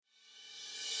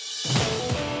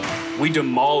we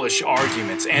demolish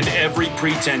arguments and every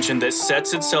pretension that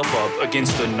sets itself up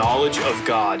against the knowledge of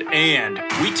God, and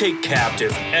we take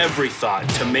captive every thought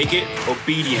to make it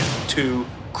obedient to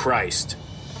Christ.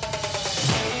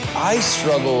 I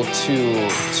struggle to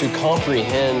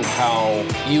comprehend how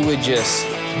you would just,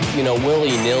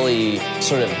 willy-nilly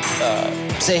sort of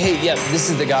say, hey, yeah, this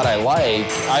is the God I like.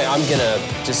 I'm going to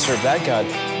just serve that God.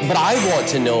 But I want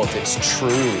to know if it's true,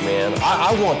 man.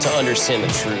 I want to understand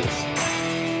the truth.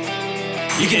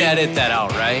 You can edit that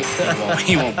out, right?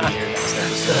 He won't be here next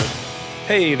episode.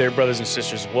 Hey there, brothers and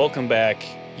sisters. Welcome back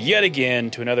yet again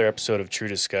to another episode of True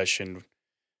Discussion,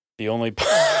 the only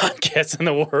podcast in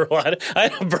the world. I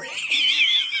had a brain.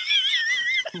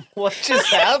 What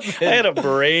just happened? I had a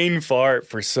brain fart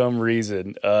for some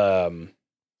reason.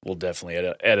 We'll definitely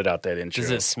edit out that intro. Does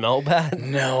it smell bad?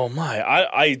 No,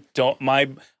 I don't.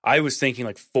 I was thinking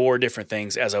like 4 different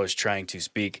things as I was trying to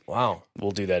speak. Wow.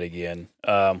 We'll do that again.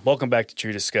 Welcome back to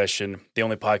True Discussion, the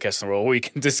only podcast in the world where we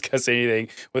can discuss anything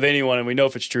with anyone, and we know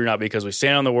if it's true or not because we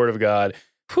stand on the Word of God.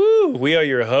 Whew, we are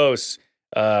your hosts.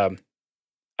 I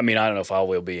don't know if I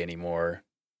will be anymore,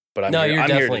 but I'm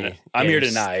here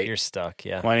tonight. You're stuck,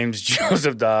 yeah. My name's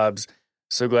Joseph Dobbs.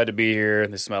 So glad to be here.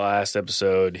 This is my last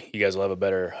episode. You guys will have a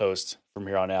better host from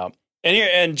here on out.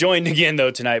 And joined again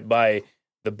though tonight by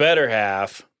the better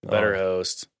half, better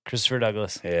host, Christopher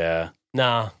Douglas. Yeah.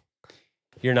 Nah,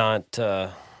 you're not.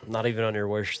 Not even on your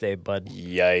worst day, bud.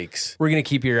 Yikes. We're gonna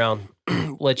keep you around.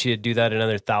 Let you do that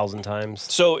another 1,000 times.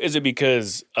 So is it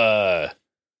because I'm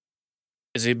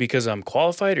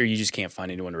qualified, or you just can't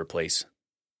find anyone to replace?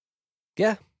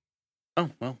 Yeah.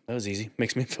 Oh well, that was easy.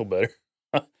 Makes me feel better.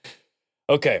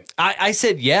 Okay. I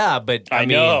said yeah, but I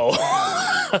know.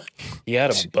 You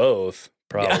had them both,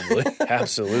 probably. Yeah.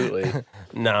 Absolutely.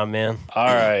 Nah, man. All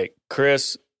right,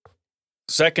 Chris.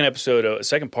 Second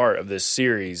part of this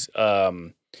series,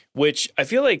 which I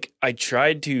feel like I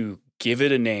tried to give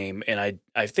it a name, and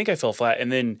I think I fell flat.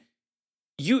 And then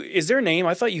is there a name?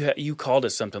 I thought you called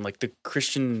it something like the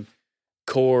Christian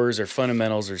Cores or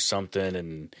Fundamentals or something,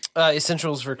 and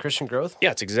Essentials for Christian Growth.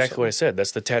 Yeah, it's exactly what I said.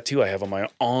 That's the tattoo I have on my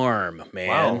arm, man.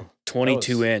 Wow.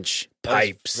 22-inch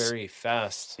pipes. Very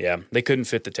fast. Yeah, they couldn't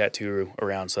fit the tattoo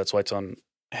around, so that's why it's on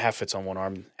half. It's on one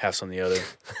arm, half's on the other.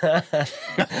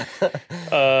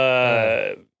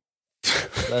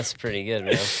 That's pretty good,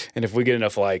 man. And if we get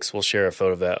enough likes, we'll share a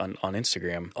photo of that on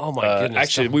Instagram. Oh my goodness!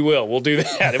 Actually, we will. We'll do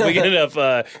that. If we get enough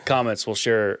comments, we'll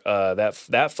share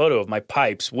that photo of my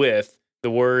pipes with the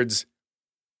words.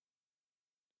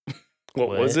 What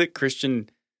was it? Christian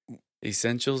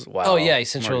Essentials? Wow. Oh, yeah.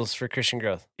 Essentials for Christian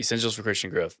Growth. Essentials for Christian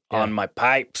Growth on my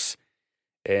pipes.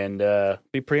 And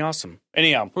be pretty awesome.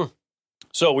 Anyhow,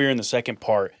 so we're in the second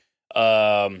part.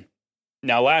 Now,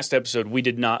 last episode, we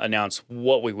did not announce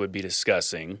what we would be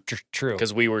discussing. True.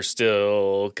 Because we were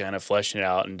still kind of fleshing it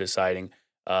out and deciding.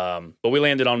 But we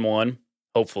landed on one,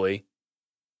 hopefully.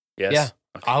 Yes? Yeah.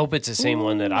 Okay. I hope it's the same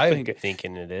one that I'm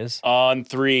thinking it is. On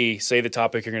 3, say the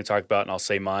topic you're going to talk about, and I'll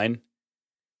say mine.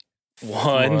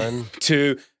 1,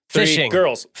 2, 3. Fishing.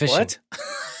 Girls. Fishing. What?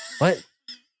 What?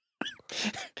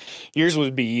 Yours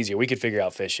would be easier. We could figure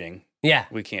out fishing. Yeah.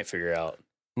 We can't figure out.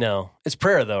 No. It's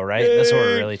prayer, though, right? That's what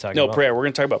we're really talking about. No, prayer. We're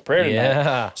going to talk about prayer tonight.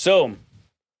 Yeah. So,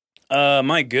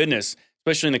 my goodness,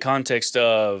 especially in the context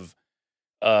of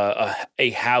a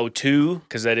how-to,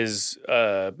 because that is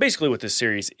basically what this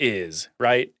series is,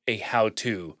 right? A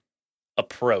how-to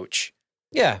approach.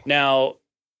 Yeah. Now,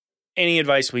 any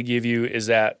advice we give you, is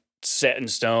that set in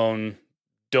stone?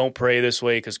 Don't pray this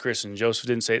way because Chris and Joseph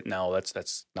didn't say it. No,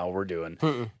 that's not what we're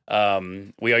doing.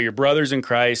 We are your brothers in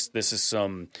Christ. This is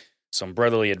some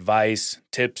brotherly advice,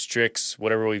 tips, tricks,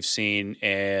 whatever we've seen,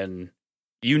 and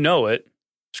you know it.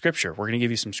 Scripture. We're going to give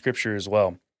you some scripture as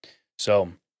well.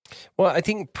 So, well, I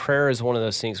think prayer is one of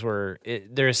those things where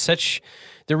there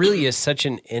really is such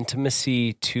an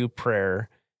intimacy to prayer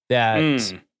that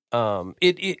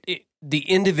the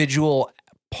individual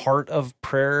part of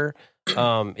prayer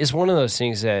is one of those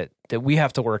things that we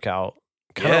have to work out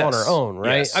kind of on our own,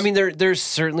 right? Yes. I mean, there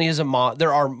certainly is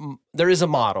there is a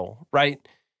model, right?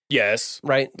 Yes.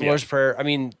 Right. The Lord's Prayer. I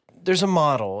mean, there's a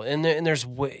model, and there's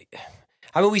way.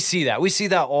 I mean, we see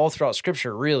that all throughout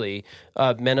Scripture. Really,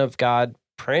 men of God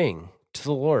praying to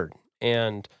the Lord,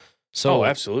 and so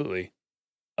absolutely.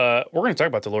 We're going to talk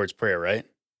about the Lord's Prayer, right?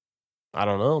 I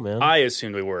don't know, man. I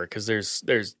assumed we were because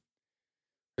there's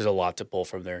a lot to pull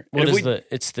from there.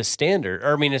 It's the standard,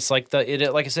 or I mean, it's like like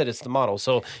I said, it's the model.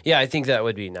 So yeah, I think that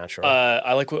would be natural.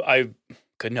 I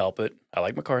couldn't help it. I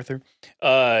like MacArthur.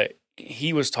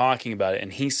 He was talking about it,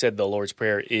 and he said the Lord's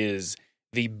Prayer is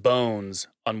the bones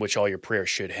on which all your prayer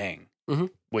should hang. Mm-hmm.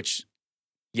 Which,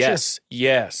 yes,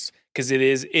 because it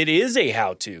is a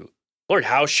how-to. Lord,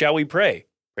 how shall we pray?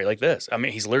 Pray like this. I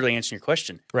mean, he's literally answering your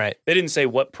question. Right. They didn't say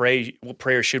what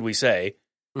prayer should we say.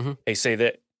 Mm-hmm. They say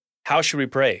that, how should we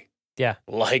pray? Yeah.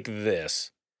 Like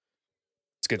this.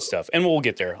 It's good stuff. And we'll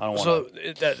get there. I don't want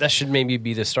to. So that should maybe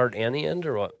be the start and the end,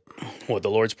 or what? What, the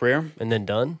Lord's Prayer? And then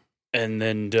done? And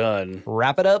then done.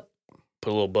 Wrap it up. Put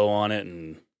a little bow on it,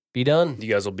 and be done. You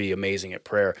guys will be amazing at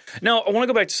prayer. Now, I want to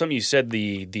go back to something you said,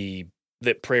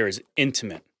 that prayer is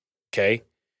intimate, okay?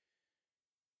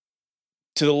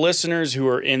 To the listeners who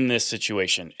are in this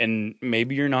situation, and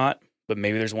maybe you're not, but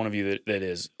maybe there's one of you that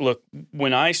is. Look,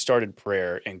 when I started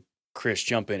prayer, and Chris,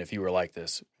 jump in if you were like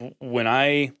this. When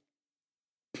I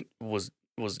was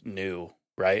new,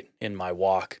 right, in my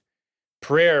walk,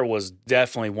 prayer was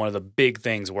definitely one of the big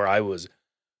things where I was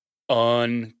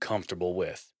uncomfortable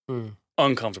with.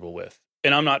 Uncomfortable with.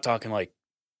 And I'm not talking like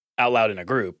out loud in a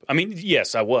group. I mean,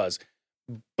 yes, I was.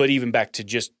 But even back to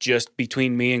just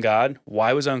between me and God,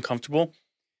 why was I uncomfortable?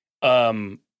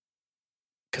 Because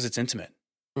it's intimate.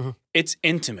 Mm-hmm. It's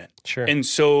intimate. Sure. And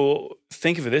so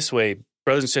think of it this way,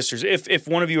 brothers and sisters, if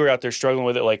one of you are out there struggling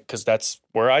with it, like, because that's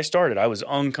where I started, I was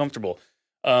uncomfortable.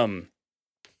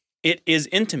 It is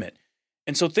intimate.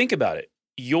 And so think about it.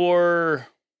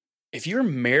 If you're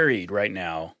married right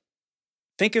now,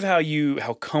 think of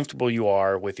how comfortable you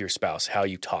are with your spouse, how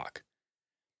you talk.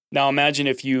 Now imagine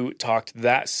if you talked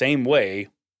that same way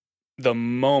the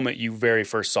moment you very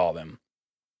first saw them.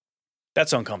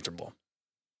 That's uncomfortable.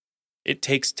 It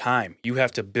takes time. You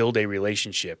have to build a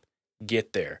relationship,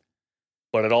 get there.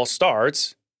 But it all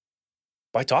starts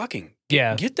by talking.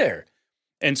 Yeah. Get there.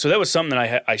 And so that was something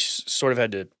that I sort of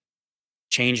had to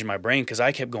change in my brain, because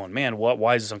I kept going, man,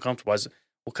 why is this uncomfortable?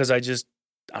 Because I don't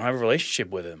have a relationship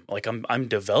with him. Like I'm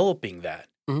developing that.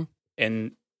 Mm-hmm.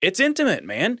 And it's intimate,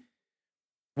 man.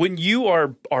 When you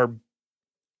are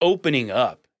opening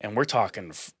up, and we're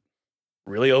talking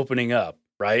really opening up,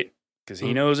 right? Because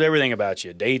he knows everything about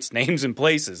you, dates, names, and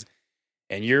places.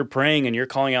 And you're praying and you're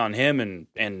calling out on him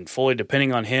and fully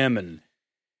depending on him. And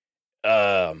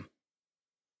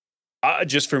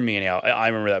just for me, anyhow, I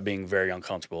remember that being very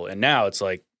uncomfortable. And now it's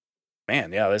like,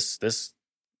 man, yeah, this it's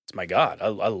my God. I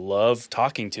love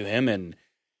talking to him, and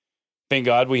thank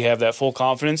God we have that full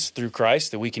confidence through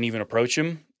Christ that we can even approach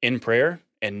him in prayer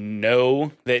and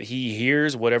know that he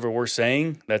hears whatever we're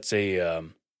saying. That's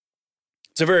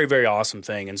it's a very, very awesome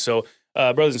thing. And so,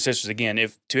 brothers and sisters, again,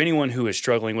 if to anyone who is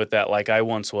struggling with that, like I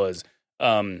once was,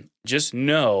 just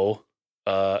know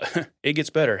it gets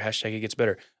better. Hashtag it gets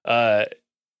better.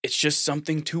 It's just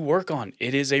something to work on.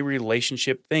 It is a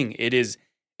relationship thing. It's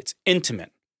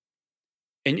intimate.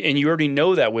 And you already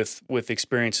know that with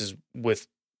experiences with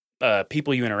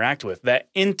people you interact with. That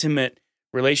intimate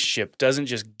relationship doesn't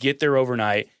just get there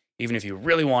overnight. Even if you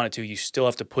really want it to, you still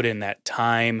have to put in that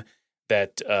time,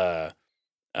 that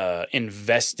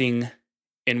investing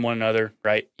in one another,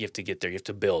 right? You have to get there. You have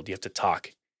to build. You have to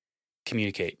talk,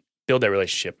 communicate, build that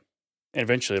relationship, and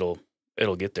eventually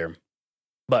it'll get there.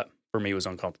 But for me, it was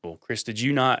uncomfortable. Chris, did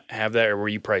you not have that, or were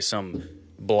you probably some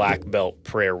black belt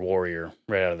prayer warrior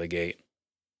right out of the gate?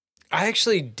 I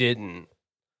actually didn't.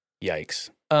 Yikes.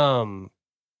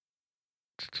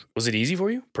 Was it easy for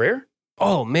you? Prayer?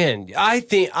 Oh man, I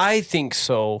think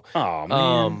so. Oh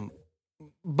man.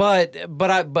 But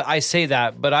I say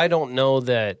that, but I don't know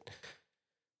that.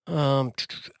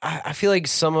 I feel like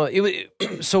some of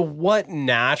it. So what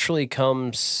naturally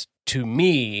comes to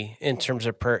me in terms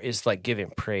of prayer is like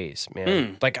giving praise,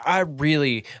 man. Like I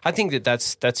think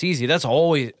that's easy. That's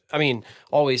always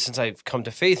since I've come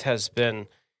to faith has been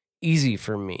easy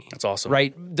for me. That's awesome.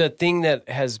 Right? The thing that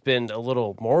has been a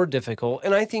little more difficult,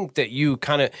 and I think that you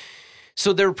kind of,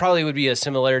 so there probably would be a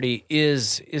similarity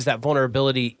is that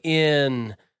vulnerability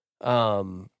in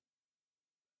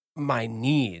my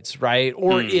needs, right?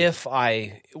 Or if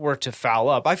I were to foul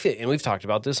up, I feel, and we've talked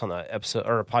about this on an episode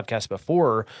or a podcast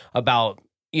before about,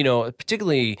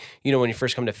 particularly, when you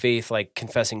first come to faith, like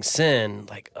confessing sin,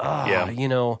 like,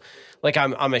 like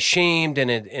I'm ashamed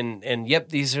and yep,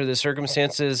 these are the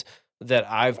circumstances that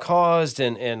I've caused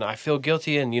and I feel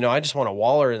guilty and, I just want to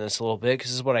waller in this a little bit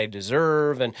because this is what I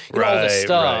deserve and all this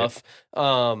stuff.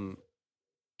 Right.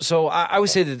 So I would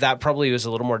say that probably was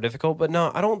a little more difficult, but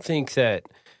no, I don't think that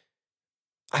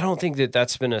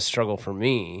that's been a struggle for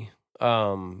me.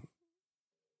 Not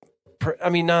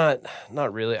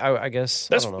really. I guess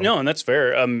that's, I don't know. No, and that's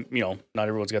fair. Not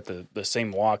everyone's got the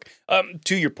same walk.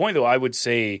 To your point though, I would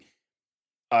say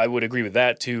I would agree with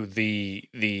that too.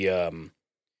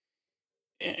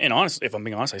 And honestly, if I'm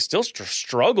being honest, I still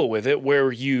struggle with it where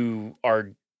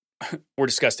we're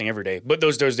disgusting every day, but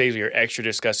those days where you're extra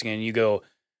disgusting and you go,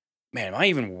 man, am I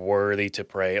even worthy to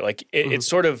pray? Like it's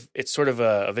sort of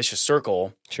a vicious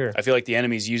circle. Sure. I feel like the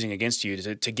enemy's using against you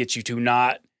to get you to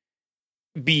not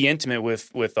be intimate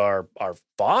with our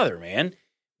Father, man.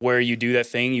 Where you do that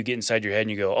thing, you get inside your head and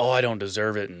you go, oh, I don't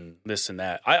deserve it and this and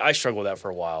that. I struggled with that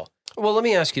for a while. Well, let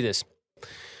me ask you this.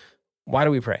 Why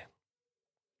do we pray?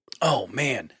 Oh,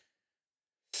 man.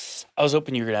 I was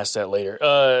hoping you were going to ask that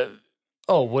later.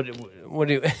 What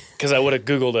do you... Because I would have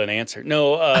Googled an answer.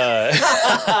 No,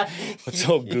 what's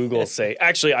old Google say?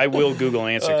 Actually, I will Google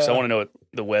an answer because I want to know what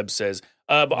the web says.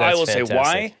 But I will say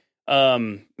why.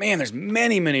 Man, there's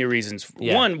many, many reasons.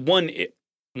 Yeah.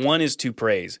 One is to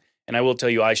praise. And I will tell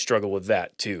you, I struggle with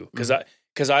that too.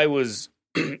 Because I was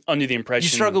under the impression... You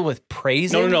struggle with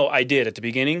praising? No, I did at the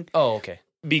beginning. Oh, okay.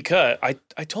 Because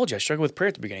I told you I struggled with prayer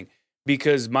at the beginning.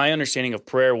 Because my understanding of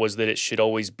prayer was that it should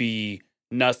always be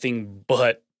nothing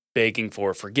but begging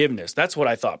for forgiveness. That's what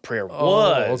I thought prayer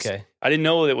was. Okay. I didn't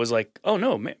know it was like, oh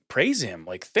no, man, praise him,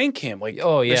 like thank him, like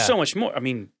there's so much more. I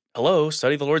mean, hello,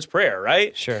 study the Lord's Prayer,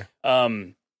 right? Sure.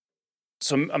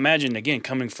 So imagine again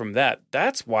coming from that.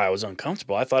 That's why I was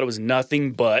uncomfortable. I thought it was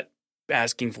nothing but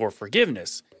asking for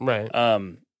forgiveness, right?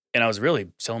 And I was really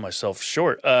selling myself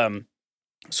short.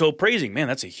 So praising, man,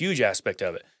 that's a huge aspect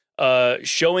of it.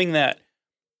 Showing that.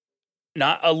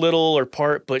 Not a little or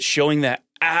part, but showing that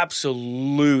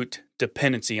absolute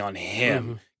dependency on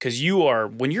Him. Because you are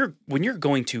when you're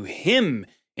going to Him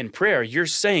in prayer, you're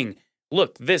saying,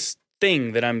 "Look, this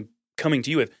thing that I'm coming to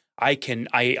you with, I can't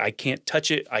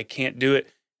touch it, I can't do it.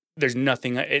 There's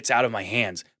nothing. It's out of my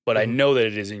hands, but I know that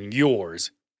it is in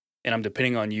yours, and I'm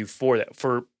depending on you for that.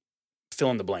 For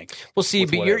fill in the blank." Well, see,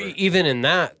 but you're even in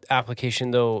that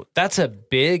application though. That's a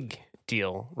big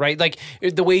deal, right? Like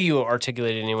the way you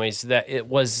articulated anyways, that it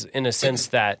was in a sense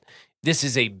that this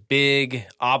is a big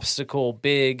obstacle,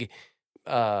 big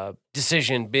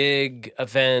decision, big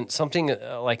event, something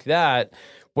like that,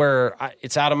 where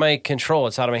it's out of my control.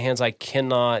 It's out of my hands. I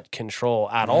cannot control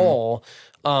at all.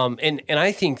 And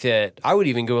I think that I would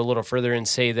even go a little further and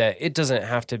say that it doesn't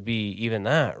have to be even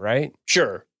that, right?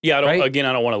 Sure. Yeah. I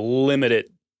don't want to limit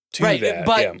it to that.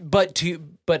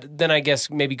 But then I guess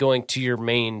maybe going to your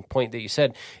main point that you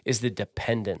said is the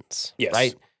dependence,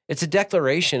 right? It's a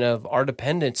declaration of our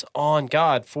dependence on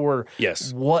God for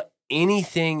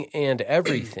anything and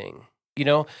everything.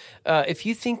 If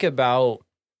you think about,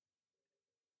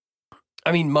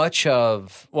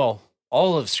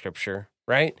 all of Scripture,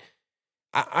 right?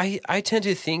 I tend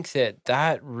to think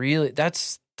that really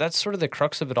that's sort of the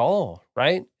crux of it all,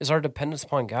 right? Is our dependence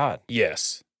upon God.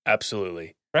 Yes,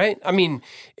 absolutely. Right? I mean,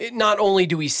 not only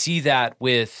do we see that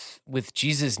with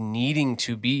Jesus needing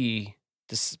to be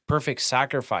this perfect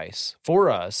sacrifice for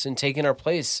us and taking our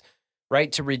place, right,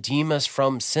 to redeem us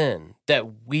from sin that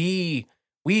we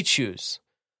choose.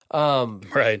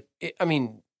 Right.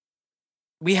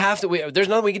 We have to. There's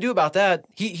nothing we can do about that.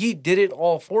 He did it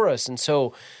all for us, and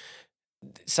so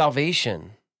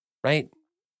salvation, right?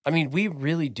 I mean, we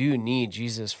really do need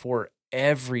Jesus for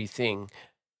everything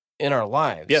in our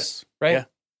lives. Yes. Right. Yeah.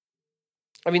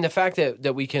 I mean, the fact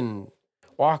that we can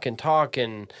walk and talk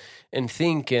and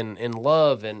think and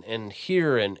love and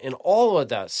hear and all of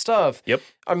that stuff. Yep.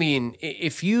 I mean,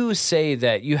 if you say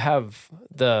that you have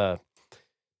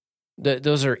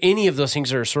those are any of those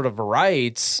things are sort of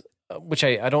rights, which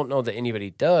I don't know that anybody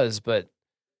does, but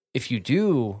if you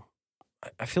do,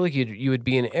 I feel like you would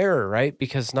be in error, right?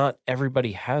 Because not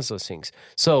everybody has those things.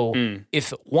 So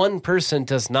if one person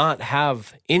does not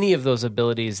have any of those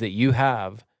abilities that you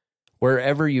have,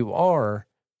 wherever you are,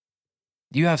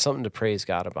 you have something to praise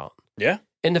God about. Yeah.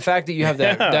 And the fact that you have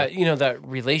that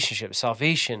relationship,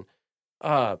 salvation,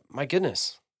 my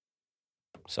goodness.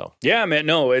 So. Yeah, man,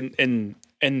 no, and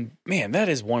man, that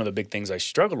is one of the big things I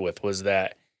struggled with was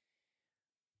that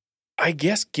I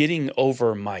guess getting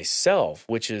over myself,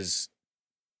 which is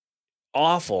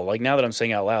awful. Like now that I'm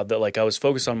saying out loud that like I was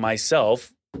focused on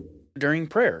myself during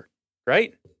prayer,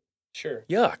 right? Sure.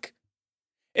 Yuck.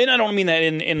 And I don't mean that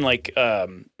in like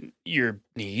your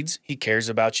needs. He cares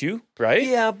about you, right?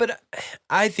 Yeah, but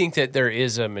I think that there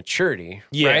is a maturity,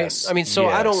 yes. right? I mean, so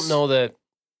I don't know that.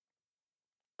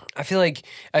 I feel like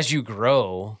as you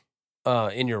grow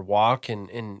in your walk and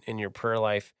in your prayer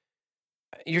life,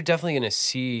 you're definitely going to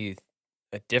see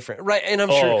a different, right? And I'm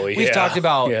sure we've talked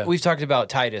about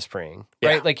Titus praying,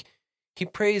 right? Yeah. Like he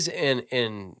prays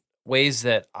in ways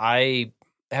that I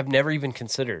have never even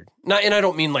considered. And I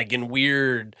don't mean like in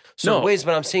weird sort of ways,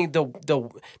 but I'm saying the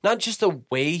not just the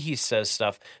way he says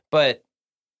stuff, but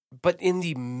in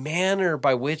the manner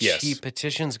by which he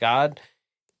petitions God.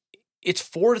 It's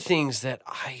for things that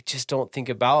I just don't think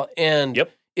about, and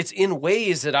it's in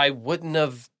ways that I wouldn't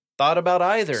have thought about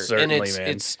either. Certainly, and man.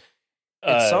 It's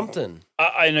something.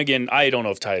 And again, I don't know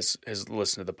if Titus has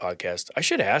listened to the podcast. I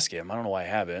should ask him. I don't know why I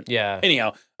haven't. Yeah.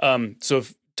 Anyhow, so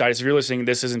if Titus, if you're listening,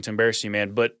 this isn't to embarrass you,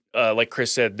 man. But like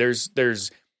Chris said,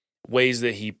 there's ways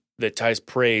that Titus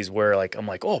prays where like I'm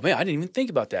like, oh man, I didn't even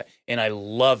think about that, and I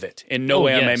love it. In no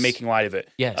way am I making light of it.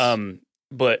 Yes.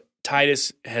 But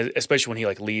Titus has, especially when he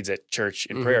like leads at church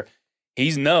in prayer,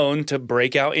 he's known to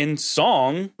break out in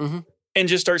song and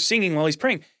just start singing while he's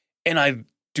praying. And I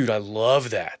love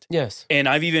that. Yes. And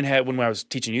I've even had, when I was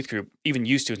teaching youth group, even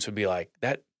youth students would be like,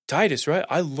 that Titus, right?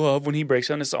 I love when he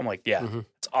breaks out into song. I'm like, yeah,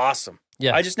 it's awesome.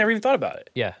 Yeah. I just never even thought about it.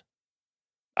 Yeah.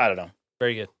 I don't know.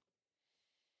 Very good.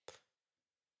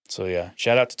 So yeah,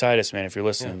 shout out to Titus, man. If you're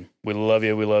listening, we love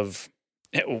you. We love.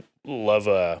 Yeah.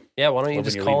 Why don't you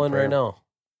just call in right now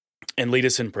and lead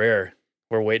us in prayer?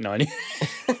 We're waiting on you.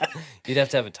 You'd have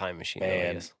to have a time machine, man.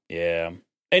 I guess. Yeah.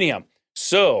 Anyhow,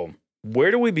 so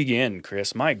where do we begin,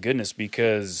 Chris? My goodness,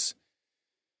 because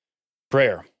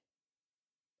prayer.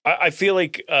 I feel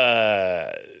like.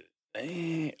 I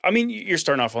mean, you're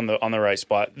starting off on the right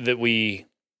spot. That we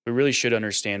really should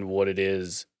understand what it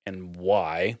is and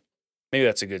why. Maybe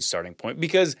that's a good starting point,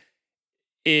 because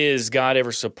is God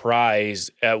ever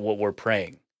surprised at what we're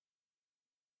praying?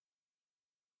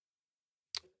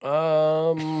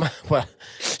 Well,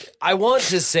 I want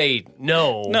to say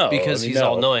no because he's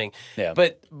all knowing. Yeah.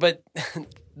 But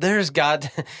there's got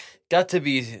to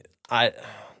be I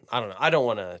don't know. I don't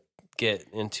want to get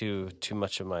into too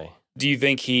much of my. Do you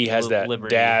think he has that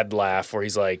dad laugh where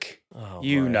he's like,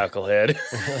 "You knucklehead,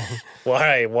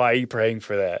 why are you praying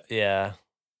for that?" Yeah.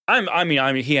 I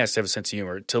mean, he has to have a sense of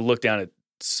humor to look down at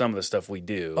some of the stuff we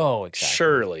do. Oh,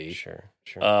 exactly. Surely.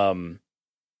 Sure.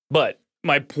 But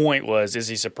my point was, is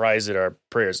he surprised at our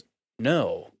prayers?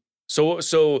 No.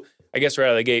 So I guess right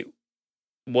out of the gate,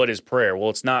 what is prayer? Well,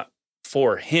 it's not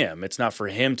for him. It's not for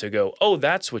him to go, oh,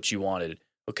 that's what you wanted.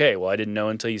 Okay, well, I didn't know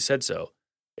until you said so.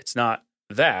 It's not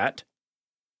that.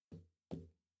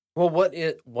 Well, what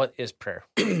is prayer?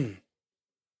 I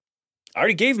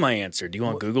already gave my answer. Do you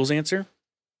want Google's answer?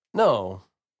 No.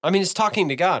 I mean, it's talking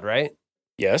to God, right?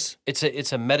 Yes.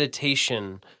 It's a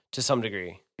meditation to some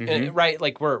degree. And, right?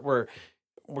 Like we're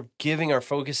giving our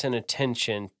focus and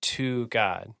attention to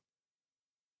God.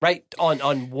 Right?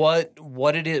 On what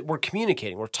it is we're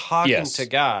communicating. We're talking to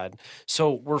God.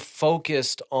 So we're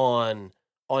focused on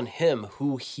him,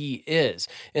 who he is.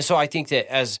 And so I think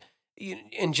that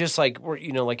and just like we're,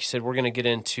 like you said, we're going to get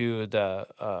into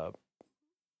the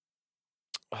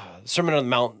Sermon on the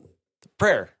Mount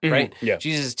prayer, right? Yeah.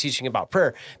 Jesus is teaching about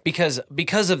prayer because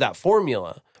of that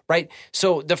formula, right?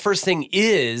 So the first thing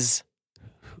is,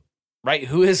 right,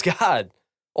 who is God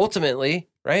ultimately,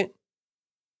 right?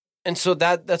 And so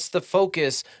that's the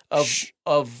focus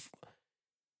of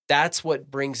that's what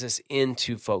brings us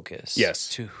into focus. Yes.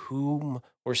 To whom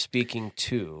we're speaking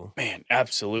to. Man,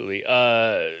 absolutely.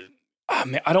 Man,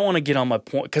 I don't want to get on my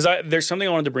point because there's something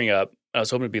I wanted to bring up. I was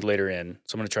hoping it'd be later in,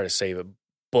 so I'm going to try to save it.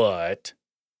 But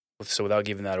so without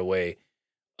giving that away,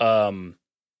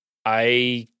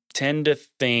 I tend to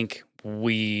think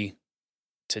we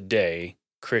today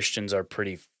Christians are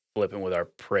pretty flippant with our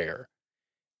prayer.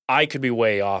 I could be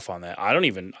way off on that. I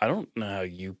don't know how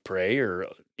you pray or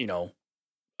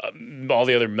all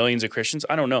the other millions of Christians.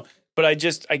 I don't know, but I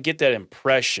get that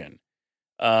impression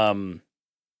that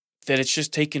it's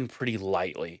just taken pretty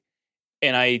lightly,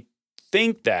 and I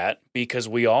think that because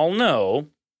we all know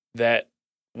that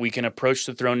we can approach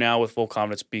the throne now with full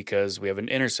confidence because we have an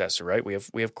intercessor, right? We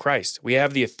have Christ. We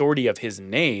have the authority of his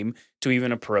name to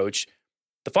even approach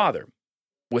the Father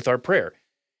with our prayer.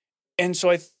 And so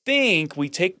I think we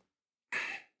take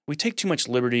too much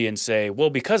liberty and say, well,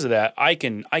 because of that, I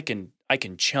can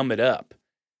chum it up,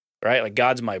 right? Like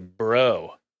God's my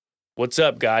bro. What's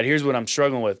up, God? Here's what I'm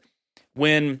struggling with.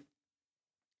 When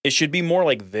it should be more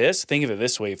like this, think of it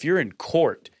this way. If you're in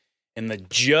court and the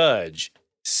judge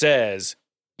says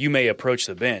you may approach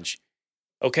the bench,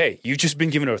 okay, you've just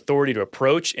been given authority to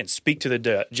approach and speak to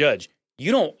the judge.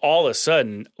 You don't all of a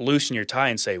sudden loosen your tie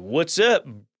and say, what's up,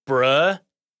 bruh?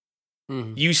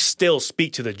 Mm-hmm. You still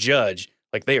speak to the judge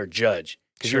like they are judge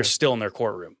because you're still in their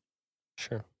courtroom.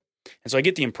 Sure. And so I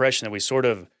get the impression that we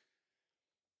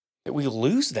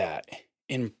lose that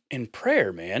in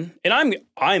prayer, man. And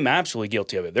I'm absolutely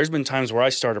guilty of it. There's been times where I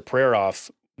start a prayer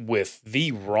off with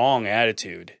the wrong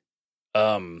attitude.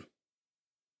 I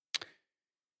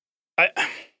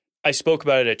spoke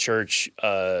about it at church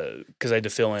because I had to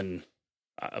fill in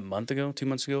a month ago, 2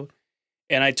 months ago,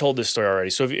 and I told this story already.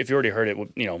 So if you already heard it,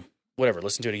 whatever,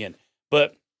 listen to it again.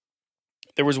 But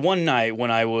there was one night when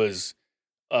I was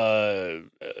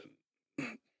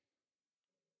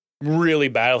really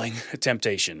battling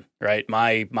temptation, right?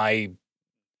 My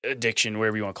addiction,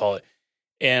 whatever you want to call it.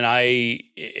 And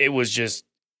it was just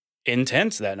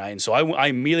intense that night. And so I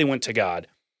immediately went to God.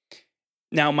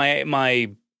 Now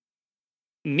my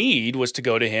need was to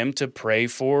go to him to pray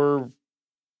for,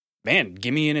 man,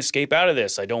 give me an escape out of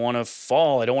this. I don't want to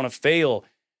fall. I don't want to fail.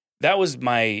 That was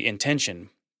my intention.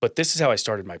 But this is how I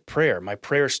started my prayer. My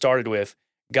prayer started with,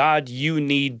 God, you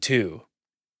need to,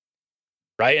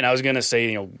 right? And I was going to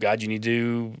say, God, you need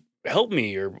to help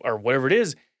me or whatever it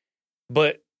is.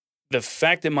 But the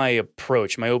fact that my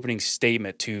approach, my opening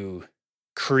statement to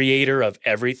creator of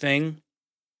everything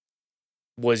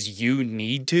was you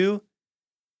need to,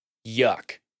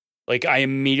 yuck. Like I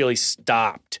immediately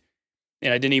stopped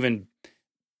and I didn't even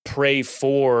pray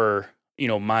for,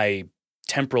 my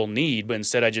temporal need, but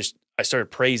instead I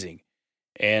started praising.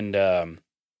 And,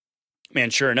 man,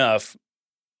 sure enough,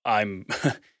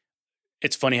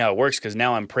 it's funny how it works because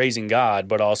now I'm praising God,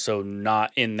 but also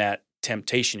not in that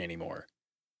temptation anymore.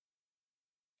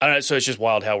 I don't know, so it's just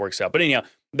wild how it works out. But anyhow,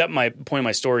 my point of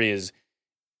my story is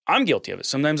I'm guilty of it.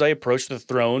 Sometimes I approach the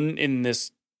throne in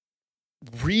this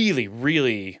really,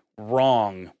 really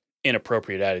wrong,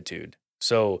 inappropriate attitude.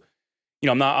 So,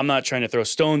 I'm not trying to throw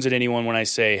stones at anyone when I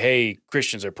say, hey,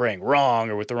 Christians are praying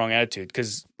wrong or with the wrong attitude,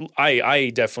 because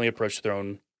I definitely approach the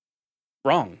throne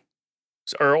wrong.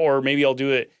 Or maybe I'll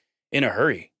do it in a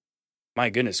hurry. My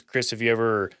goodness, Chris, have you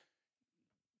ever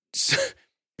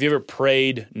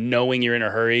prayed knowing you're in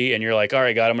a hurry and you're like, all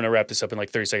right, God, I'm going to wrap this up in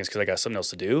like 30 seconds because I got something else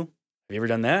to do? Have you ever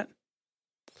done that?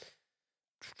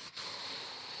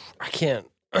 I can't.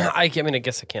 I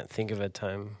guess I can't think of a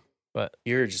time, but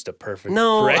you're just a perfect.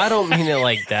 No, I don't mean it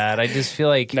like that. I just feel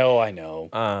like no, I know.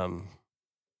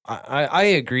 I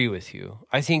agree with you.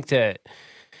 I think that,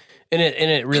 and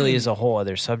it really is a whole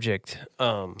other subject.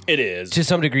 It is to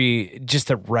some degree just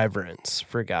the reverence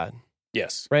for God.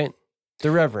 Yes, right.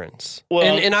 The reverence. Well,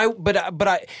 and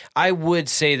I would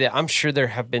say that I'm sure there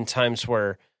have been times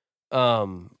where, I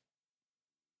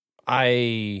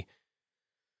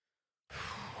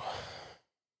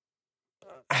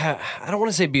don't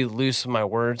want to say be loose with my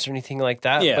words or anything like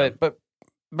that, yeah.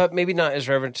 but maybe not as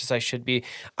reverent as I should be.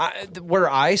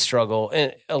 Where I struggle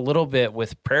a little bit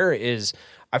with prayer is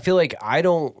I feel like I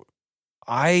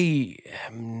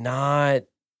am not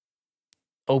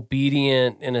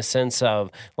obedient in a sense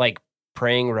of like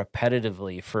praying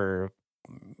repetitively for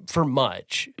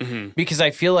much, because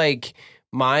I feel like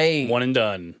my one and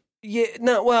done. Yeah,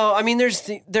 no. Well, I mean, there are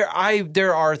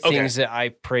things that I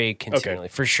pray continually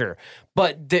for sure,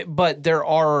 but there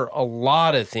are a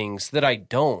lot of things that I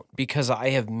don't, because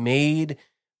I have made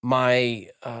my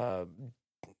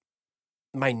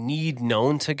my need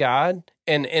known to God,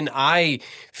 and I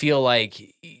feel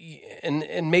like,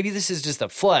 and maybe this is just the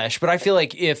flesh, but I feel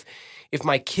like if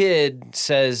my kid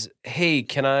says, "Hey,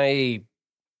 can I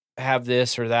have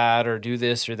this or that or do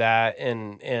this or that,"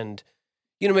 and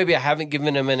maybe I haven't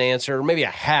given them an answer, or maybe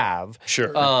I have.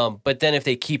 Sure. But then if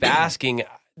they keep asking,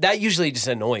 that usually just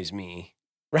annoys me.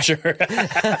 Right? Sure.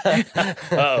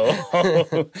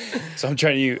 Uh-oh. So I'm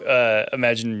trying to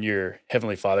imagine your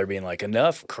Heavenly Father being like,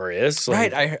 enough, Chris.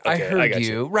 Like, right. I heard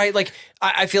you. Right. Like,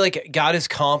 I feel like God is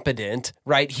competent,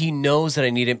 right? He knows that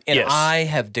I need him. And yes. I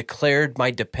have declared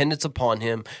my dependence upon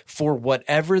him for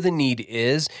whatever the need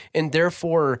is. And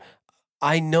therefore,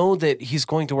 I know that he's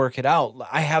going to work it out.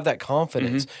 I have that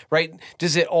confidence, right?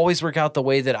 Does it always work out the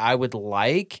way that I would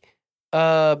like?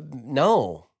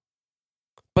 No.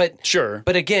 But sure.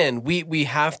 But again, we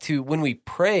have to, when we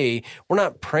pray, we're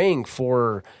not praying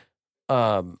for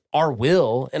our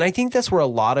will. And I think that's where a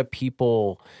lot of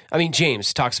people, I mean,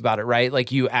 James talks about it, right?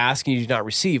 Like you ask and you do not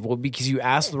receive. Well, because you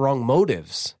ask the wrong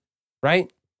motives,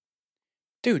 right?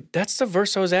 Dude, that's the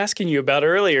verse I was asking you about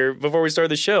earlier before we started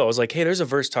the show. I was like, hey, there's a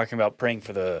verse talking about praying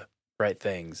for the right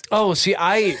things. Oh, see,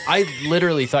 I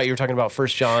literally thought you were talking about 1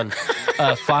 John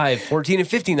 5, 14 and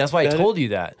 15. That's why I told you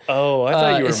that. Oh, I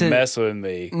thought you were messing with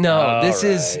me. No, this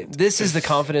is the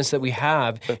confidence that we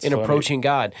have in approaching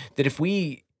God, that if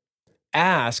we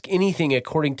ask anything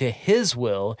according to his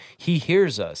will, he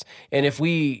hears us. And if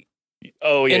we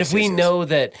know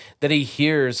that he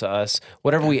hears us,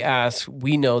 whatever we ask,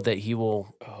 we know that he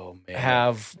will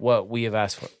have what we have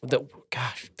asked for.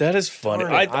 That is funny.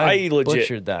 I legit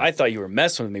butchered that. I thought you were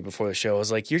messing with me before the show. I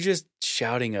was like, you're just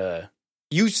shouting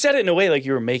you said it in a way like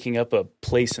you were making up a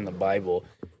place in the Bible.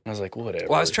 And I was like, whatever.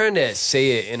 Well, I was trying to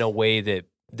say it in a way that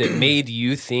made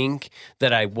you think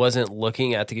that I wasn't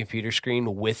looking at the computer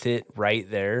screen with it right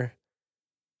there.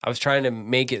 I was trying to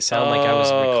make it sound like I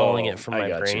was recalling it from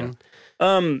my brain.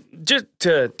 Just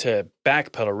to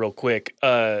backpedal real quick,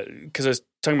 because I was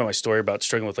talking about my story about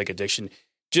struggling with like addiction.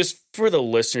 just for the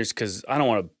listeners, because I don't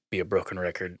want to be a broken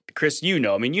record. Chris, you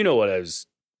know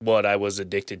what I was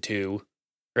addicted to,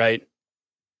 right?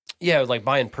 Yeah, like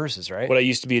buying purses, right? What I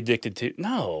used to be addicted to.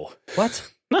 No.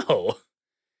 What? No.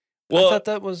 Well, I thought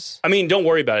that was... I mean, don't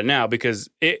worry about it now, because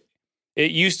it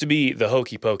used to be the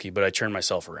hokey pokey, but I turned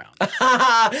myself around.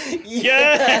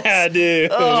 Yes. Yeah,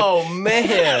 dude. Oh,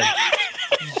 man.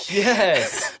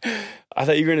 Yes. I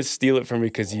thought you were going to steal it from me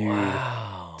because you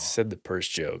Wow. said the purse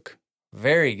joke.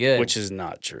 Very good. Which is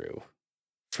not true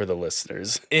for the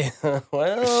listeners.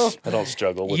 Well, I don't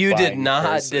struggle with you did buying not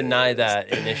purses. deny that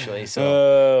initially, so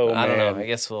Oh, I don't man. know. I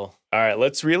guess we'll... All right,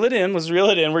 let's reel it in.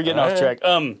 We're getting off track.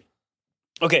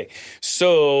 Okay,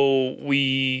 so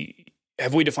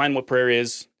have we defined what prayer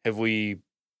is? Have we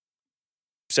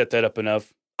set that up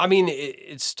enough? I mean,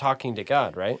 it's talking to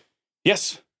God, right?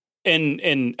 Yes, and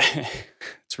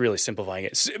it's really simplifying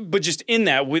it. But just in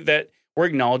that, with that, we're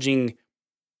acknowledging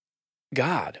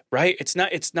God, right? It's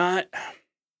not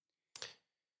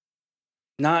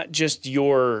just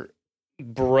your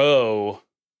bro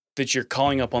that you're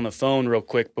calling up on the phone real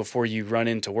quick before you run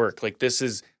into work. Like this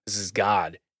is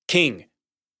God, King.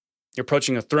 You're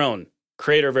approaching a throne,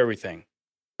 creator of everything,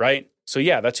 right? So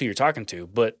yeah, that's who you're talking to,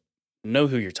 but know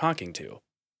who you're talking to.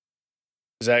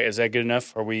 Is that good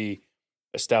enough? Are we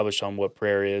established on what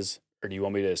prayer is? Or do you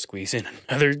want me to squeeze in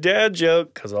another dad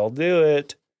joke? Because I'll do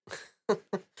it.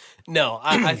 No,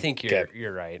 I think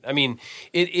you're right. I mean,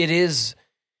 it is...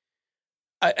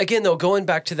 Again, though, going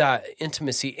back to that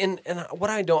intimacy, and what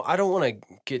I don't want to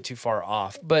get too far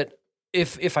off, but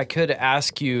if I could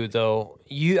ask you though,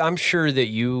 I'm sure that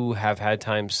you have had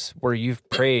times where you've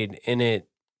prayed and I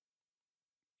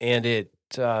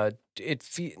don't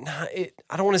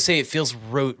want to say it feels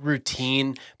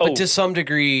routine, but to some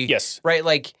degree, yes, right?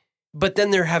 Like, but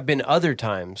then there have been other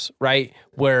times, right,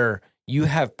 where you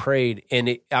have prayed and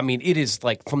it is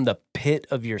like from the pit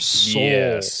of your soul.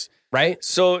 Yes. Right?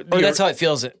 So, or that's how it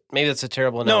feels. Maybe that's a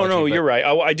terrible analogy. No, you're right.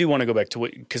 I do want to go back to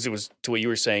because it was to what you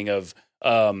were saying of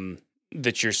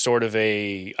that you're sort of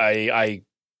I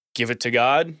give it to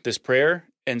God, this prayer,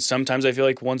 and sometimes I feel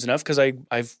like one's enough because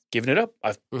I've given it up.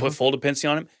 I've put full dependency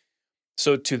on Him.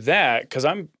 So to that, because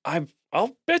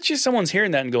I'll bet you someone's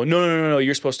hearing that and go, no,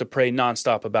 you're supposed to pray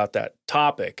nonstop about that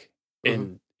topic.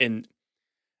 And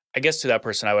I guess to that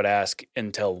person, I would ask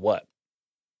until what?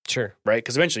 Sure. Right?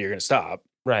 Because eventually you're going to stop.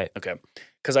 Right. Okay.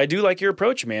 Because I do like your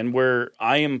approach, man, where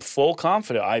I am full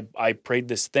confident. I prayed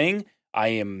this thing. I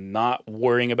am not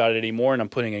worrying about it anymore, and I'm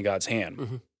putting it in God's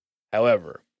hand.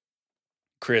 However,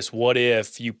 Chris, what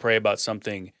if you pray about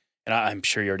something, and I'm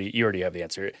sure you already have the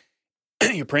answer.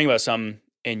 You're praying about something,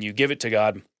 and you give it to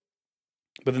God,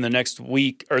 but then the next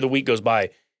week or the week goes by,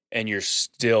 and you're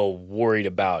still worried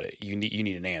about it. You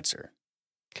need an answer.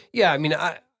 Yeah, I mean,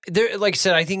 like I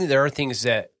said, I think there are things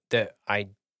that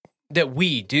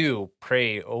we do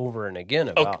pray over and again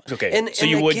about. Okay. So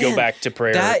you would go back to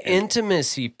prayer. That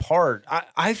intimacy part,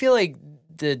 I feel like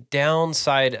the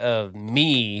downside of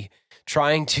me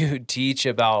trying to teach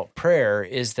about prayer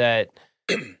is that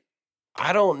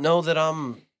I don't know that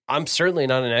I'm certainly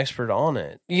not an expert on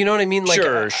it. You know what I mean? Like,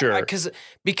 sure. Because,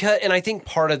 and I think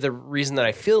part of the reason that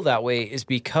I feel that way is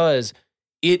because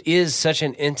it is such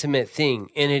an intimate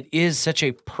thing, and it is such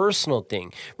a personal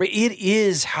thing. Right? It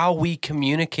is how we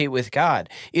communicate with God.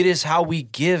 It is how we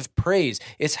give praise.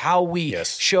 It's how we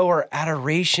show our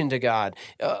adoration to God,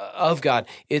 of God.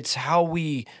 It's how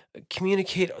we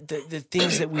communicate the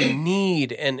things that we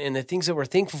need and the things that we're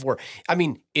thankful for. I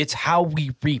mean, it's how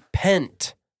we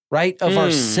repent, right, of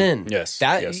our sin. Yes.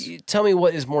 Tell me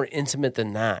what is more intimate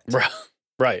than that.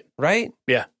 Right. Right?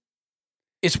 Yeah.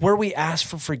 It's where we ask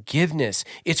for forgiveness.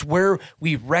 It's where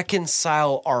we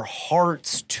reconcile our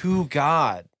hearts to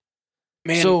God.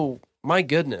 Man. So, my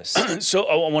goodness. So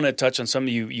I want to touch on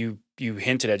something you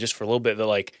hinted at just for a little bit. That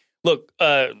like, look,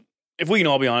 if we can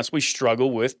all be honest, we struggle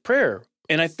with prayer.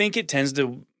 And I think it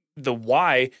the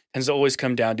why tends to always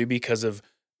come down to because of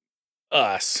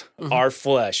us, our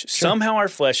flesh. Sure. Somehow our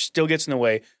flesh still gets in the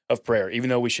way of prayer, even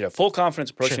though we should have full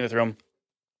confidence approaching the throne.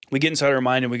 We get inside our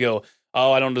mind and we go,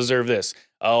 oh, I don't deserve this.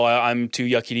 Oh, I'm too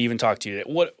yucky to even talk to you.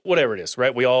 Whatever it is,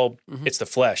 right? We all, it's the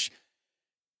flesh,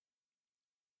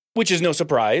 which is no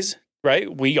surprise,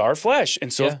 right? We are flesh.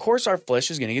 And so, of course, our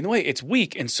flesh is going to get in the way. It's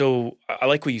weak. And so I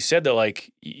like what you said, that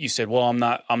like you said, well, I'm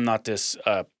not this,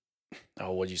 I'm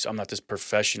not this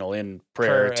professional in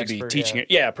prayer to expert, be teaching it.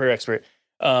 Yeah, prayer expert.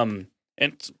 And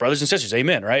brothers and sisters,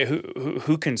 amen, right?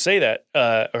 Who can say that,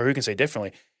 or who can say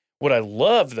differently? What I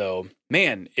love, though,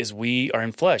 man, is we are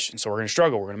in flesh, and so we're going to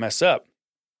struggle. We're going to mess up.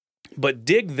 But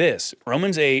dig this,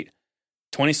 Romans 8,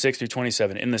 26 through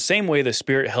 27. In the same way the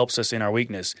Spirit helps us in our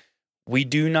weakness, We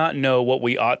do not know what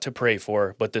we ought to pray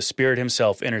for, but the Spirit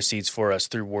himself intercedes for us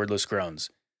through wordless groans.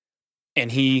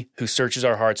 And he who searches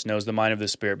our hearts knows the mind of the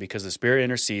Spirit, because the Spirit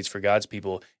intercedes for God's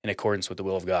people in accordance with the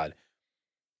will of God.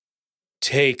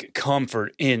 Take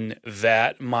comfort in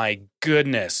that, my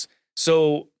goodness.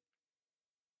 So,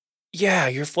 yeah,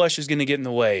 your flesh is going to get in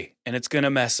the way, and it's going to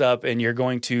mess up, and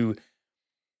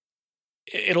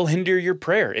it'll hinder your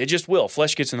prayer. It just will.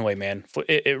 Flesh gets in the way, man.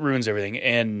 It ruins everything.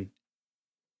 And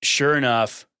sure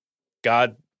enough,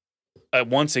 God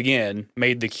once again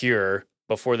made the cure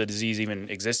before the disease even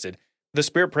existed. The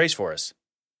Spirit prays for us,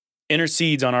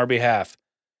 intercedes on our behalf.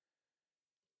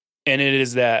 And it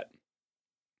is that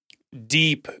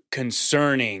deep,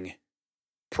 concerning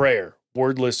prayer,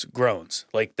 wordless groans.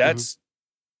 Like that's,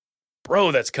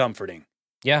 bro, that's comforting.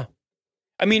 Yeah.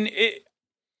 I mean,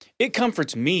 it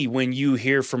comforts me when you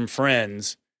hear from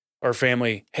friends or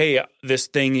family, hey, this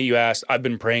thing that you asked, I've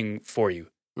been praying for you.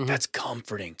 That's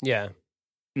comforting. Yeah.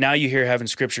 Now you hear having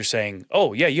scripture saying,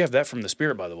 oh, yeah, you have that from the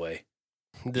Spirit, by the way.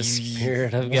 The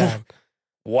Spirit of God.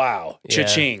 Wow. Yeah.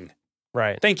 Cha-ching.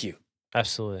 Right. Thank you.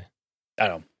 Absolutely. I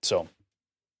don't know. So,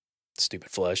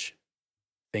 stupid flesh.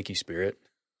 Thank you, Spirit.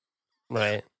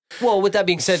 Right. Well, with that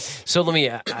being said, so let me,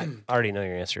 I already know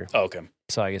your answer. Oh, okay.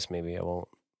 So I guess maybe I won't,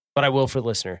 but I will for the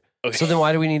listener. Okay. So then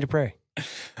why do we need to pray?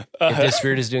 If the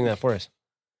Spirit is doing that for us.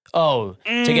 Oh,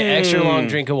 take an extra long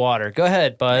drink of water. Go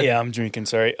ahead, bud. Yeah, I'm drinking.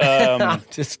 Sorry. I'm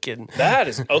just kidding. That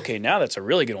is, okay, now that's a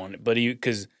really good one. But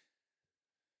because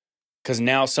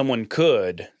now someone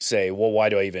could say, well, why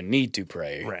do I even need to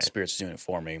pray? Right. The Spirit's doing it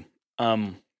for me.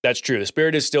 That's true. The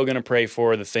Spirit is still going to pray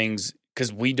for the things,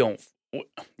 because we don't, you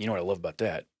know what I love about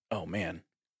that? Oh, man.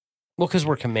 Well, because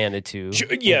we're commanded to.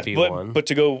 Yeah, but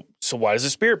to go, so why does the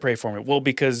Spirit pray for me? Well,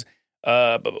 because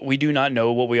we do not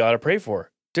know what we ought to pray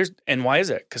for. And why is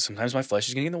that? Because sometimes my flesh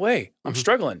is getting in the way. I'm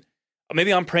struggling.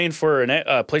 Maybe I'm praying for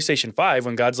a PlayStation 5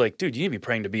 when God's like, dude, you need to be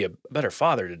praying to be a better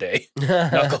father today.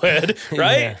 Knucklehead,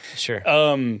 right? Yeah, sure.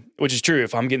 Which is true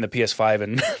if I'm getting the PS5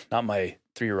 and not my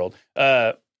 3-year-old.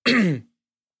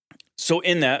 So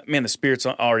in that, man, the Spirit's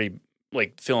already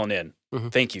like filling in.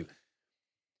 Thank you.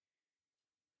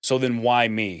 So then why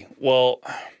me? Well,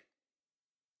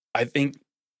 I think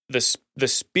the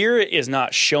Spirit is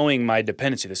not showing my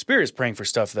dependency. The Spirit is praying for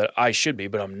stuff that I should be,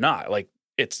 but I'm not. Like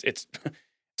it's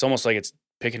almost like it's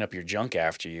picking up your junk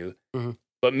after you.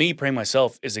 But me praying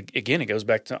myself is, again, it goes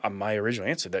back to my original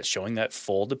answer, that's showing that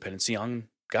full dependency on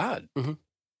God.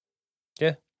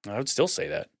 Yeah. I would still say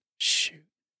that. Shoot.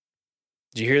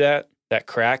 Did you hear that? That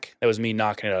crack? That was me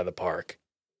knocking it out of the park.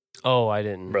 Oh, I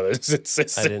didn't. Brothers,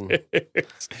 I didn't.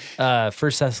 1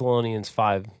 Thessalonians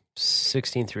 5,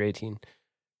 16 through 18.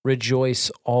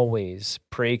 Rejoice always,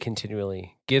 pray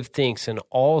continually, give thanks in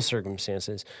all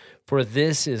circumstances, for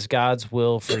this is God's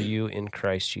will for you in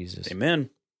Christ Jesus.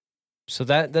 Amen. So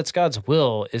that's God's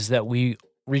will, is that we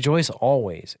rejoice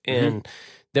always and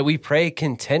that we pray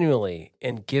continually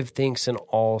and give thanks in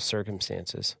all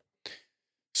circumstances.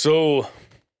 So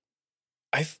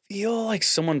I feel like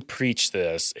someone preached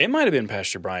this. It might have been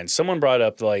Pastor Brian. Someone brought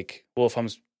up like, well, if I'm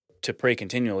to pray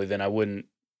continually, then I wouldn't.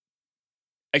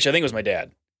 Actually, I think it was my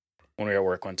dad when we were at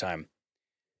work one time.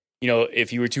 You know,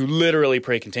 if you were to literally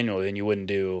pray continually, then you wouldn't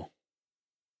do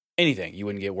anything. You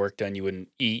wouldn't get work done. You wouldn't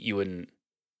eat. You wouldn't,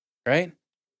 right?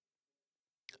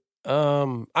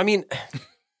 I mean,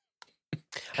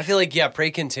 I feel like, yeah,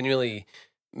 pray continually.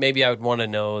 Maybe I would want to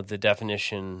know the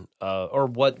definition or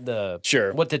what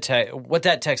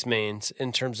that text means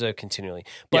in terms of continually.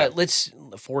 But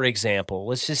for example,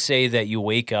 let's just say that you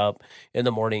wake up in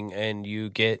the morning and you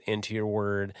get into your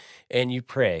word and you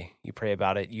pray. You pray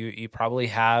about it. You probably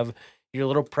have your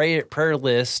little prayer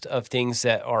list of things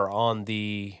that are on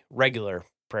the regular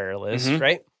prayer list,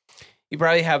 right? You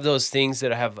probably have those things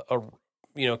that have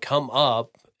come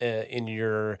up in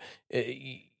your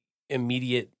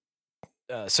immediate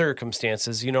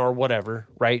circumstances, or whatever,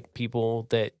 right? People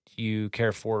that you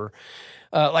care for.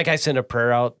 Like I sent a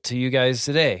prayer out to you guys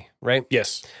today, right?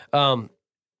 Yes.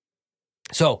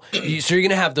 So you're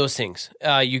going to have those things.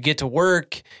 You get to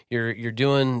work, you're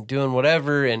doing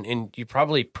whatever, and you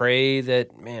probably pray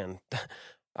that, man,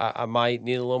 I might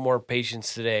need a little more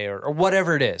patience today or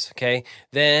whatever it is, okay?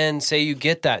 Then say you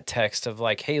get that text of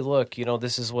like, hey, look,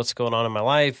 this is what's going on in my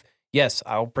life. Yes,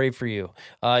 I'll pray for you.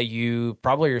 You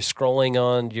probably are scrolling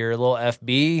on your little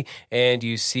FB and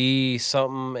you see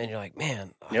something and you're like,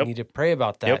 man, I need to pray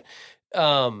about that.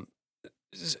 And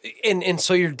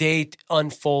so your day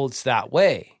unfolds that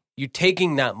way. You're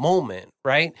taking that moment,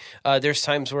 right? There's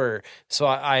times where, so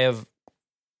I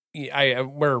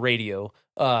wear a radio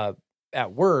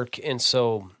at work, and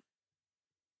so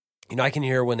I can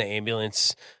hear when the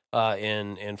ambulance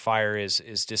and fire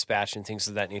is dispatched and things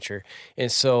of that nature.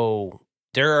 And so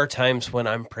there are times when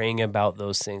I'm praying about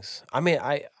those things. I mean,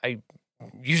 I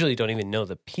usually don't even know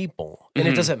the people, and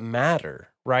it doesn't matter,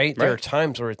 right? There are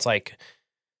times where it's like,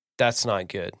 that's not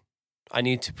good. I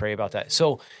need to pray about that.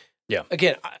 So,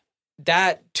 again,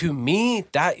 that to me,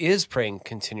 that is praying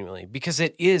continually, because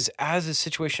it is as a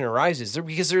situation arises.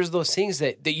 Because there's those things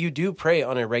that you do pray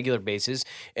on a regular basis,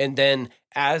 and then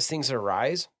as things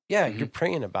arise, you're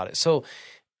praying about it. So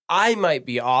I might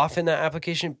be off in that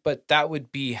application, but that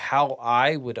would be how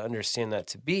I would understand that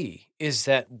to be, is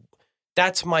that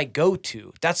that's my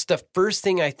go-to. That's the first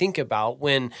thing I think about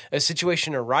when a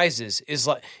situation arises, is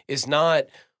not,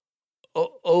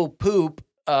 oh poop,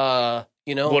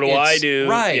 you know, what do I do?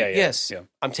 Right. Yes.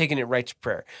 I'm taking it right to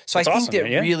prayer. So that's I think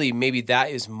awesome, that really maybe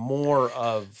that is more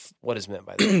of what is meant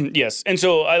by that. Yes. And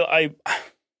so I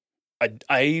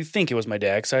think it was my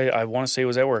dad, because I want to say it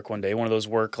was at work one day, one of those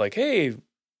work like, hey,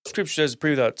 Scripture says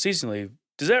pray without ceasingly.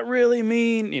 Does that really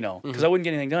mean, you know, because I wouldn't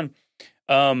get anything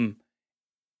done.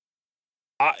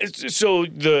 So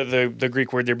the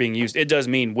Greek word they're being used, it does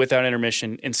mean without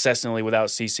intermission, incessantly, without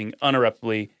ceasing,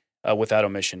 uninterruptedly, without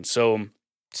omission. So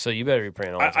you better be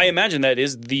praying all the time. I imagine that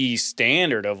is the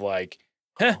standard of like,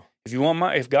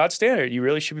 if God's standard, you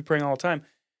really should be praying all the time.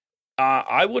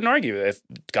 I wouldn't argue if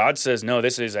God says no,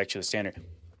 this is actually the standard.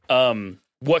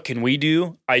 What can we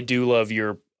do? I do love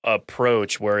your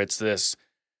approach where it's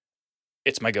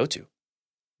my go-to.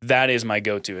 That is my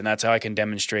go-to, and that's how I can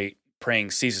demonstrate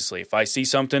praying ceaselessly. If I see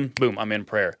something, boom, I'm in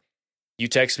prayer. You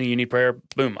text me, you need prayer,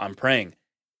 boom, I'm praying.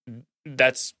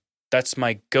 That's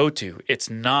my go-to. It's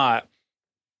not,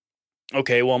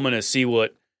 okay, well, I'm going to see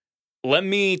let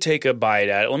me take a bite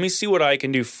at it. Let me see what I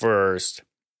can do first.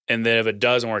 And then if it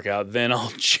doesn't work out, then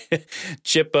I'll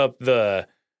chip up the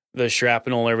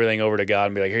shrapnel and everything over to God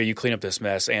and be like, here, you clean up this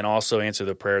mess, and also answer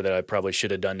the prayer that I probably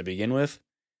should have done to begin with.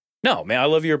 No, man, I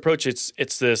love your approach.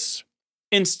 It's this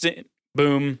instant,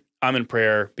 boom, I'm in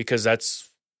prayer, because that's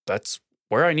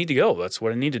where I need to go. That's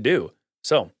what I need to do.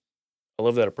 So I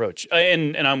love that approach.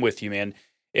 And I'm with you, man.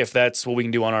 If that's what we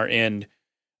can do on our end,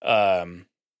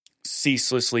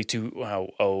 ceaselessly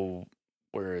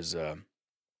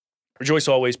rejoice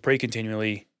always, pray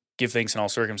continually, give thanks in all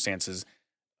circumstances.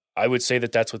 I would say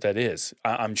that that's what that is.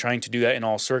 I'm trying to do that in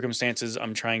all circumstances.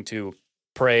 I'm trying to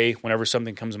pray whenever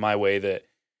something comes my way that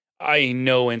I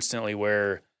know instantly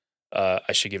where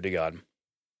I should give to God.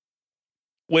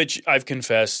 Which I've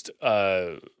confessed,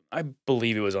 I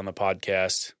believe it was on the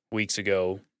podcast weeks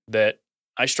ago, that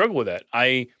I struggle with that.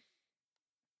 I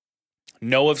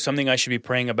know of something I should be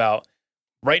praying about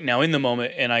right now in the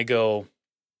moment, and I go,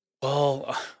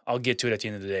 well, I'll get to it at the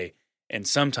end of the day. And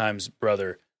sometimes,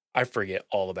 brother, I forget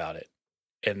all about it.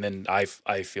 And then I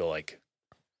feel like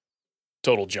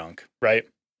total junk, right?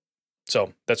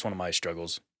 So that's one of my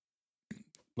struggles.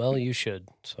 Well, you should.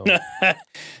 So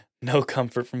no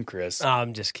comfort from Chris.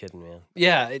 I'm just kidding, man.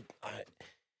 Yeah,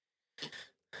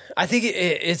 I think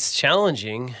it's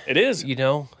challenging. It is. You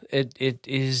know, it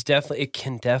is definitely. It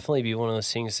can definitely be one of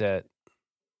those things that,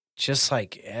 just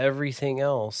like everything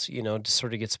else, you know, just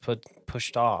sort of gets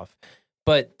pushed off.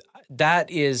 But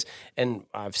that is, and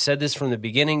I've said this from the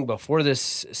beginning before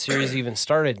this series even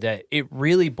started, that it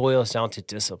really boils down to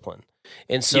discipline.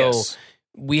 And so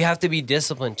we have to be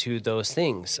disciplined to those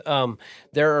things.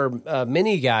 There are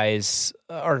many guys,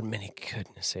 or many,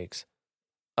 goodness sakes,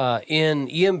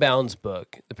 in Ian Bound's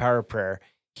book, The Power of Prayer,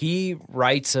 he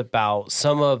writes about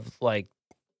some of like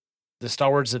the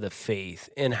stalwarts of the faith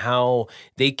and how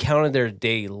they counted their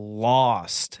day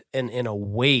lost and in a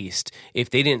waste if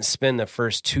they didn't spend the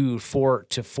first 4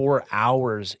 to 4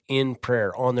 hours in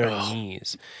prayer on their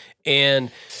knees.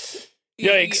 And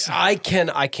yikes. I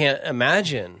can't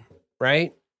imagine,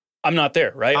 right? I'm not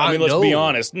there, right? I mean, let's be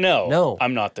honest. No,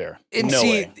 I'm not there. And no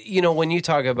way. You know, when you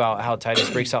talk about how Titus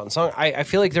breaks out in song, I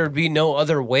feel like there would be no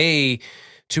other way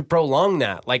to prolong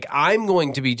that. Like, I'm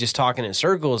going to be just talking in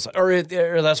circles, or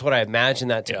that's what I imagine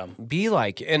that to be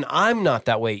like. And I'm not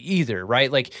that way either, right?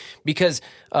 Like, because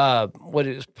what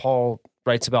is Paul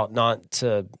writes about, not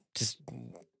to just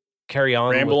carry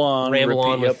on, ramble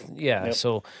on.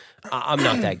 So I'm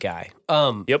not that guy.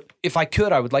 Yep. If I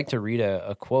could, I would like to read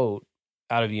a quote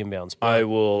out of Ian Bound's book. I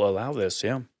will allow this.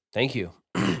 Yeah. Thank you.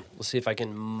 We'll see if I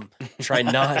can try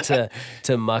not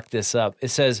to muck this up. It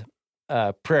says,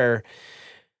 prayer,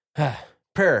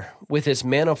 with its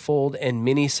manifold and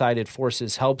many-sided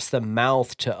forces, helps the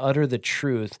mouth to utter the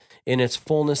truth in its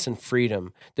fullness and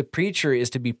freedom. The preacher is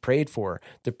to be prayed for.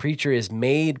 The preacher is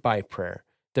made by prayer.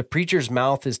 The preacher's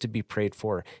mouth is to be prayed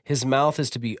for. His mouth is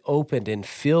to be opened and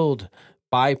filled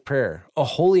by prayer. A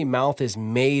holy mouth is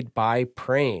made by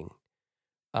praying,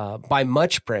 by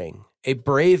much praying. A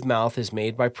brave mouth is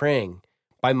made by praying,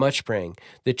 by much praying.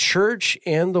 The church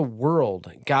and the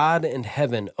world, God and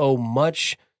heaven, owe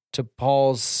much to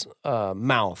Paul's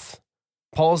mouth.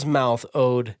 Paul's mouth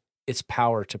owed its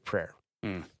power to prayer.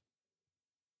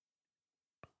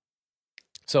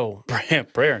 So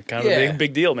prayer, kind of a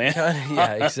big deal, man.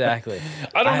 Yeah, exactly.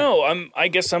 I don't know. I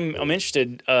guess I'm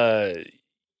interested.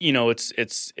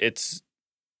 It's.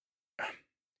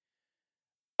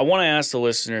 I want to ask the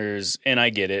listeners, and I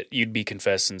get it. You'd be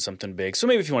confessing something big, so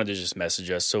maybe if you wanted to just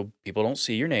message us, so people don't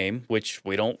see your name, which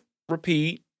we don't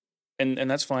repeat, and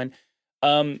that's fine.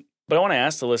 But I want to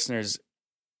ask the listeners: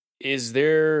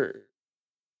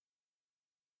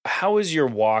 how is your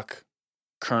walk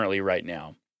currently right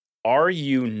now? Are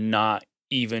you not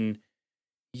even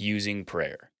using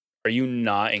prayer? Are you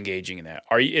not engaging in that?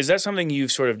 Is that something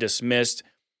you've sort of dismissed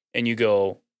and you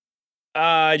go,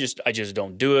 I just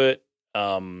don't do it.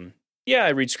 I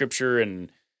read scripture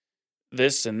and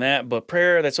this and that, but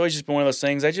prayer, that's always just been one of those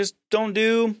things I just don't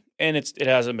do. And it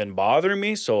hasn't been bothering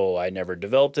me, so I never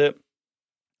developed it.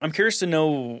 I'm curious to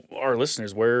know our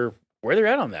listeners where they're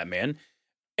at on that, man.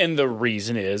 And the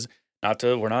reason is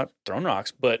we're not throwing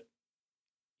rocks, but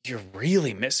you're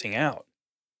really missing out.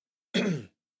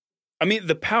 I mean,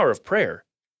 the power of prayer.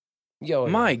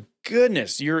 My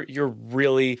goodness, you're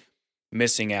really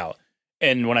missing out.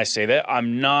 And when I say that,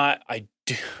 I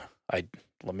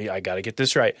got to get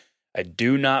this right. I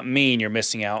do not mean you're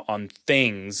missing out on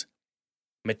things,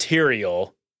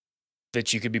 material,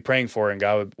 that you could be praying for and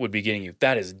God would be getting you.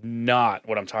 That is not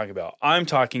what I'm talking about. I'm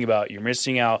talking about you're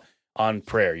missing out on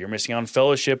prayer. You're missing out on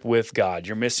fellowship with God.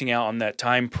 You're missing out on that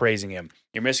time praising Him.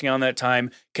 You're missing out on that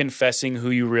time confessing who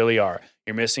you really are.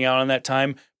 You're missing out on that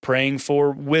time praying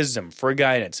for wisdom, for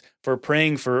guidance, for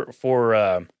praying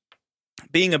for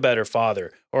being a better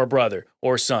father or brother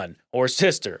or son or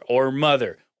sister or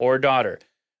mother or daughter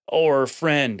or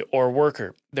friend or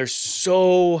worker. There's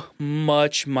so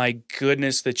much, my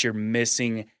goodness, that you're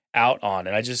missing out on.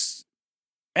 And I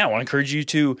want to encourage you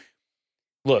to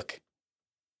look,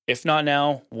 if not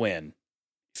now, when?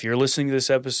 If you're listening to this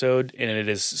episode and it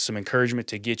is some encouragement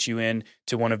to get you in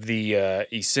to one of the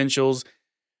essentials,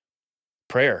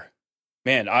 prayer.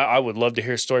 Man, I would love to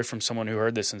hear a story from someone who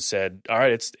heard this and said, all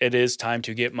right, it is time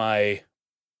to get my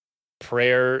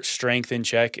prayer strength in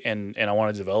check, and I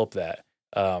want to develop that.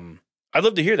 I'd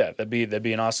love to hear that. That'd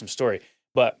be an awesome story.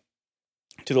 But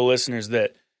to the listeners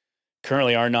that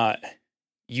currently are not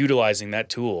utilizing that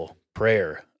tool,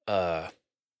 prayer,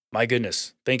 my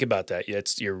goodness, think about that.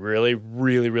 You're really,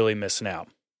 really, really missing out.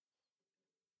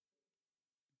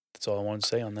 That's all I wanted to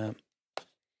say on that.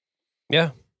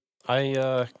 Yeah,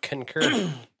 I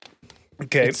concur.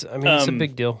 Okay. It's a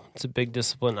big deal. It's a big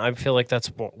discipline. I feel like that's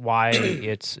why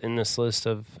it's in this list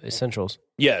of essentials.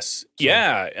 Yes. So.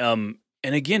 Yeah.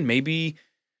 And again, maybe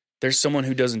there's someone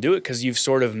who doesn't do it because you've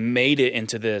sort of made it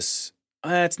into this,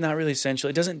 it's not really essential.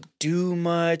 It doesn't do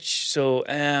much, so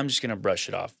I'm just going to brush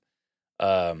it off.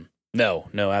 No,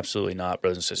 absolutely not,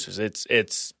 brothers and sisters.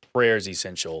 It's prayer is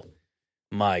essential.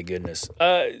 My goodness.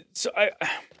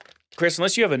 Chris,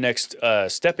 unless you have a next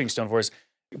stepping stone for us,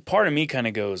 part of me kind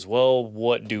of goes, well,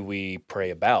 what do we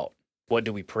pray about? What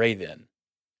do we pray then?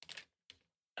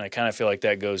 And I kind of feel like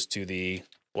that goes to the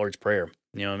Lord's Prayer.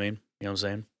 You know what I mean? You know what I'm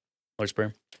saying? Lord's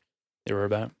Prayer. You ever heard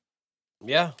about it?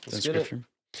 Yeah, let's get Scripture.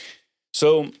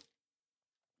 So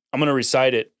I'm going to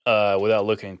recite it without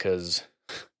looking because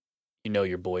you know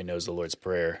your boy knows the Lord's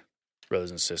Prayer,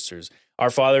 brothers and sisters. Our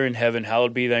Father in heaven,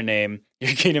 hallowed be thy name.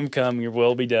 Your kingdom come, your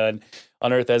will be done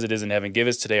on earth as it is in heaven. Give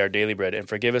us today our daily bread and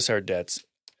forgive us our debts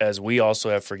as we also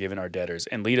have forgiven our debtors.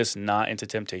 And lead us not into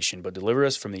temptation, but deliver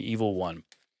us from the evil one.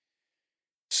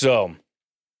 So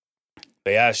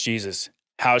they asked Jesus,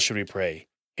 how should we pray?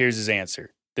 Here's his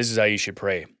answer. This is how you should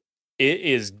pray. It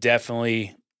is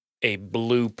definitely a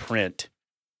blueprint,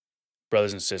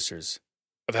 brothers and sisters,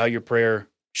 of how your prayer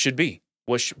should be.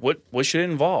 What should it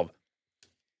involve?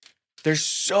 There's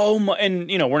so much, and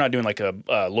we're not doing like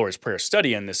a Lord's Prayer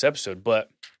study in this episode,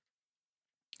 but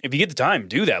if you get the time,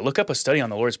 do that. Look up a study on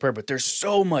the Lord's Prayer, but there's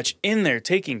so much in there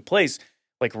taking place,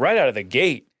 like right out of the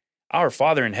gate. Our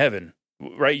Father in heaven,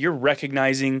 right? You're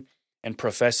recognizing and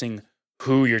professing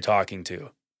who you're talking to.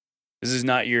 This is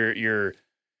not your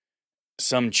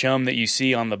some chum that you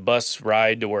see on the bus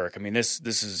ride to work. I mean, this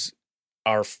is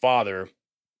our Father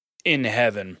in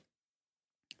heaven.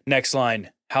 Next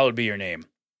line, hallowed be your name.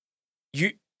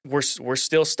 We're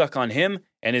still stuck on him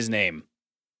and his name.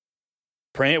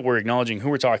 Praying, we're acknowledging who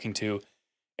we're talking to,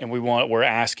 and we're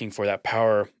asking for that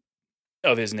power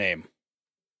of his name.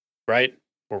 Right?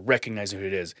 We're recognizing who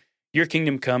it is. Your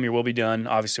kingdom come, your will be done.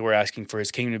 Obviously, we're asking for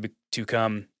his kingdom to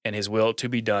come and his will to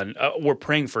be done. We're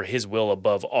praying for his will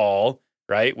above all,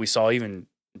 right? We saw even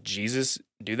Jesus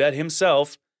do that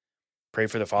himself. Pray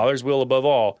for the Father's will above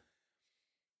all.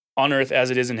 On earth as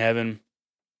it is in heaven.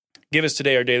 Give us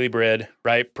today our daily bread,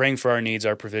 right? Praying for our needs,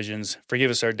 our provisions.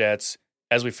 Forgive us our debts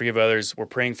as we forgive others. We're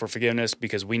praying for forgiveness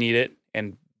because we need it,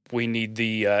 and we need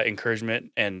the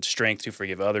encouragement and strength to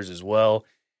forgive others as well.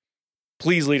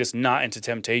 Please lead us not into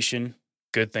temptation.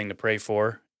 Good thing to pray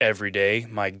for every day.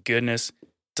 My goodness,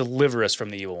 deliver us from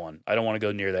the evil one. I don't want to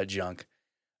go near that junk.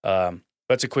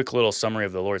 That's a quick little summary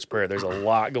of the Lord's Prayer. There's a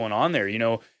lot going on there,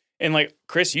 And like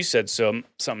Chris, you said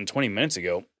something 20 minutes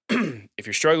ago. If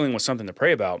you're struggling with something to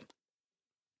pray about,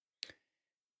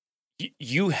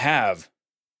 you have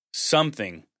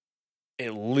something,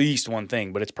 at least one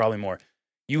thing, but it's probably more.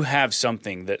 You have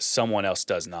something that someone else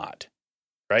does not,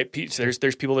 right?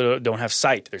 There's people that don't have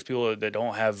sight. There's people that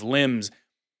don't have limbs.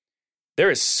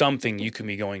 There is something you can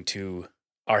be going to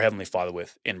our Heavenly Father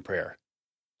with in prayer,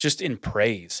 just in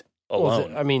praise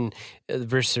alone. Well,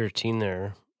 verse 13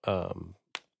 there,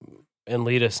 and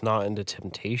lead us not into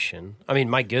temptation.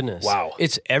 My goodness. Wow.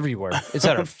 It's everywhere. It's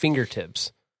at our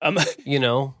fingertips.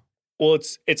 Well,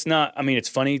 it's not, it's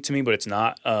funny to me, but it's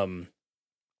not.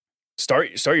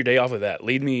 Start your day off with that.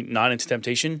 Lead me not into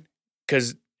temptation,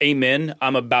 because amen,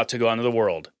 I'm about to go out into the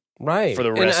world. Right. For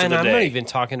the rest of the day. And I'm not even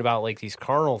talking about like these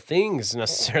carnal things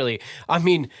necessarily.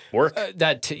 Work.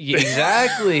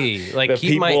 Exactly. Like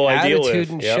keep my attitude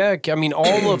in check.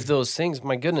 All of those things,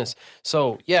 my goodness.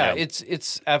 So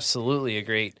it's absolutely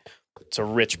it's a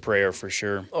rich prayer for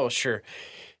sure. Oh, sure.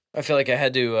 I feel like I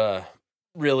had to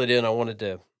reel it in.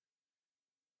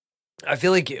 I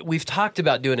feel like we've talked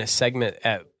about doing a segment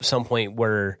at some point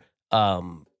where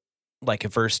like a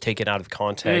verse taken out of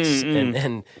context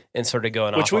and sort of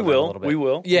going which off we will. a little bit. We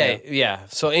will. Yeah.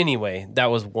 So anyway, that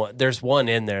was one. There's one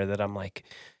in there that I'm like,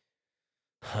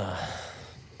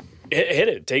 hit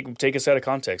it. Take us out of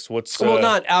context. What's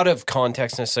not out of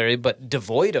context necessarily, but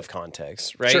devoid of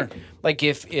context, right? Sure. Like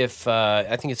if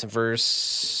I think it's in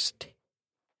verse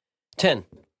 10.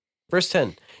 Verse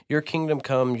 10. Your kingdom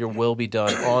come, your will be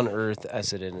done on earth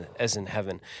as in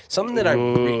heaven. Something that I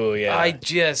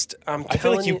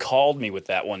feel like you called me with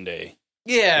that one day.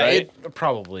 Yeah, right?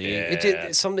 Probably. Yeah. It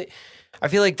did something. I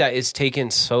feel like that is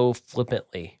taken so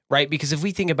flippantly, right? Because if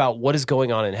we think about what is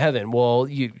going on in heaven, well,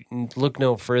 you look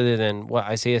no further than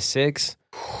Isaiah 6,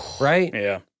 right?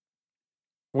 Yeah.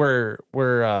 Where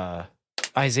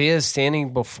Isaiah is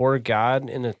standing before God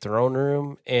in the throne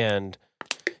room, and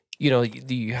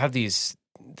you have the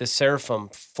seraphim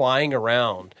flying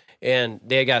around, and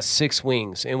they got 6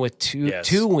 wings, and with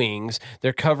two wings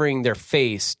they're covering their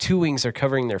face, 2 wings are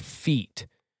covering their feet,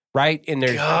 right? And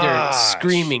they're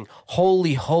screaming,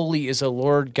 "Holy, holy is the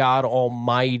Lord God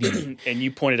Almighty." And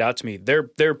you pointed out to me,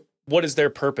 what is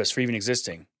their purpose for even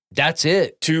existing? That's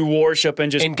it. To worship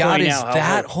and just and God is out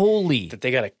that holy that they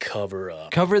got to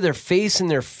cover their face and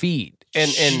their feet,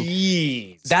 and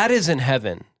that is in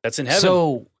heaven. That's in heaven.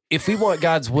 So if we want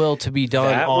God's will to be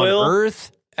done on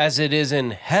earth as it is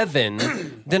in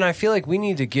heaven, then I feel like we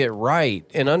need to get right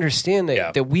and understand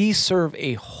that we serve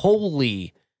a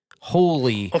holy,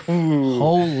 holy,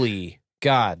 holy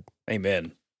God.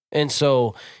 Amen. And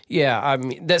so,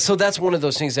 that's one of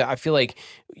those things that I feel like,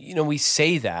 we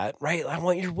say that, right? I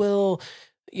want your will,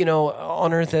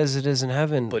 on earth as it is in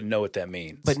heaven. But know what that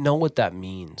means.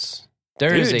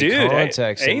 There is a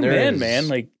context. Amen, man.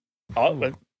 Like,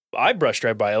 I brushed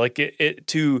right by it. Like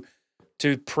to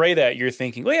pray that you're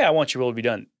thinking, well, yeah, I want your will to be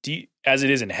done as it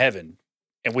is in heaven.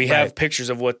 And we have pictures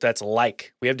of what that's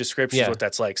like. We have descriptions of what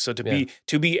that's like. So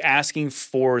to be asking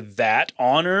for that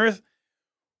on earth,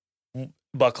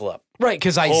 buckle up. Right,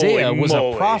 because Isaiah was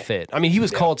a prophet. He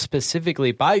was called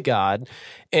specifically by God,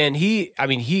 and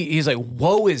he's like,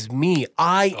 "Woe is me,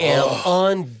 I am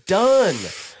undone.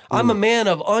 I'm a man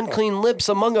of unclean lips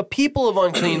among a people of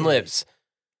unclean lips."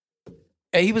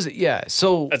 And he was,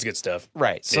 so that's good stuff.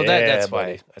 Right, so that's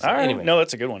why. All right, anyway, no,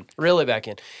 that's a good one. Reel it back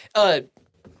in. Are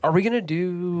we gonna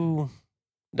do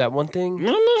that one thing?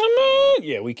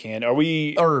 Yeah, we can. Are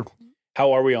we? Or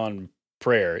how are we on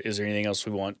prayer? Is there anything else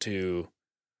we want to?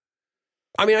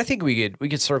 I think we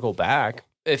could circle back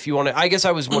if you want to. I guess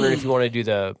I was wondering if you want to do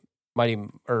the mighty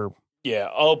or. Yeah.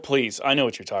 Oh, please. I know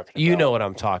what you're talking about. You know what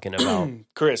I'm talking about.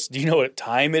 Chris, do you know what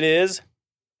time it is?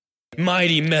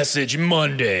 Mighty Message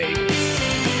Monday.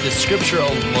 The scripture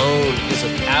alone is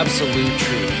of absolute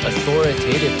truth,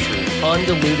 authoritative truth,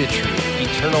 undiluted truth,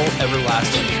 eternal,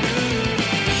 everlasting truth.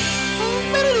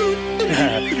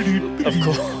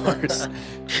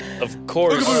 Of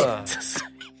course.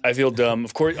 I feel dumb.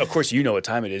 Of course, you know what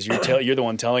time it is. You're the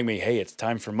one telling me, "Hey, it's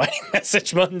time for Mighty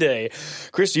Message Monday."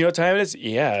 Chris, do you know what time it is?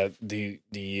 Yeah. Do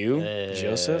you,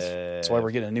 Joseph? That's why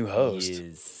we're getting a new host.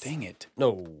 Yes. Dang it.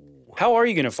 No. How are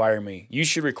you going to fire me? You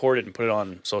should record it and put it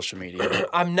on social media.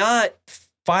 I'm not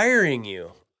firing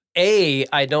you. A,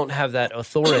 I don't have that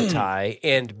authority,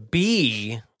 and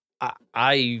B,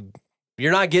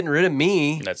 you're not getting rid of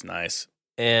me, That's nice.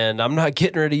 and I'm not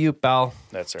getting rid of you, pal.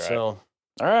 That's all right. So,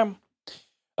 All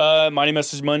right. Mighty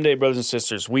Message Monday, brothers and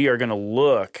sisters. We are going to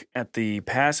look at the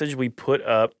passage we put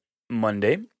up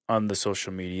Monday on the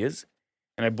social medias.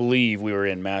 And I believe we were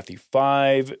in Matthew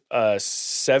 5,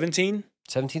 17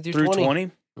 17 through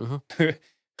 20.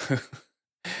 Mm-hmm.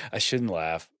 I shouldn't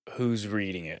laugh. Who's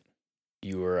reading it?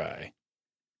 You or I?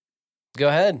 Go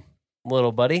ahead,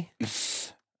 little buddy.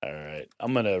 All right.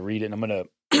 I'm going to read it. And I'm going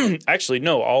to actually,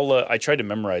 no, I tried to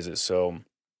memorize it. So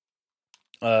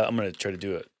I'm going to try to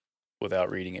do it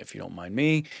without reading it, if you don't mind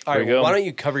me. All Here right, we go. why don't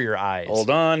you cover your eyes? Hold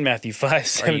on. Matthew 5,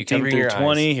 17 covering through your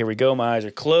 20. Here we go. My eyes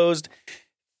are closed.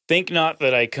 Think not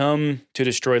that I come to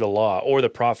destroy the law or the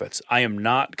prophets. I am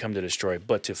not come to destroy,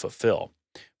 but to fulfill.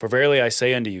 For verily I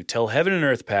say unto you, till heaven and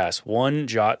earth pass, one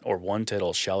jot or one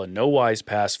tittle shall in no wise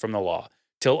pass from the law,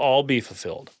 till all be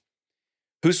fulfilled.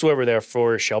 Whosoever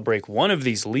therefore shall break one of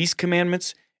these least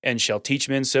commandments, and shall teach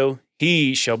men so,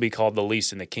 he shall be called the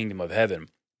least in the kingdom of heaven.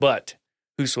 But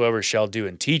whosoever shall do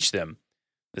and teach them,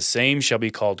 the same shall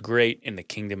be called great in the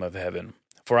kingdom of heaven.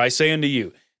 For I say unto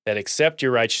you, that except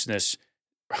your righteousness,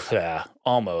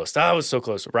 almost, I was so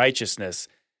close, righteousness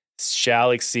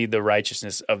shall exceed the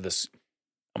righteousness of the,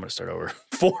 I'm going to start over.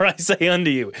 For I say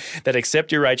unto you, that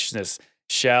except your righteousness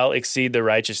shall exceed the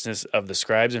righteousness of the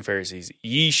scribes and Pharisees,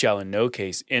 ye shall in no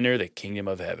case enter the kingdom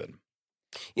of heaven.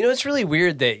 You know, it's really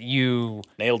weird that you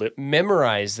Nailed it.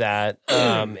 memorized that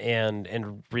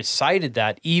and recited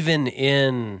that even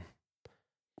in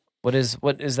what is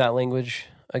that language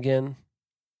again?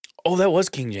 Oh, that was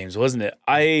King James, wasn't it?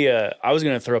 I was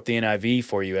going to throw up the NIV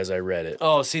for you as I read it.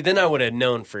 Oh, see, then I would have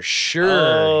known for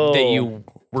sure that you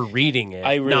were reading it,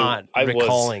 not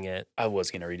recalling it. I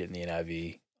was going to read it in the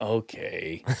NIV.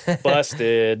 Okay.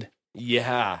 Busted.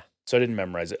 Yeah. So I didn't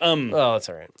memorize it. Oh, that's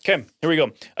all right. Okay, here we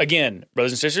go. Again,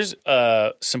 brothers and sisters,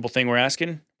 simple thing we're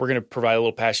asking. We're going to provide a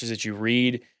little passage that you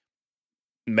read,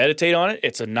 meditate on it.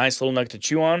 It's a nice little nugget to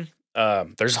chew on.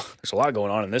 There's a lot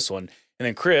going on in this one. And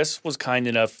then Chris was kind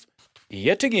enough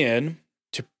yet again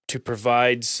to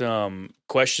provide some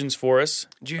questions for us.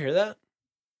 Did you hear that?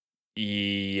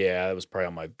 Yeah, that was probably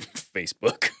on my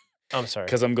Facebook. I'm sorry.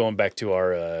 Because I'm going back to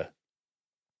our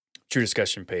True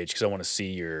Discussion page because I want to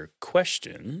see your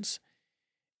questions.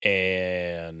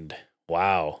 And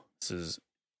wow, this is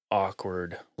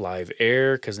awkward live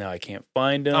air because now I can't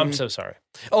find them. I'm so sorry.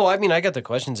 Oh, I mean, I got the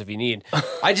questions if you need.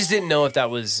 I just didn't know if that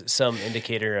was some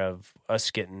indicator of us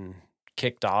getting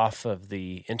kicked off of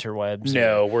the interwebs.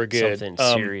 No, we're good. Something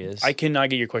serious. I cannot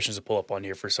get your questions to pull up on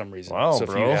here for some reason. Wow, so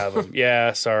bro. if you have them,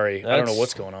 yeah, sorry. I don't know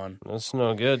what's going on. That's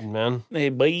no good, man. Hey,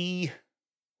 boy,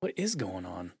 what is going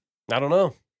on? I don't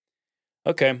know.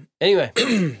 Okay. Anyway.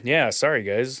 Yeah, sorry,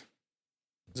 guys.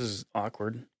 This is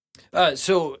awkward.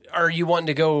 So are you wanting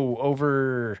to go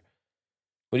over,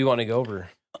 what do you want to go over?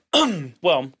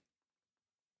 Well,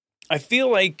 I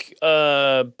feel like,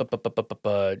 do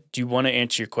you want to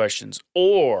answer your questions?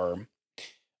 Or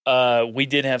we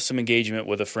did have some engagement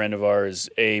with a friend of ours,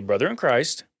 a brother in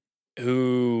Christ,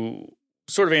 who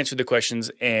sort of answered the questions.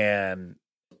 And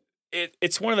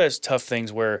it's one of those tough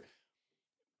things where,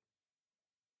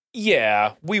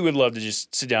 yeah, we would love to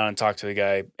just sit down and talk to the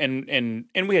guy. And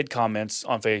we had comments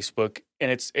on Facebook,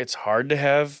 and it's hard to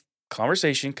have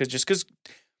conversation because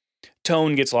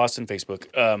tone gets lost in Facebook.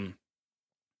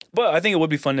 But I think it would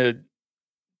be fun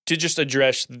to just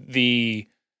address the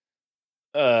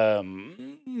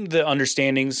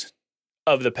understandings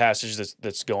of the passage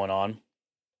that's going on.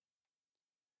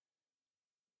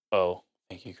 Oh,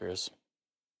 thank you, Chris.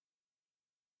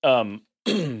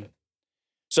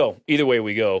 So either way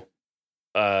we go,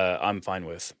 I'm fine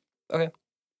with. Okay.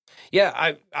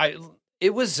 Yeah,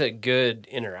 it was a good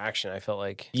interaction. I felt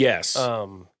like. Yes.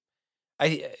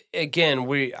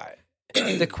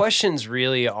 The questions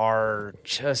really are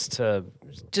just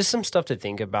some stuff to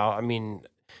think about. I mean,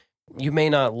 you may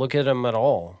not look at them at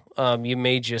all. You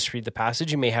may just read the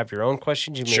passage. You may have your own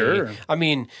questions. You may, sure. I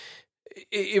mean,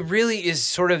 it really is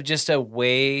sort of just a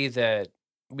way that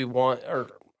we want,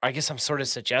 or I guess I'm sort of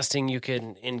suggesting you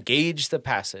can engage the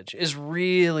passage is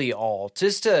really all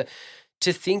just to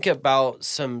think about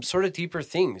some sort of deeper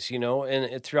things,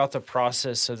 and throughout the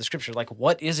process of the scripture, like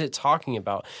what is it talking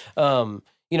about?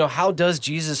 How does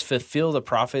Jesus fulfill the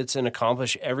prophets and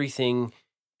accomplish everything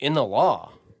in the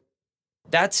law.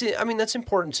 That's it. I mean, that's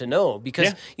important to know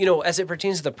because, as it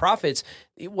pertains to the prophets,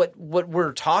 what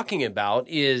we're talking about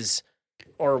is,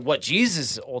 or what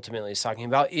Jesus ultimately is talking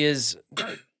about is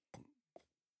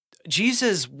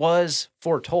Jesus was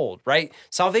foretold, right?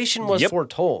 Salvation was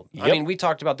foretold. Yep. I mean, we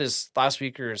talked about this last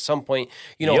week or at some point,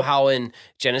 how in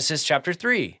Genesis chapter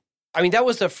 3, I mean, that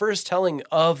was the first telling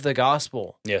of the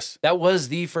gospel. Yes. That was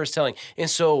the first telling. And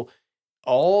so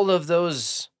all of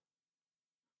those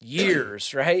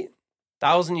years, right?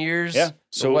 1,000 years. Yeah.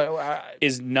 So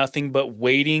is nothing but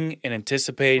waiting and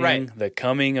anticipating the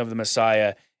coming of the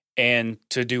Messiah, and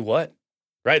to do what?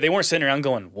 Right? They weren't sitting around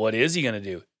going, what is he going to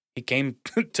do? He came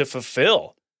to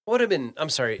fulfill. What would have been, I'm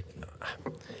sorry,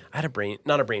 I had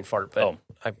not a brain fart, but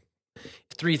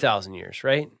 3,000 years,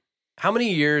 right? How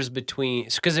many years between,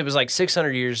 because it was like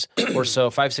 600 years or so,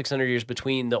 600 years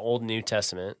between the Old and New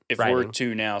Testament. If we're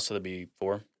 2 now, so that'd be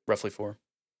 4, roughly 4.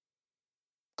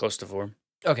 Close to 4.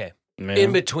 Okay. Man.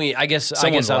 In between, I guess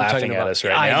Someone's I'm laughing talking at about us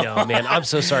right now. I know, man. I'm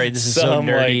so sorry. This is so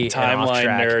nerdy. Timeline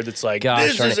nerd that's like,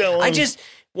 gosh, this is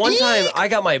one time I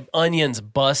got my onions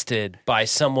busted by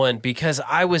someone because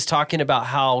I was talking about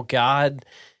how God,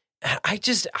 I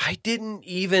didn't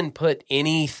even put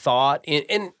any thought in,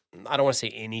 and I don't want to say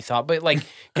any thought, but like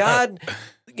God,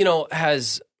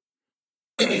 has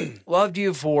loved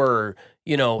you for,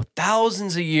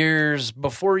 thousands of years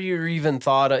before you even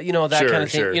thought of, that kind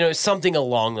of thing, something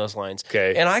along those lines.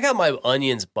 Okay. And I got my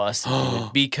onions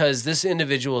busted because this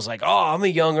individual is like, oh, I'm a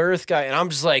young earth guy. And I'm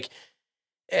just like,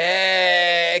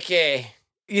 okay.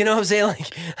 You know what I'm saying?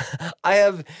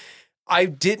 Like I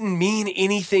didn't mean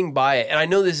anything by it. And I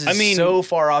know this is so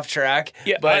far off track.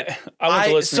 Yeah, but I want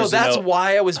the listeners so that's to know.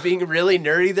 why I was being really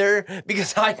nerdy there,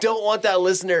 because I don't want that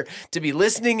listener to be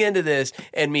listening into this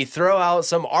and me throw out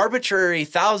some arbitrary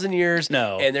 1,000 years.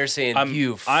 No. And they're saying, I'm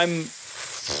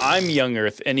young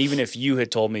earth. And even if you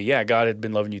had told me, yeah, God had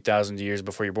been loving you thousands of years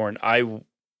before you're born, I don't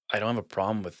have a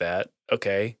problem with that.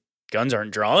 Okay. Guns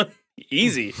aren't drawn.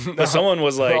 Easy. But someone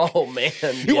was like, oh man,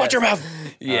 you watch your mouth.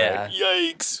 Yeah.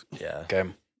 Yikes. Yeah. Okay.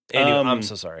 Anyway, I'm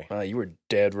so sorry. You were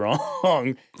dead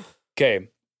wrong. Okay.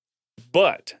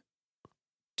 But,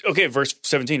 verse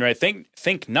 17, right?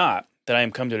 Think not that I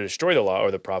am come to destroy the law or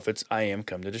the prophets. I am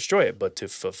come to destroy it, but to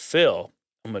fulfill.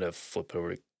 I'm going to flip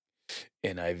over to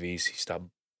NIV. So stop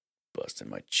busting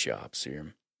my chops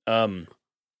here.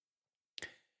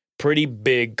 Pretty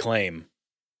big claim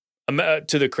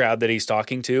to the crowd that he's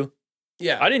talking to.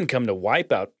 Yeah. I didn't come to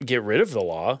wipe out, get rid of the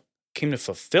law. I came to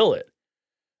fulfill it.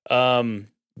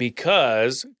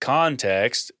 Because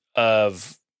context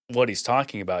of what he's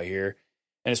talking about here,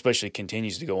 and especially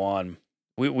continues to go on,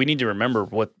 we need to remember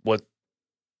what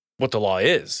the law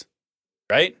is,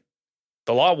 right?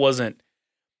 The law wasn't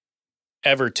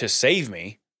ever to save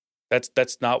me.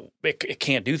 That's not, it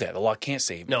can't do that. The law can't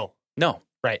save me. No.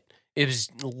 Right. It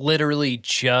was literally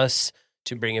just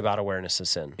to bring about awareness of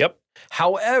sin. Yep.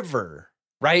 However,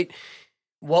 right,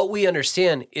 what we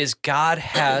understand is God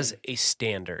has a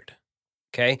standard,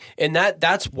 okay? And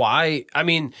that's why, I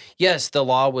mean, yes, the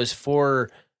law was for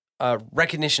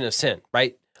recognition of sin,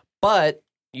 right? But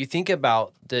you think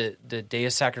about the day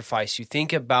of sacrifice, you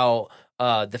think about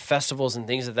the festivals and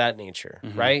things of that nature,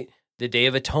 right? The Day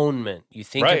of Atonement, you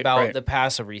think about the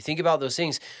Passover, you think about those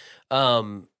things.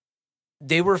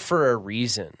 They were for a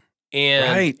reason.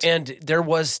 And there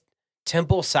was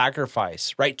temple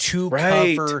sacrifice, right? To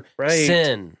cover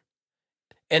sin.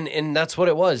 And that's what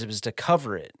it was. It was to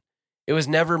cover it. It was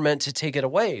never meant to take it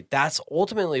away. That's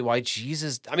ultimately why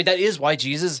that is why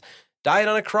Jesus died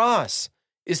on a cross,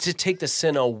 is to take the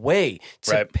sin away,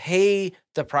 to pay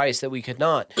the price that we could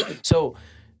not. So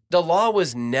the law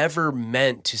was never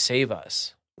meant to save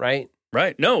us, right?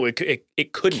 Right. No, it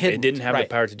couldn't. It didn't have the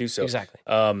power to do so. Exactly.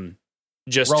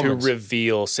 Just Romans. To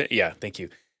reveal sin. Yeah, thank you.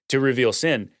 To reveal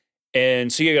sin.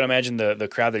 And so you got to imagine the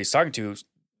crowd that he's talking to,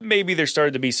 maybe there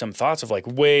started to be some thoughts of like,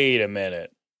 wait a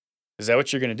minute, is that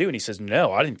what you're going to do? And he says,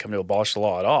 no, I didn't come to abolish the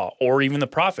law at all, or even the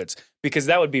prophets, because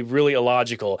that would be really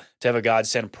illogical to have a God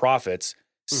send prophets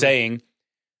saying,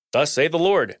 thus say the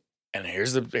Lord, and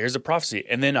here's the prophecy.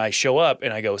 And then I show up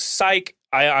and I go, psych,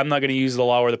 I'm not going to use the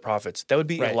law or the prophets. That would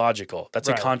be illogical. That's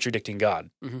a contradicting God.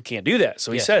 Can't do that.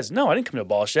 So he says, no, I didn't come to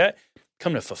abolish that.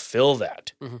 Come to fulfill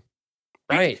that.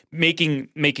 Right. Making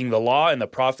the law and the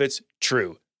prophets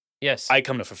true. Yes. I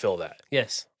come to fulfill that.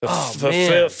 Yes.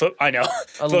 I know.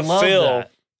 I love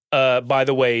that. By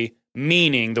the way,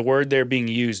 meaning, the word there being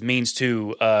used means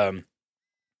to,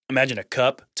 imagine a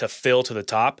cup to fill to the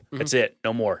top. That's it.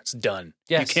 No more. It's done.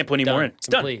 Yes. You can't put any more in. It's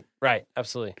complete. Done. Right.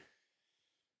 Absolutely.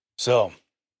 So,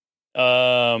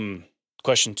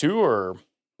 question 2, or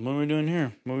what are we doing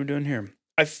here?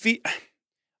 I feel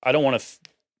I don't want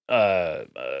to.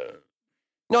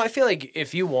 No, I feel like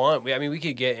if you want, we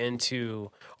could get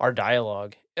into our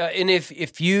dialogue. And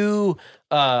if you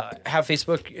have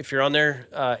Facebook, if you're on there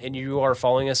and you are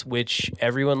following us, which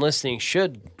everyone listening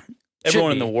should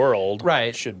Everyone be. in the world,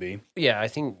 Right. should be. Yeah, I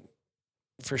think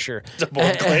for sure. It's a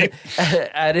bold claim.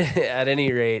 at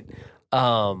any rate,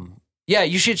 yeah,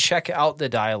 you should check out the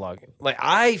dialogue. Like,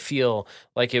 I feel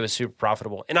like it was super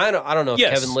profitable, and I don't know if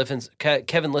Yes.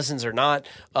 Kevin listens or not.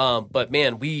 But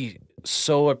man, we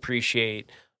so appreciate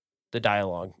the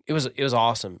dialogue. It was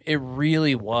awesome. It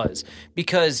really was,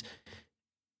 because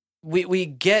we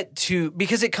get to,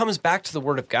 because it comes back to the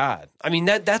Word of God. I mean,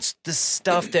 that's the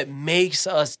stuff that makes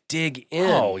us dig in.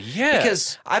 Oh, yes.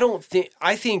 Because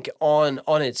I think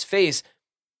on its face,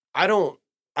 I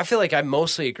feel like I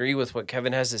mostly agree with what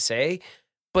Kevin has to say,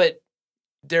 but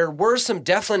there were some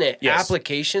definite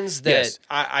applications that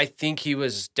I think he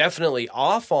was definitely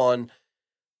off on.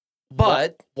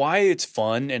 But why it's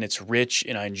fun and it's rich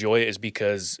and I enjoy it is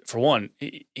because, for one,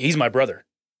 he's my brother.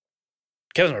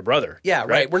 Kevin's my brother. Yeah,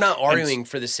 right. We're not arguing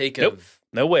for the sake of...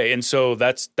 No way. And so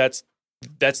that's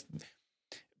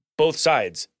both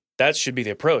sides. That should be the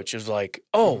approach. It's like,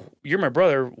 oh, you're my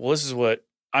brother. Well, this is what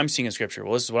I'm seeing in Scripture.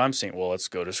 Well, this is what I'm seeing. Well, let's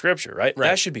go to Scripture, right?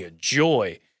 That should be a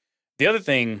joy. The other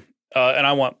thing, and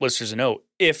I want listeners to know,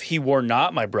 if he were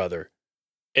not my brother,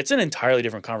 it's an entirely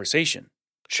different conversation.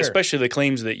 Sure. Especially the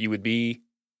claims that you would be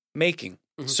making.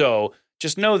 Mm-hmm. So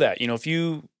just know that, if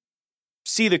you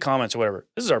see the comments or whatever,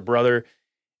 this is our brother.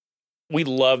 We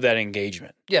love that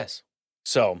engagement. Yes.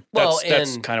 So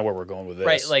that's kind of where we're going with this.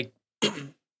 Right, like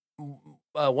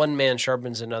one man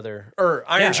sharpens another, or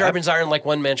iron sharpens iron, like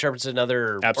one man sharpens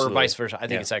another, or vice versa. I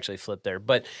think it's actually flipped there.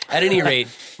 But at any rate,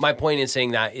 my point in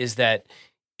saying that is that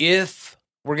if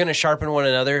we're going to sharpen one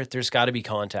another, there's got to be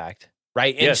contact.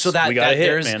 Right. And so that, we got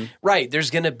there's man. Right.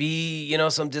 There's going to be,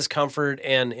 some discomfort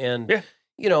and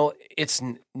it's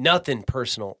nothing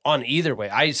personal on either way.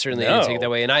 I certainly didn't take it that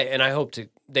way. And I hope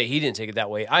that he didn't take it that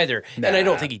way either. Nah. And I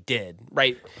don't think he did.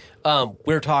 Right.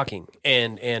 We're talking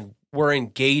and we're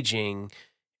engaging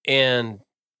and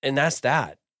that's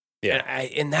that. Yeah.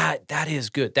 And that is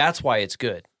good. That's why it's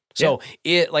good. So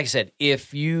like I said,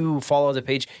 if you follow the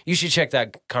page, you should check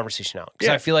that conversation out, because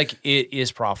I feel like it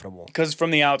is profitable. Because from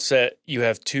the outset, you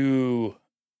have two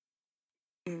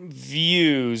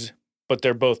views, but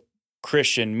they're both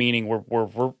Christian, meaning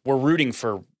we're rooting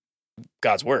for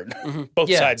God's word. Mm-hmm.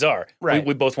 Both sides are. Right.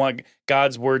 We both want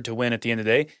God's word to win at the end of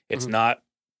the day. It's not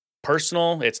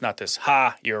personal. It's not this,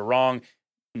 you're wrong.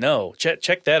 No,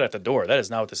 check that at the door. That is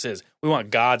not what this is. We want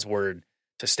God's word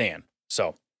to stand.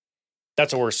 So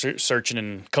that's what we're searching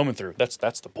and combing through. That's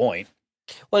the point.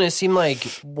 Well, and it seemed like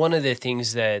one of the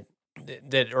things that,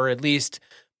 or at least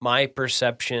my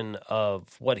perception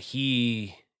of what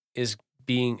he is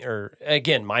being, or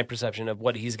again, my perception of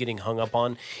what he's getting hung up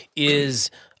on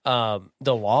is the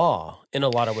law in a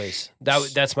lot of ways.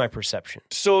 That's my perception.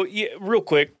 So, real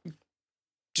quick,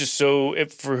 just so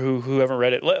for who haven't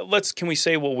read it, can we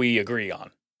say what we agree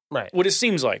on? Right. What it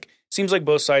seems like. Seems like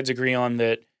both sides agree on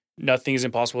that. Nothing is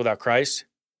impossible without Christ.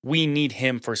 We need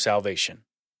him for salvation.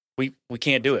 We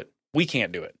can't do it. We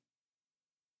can't do it.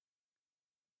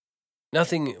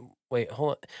 Wait, hold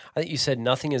on. I think you said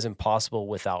nothing is impossible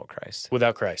without Christ.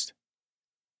 Without Christ.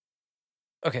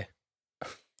 Okay.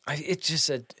 It just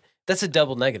said, that's a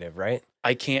double negative, right?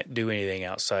 I can't do anything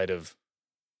outside of...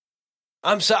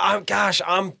 I'm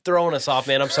throwing us off,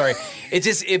 man. I'm sorry.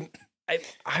 It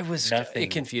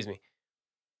confused me.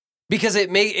 Because it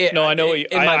may... It, no, I know. In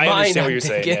my mind, understand what you're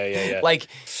thinking, saying. Yeah. Like,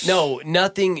 no,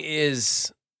 nothing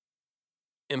is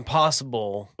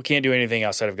impossible. We can't do anything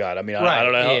outside of God. I mean, right. I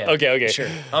don't know. Yeah. Okay. Sure.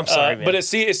 I'm sorry, man. But it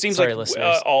seems like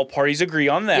all parties agree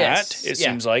on that. Yes. It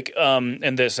seems like,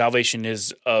 and that salvation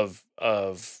is of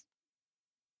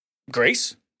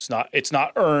grace. It's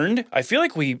not earned. I feel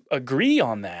like we agree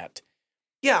on that.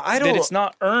 Yeah, that it's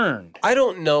not earned. I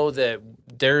don't know that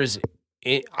there is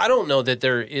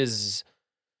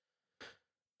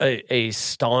a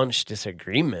staunch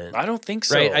disagreement. I don't think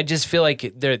so. Right? I just feel like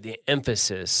the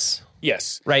emphasis.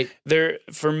 Yes. Right.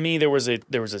 For me, there was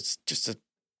just a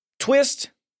twist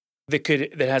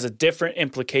that has a different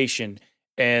implication,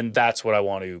 and that's what I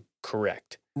want to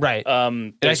correct. Right.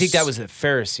 And I think that was the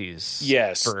Pharisees.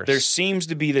 Yes. First. There seems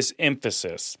to be this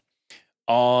emphasis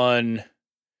on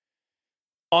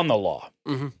the law.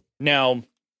 Mm-hmm. Now,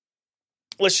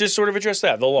 let's just sort of address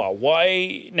that. The law.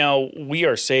 Why? Now, we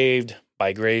are saved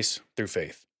by grace through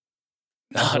faith.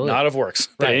 Not of works.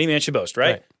 That any man should boast,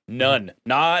 right? None.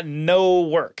 No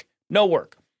work. No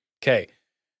work. Okay.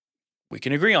 We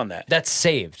can agree on that. That's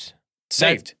saved.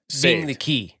 Saved. being the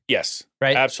key. Yes.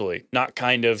 Right? Absolutely. Not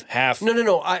kind of half.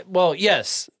 No.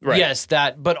 Yes. Right. Yes,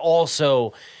 that, but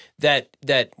also that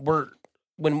we're,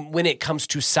 when it comes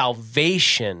to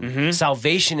salvation,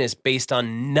 salvation is based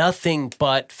on nothing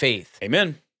but faith.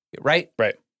 Amen. Right?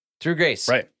 Right. Through grace.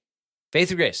 Right. Faith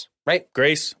through grace. Right?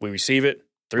 Grace, we receive it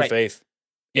through faith.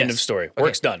 End of story. Okay.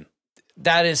 Work's done.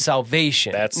 That is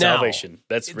salvation. That's Now, salvation.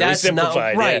 That's really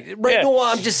simplified. Right. Yeah. Right. Yeah. No,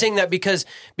 I'm just saying that because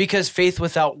faith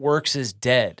without works is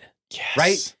dead. Yes.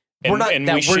 Right?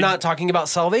 We're not talking about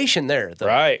salvation there, though.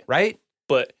 Right. Right?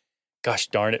 But gosh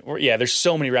darn it. There's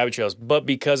so many rabbit trails. But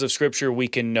because of Scripture, we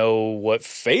can know what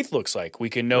faith looks like. We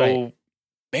can know,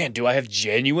 man, do I have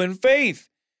genuine faith?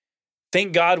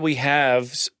 Thank God we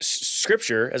have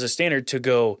Scripture as a standard to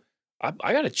go,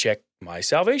 I got to check my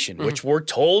salvation, which we're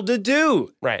told to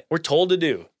do. Right. We're told to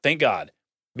do. Thank God.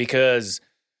 Because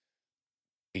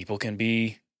people can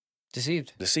be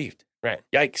Deceived. Right.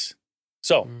 Yikes.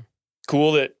 So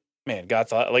cool that, man, God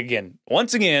thought,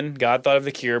 once again, God thought of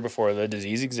the cure before the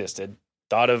disease existed.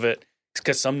 Thought of it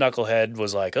because some knucklehead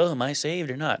was like, oh, am I saved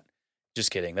or not?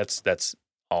 Just kidding. That's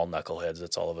all knuckleheads.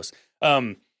 That's all of us.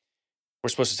 We're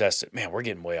supposed to test it. Man, we're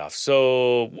getting way off.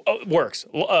 So works.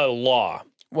 Law.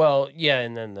 Well, yeah,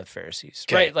 and then the Pharisees,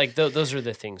 right? Like those are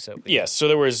the things that. Yes. So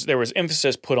there was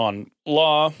emphasis put on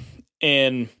law,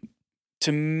 and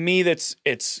to me,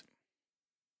 it's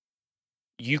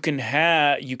you can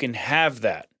have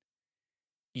that.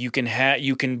 You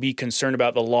can be concerned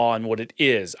about the law and what it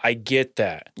is. I get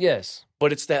that. Yes,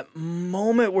 but it's that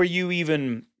moment where you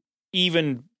even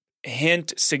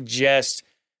suggest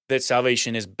that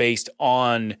salvation is based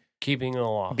on keeping the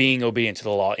law, being obedient to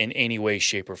the law in any way,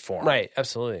 shape, or form. Right,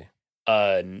 absolutely.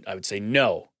 I would say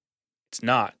no, it's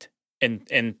not,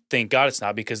 and thank God it's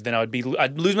not, because then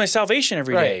I'd lose my salvation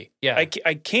every day. Yeah, I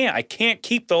can't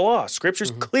keep the law.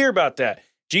 Scripture's clear about that.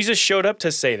 Jesus showed up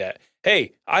to say that.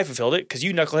 Hey, I fulfilled it because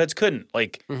you knuckleheads couldn't.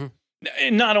 And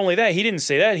not only that, he didn't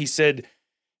say that. He said,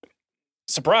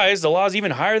 surprise, the law is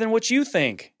even higher than what you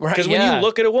think. Because when you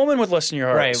look at a woman with lust in your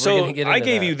heart. Right, so I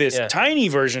gave you this tiny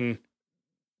version,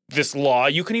 this law.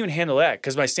 You couldn't even handle that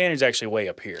because my standard's actually way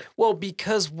up here. Well,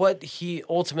 because what he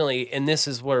ultimately, and this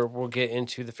is where we'll get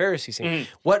into the Pharisee thing,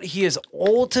 what he is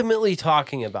ultimately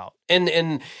talking about,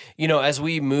 and as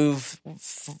we move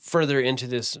further into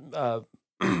this,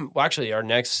 well, actually, our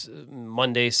next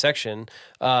Monday section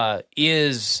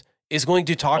is going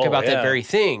to talk about that very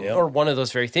thing, or one of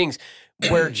those very things,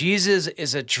 where Jesus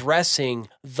is addressing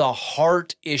the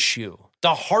heart issue.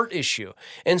 The heart issue.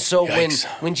 And so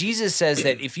when Jesus says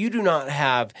that if you do not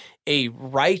have a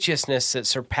righteousness that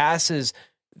surpasses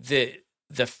the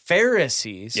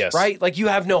Pharisees, right? Like you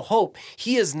have no hope.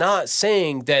 He is not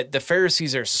saying that the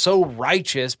Pharisees are so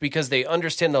righteous because they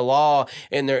understand the law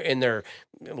and they're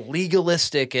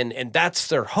legalistic and that's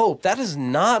their hope. That is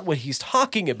not what he's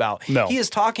talking about. No. He is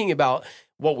talking about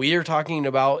what we are talking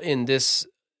about in this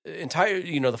entire,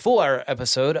 the full hour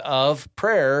episode of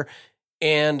prayer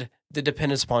and the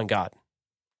dependence upon God,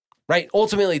 right?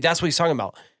 Ultimately, that's what he's talking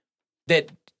about.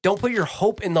 That don't put your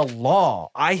hope in the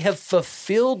law. I have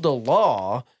fulfilled the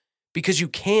law because you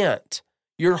can't.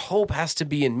 Your hope has to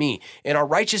be in me. And our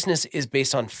righteousness is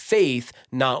based on faith,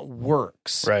 not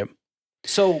works. Right.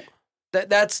 So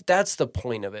that's the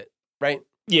point of it, right?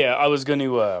 Yeah, I was going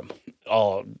to,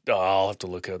 I'll have to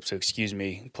look up, so excuse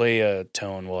me. Play a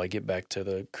tone while I get back to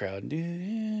the crowd.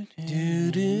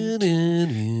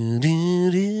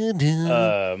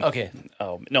 Okay.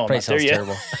 Oh, no, I'm Probably not there yet.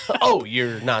 terrible. Oh,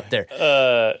 you're not there.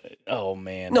 Oh,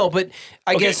 man. No, but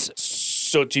I guess.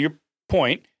 So to your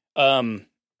point,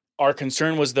 our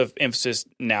concern was the emphasis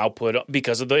now put,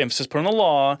 because of the emphasis put on the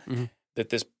law, that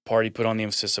this party put on the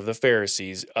emphasis of the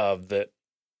Pharisees, of the,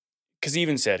 because he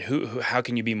even said, how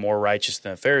can you be more righteous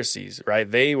than the Pharisees, right?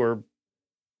 They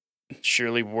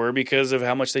surely were because of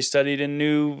how much they studied and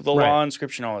knew the law and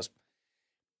Scripture and all this.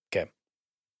 Okay.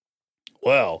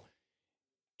 Well,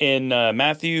 in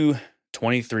Matthew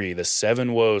 23, the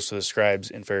 7 woes to the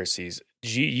scribes and Pharisees,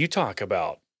 you talk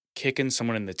about kicking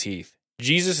someone in the teeth.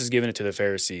 Jesus is giving it to the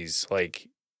Pharisees.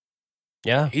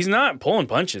 He's not pulling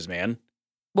punches, man.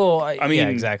 Well, I mean, yeah,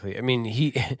 exactly. I mean,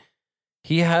 he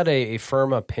had a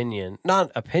firm opinion,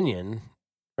 not opinion,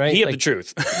 right? He had the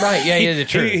truth. Right, yeah, he had the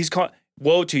truth. He's calling,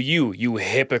 woe to you, you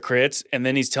hypocrites, and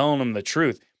then he's telling them the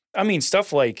truth. I mean,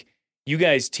 stuff like, you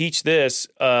guys teach this,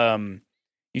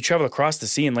 you travel across the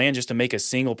sea and land just to make a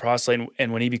single proselyte,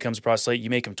 and when he becomes a proselyte, you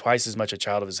make him twice as much a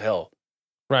child of his hell.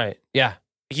 Right, yeah.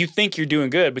 You think you're doing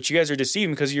good, but you guys are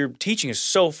deceiving because your teaching is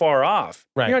so far off.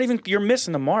 Right. You're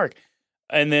missing the mark.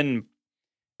 And then,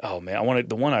 oh man,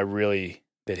 the one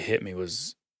that hit me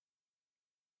was,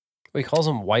 He calls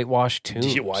them whitewashed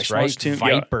tombs, right? Tomb?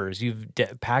 Vipers. You've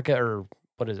or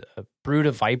what is it? A brood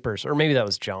of vipers, or maybe that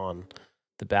was John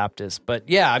the Baptist. But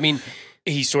yeah, I mean,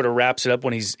 he sort of wraps it up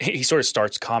when he sort of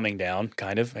starts calming down,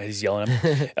 kind of, as he's yelling at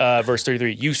him. Verse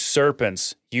 33, you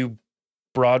serpents, you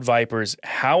broad vipers,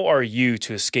 how are you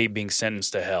to escape being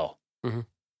sentenced to hell? Mm-hmm.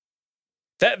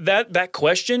 That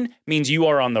question means you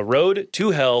are on the road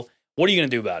to hell. What are you going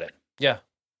to do about it? Yeah.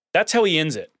 That's how he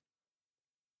ends it.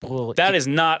 Well, that is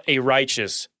not a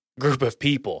righteous group of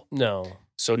people. No.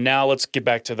 So now let's get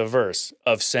back to the verse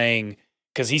of saying,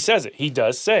 because he says it, he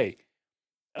does say,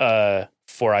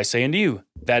 for I say unto you,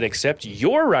 that except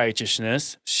your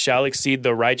righteousness shall exceed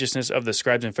the righteousness of the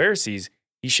scribes and Pharisees,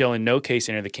 ye shall in no case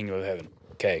enter the kingdom of heaven.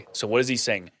 Okay, so what is he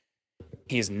saying?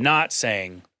 He is not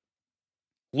saying,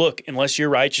 look, unless your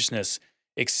righteousness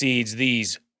exceeds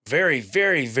these very,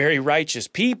 very, very righteous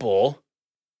people,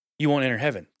 you won't enter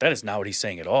heaven. That is not what he's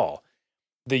saying at all.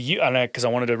 Because I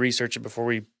wanted to research it before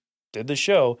we did the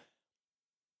show.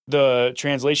 The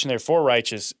translation there for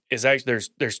righteous is actually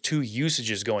there's two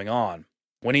usages going on.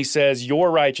 When he says your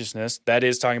righteousness, that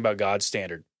is talking about God's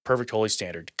standard, perfect holy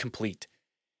standard, complete,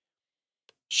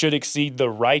 should exceed the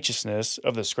righteousness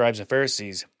of the scribes and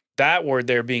Pharisees. That word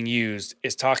there being used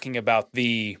is talking about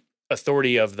the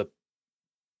authority of the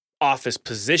office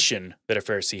position that a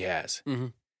Pharisee has. Mm-hmm.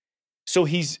 So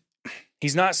he's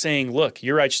not saying, look,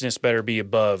 your righteousness better be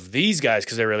above these guys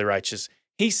because they're really righteous.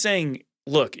 He's saying,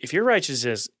 look, if your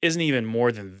righteousness isn't even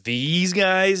more than these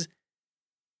guys,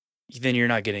 then you're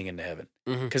not getting into heaven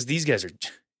because these guys are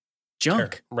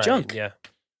junk, right, junk, yeah,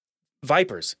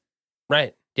 vipers.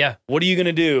 Right, yeah. What are you going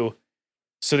to do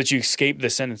so that you escape the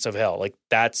sentence of hell? Like,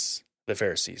 that's the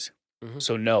Pharisees. Mm-hmm.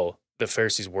 So no, the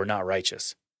Pharisees were not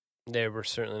righteous. They were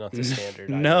certainly not the standard.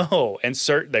 No, and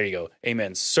there you go.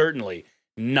 Amen. Certainly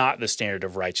not the standard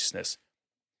of righteousness.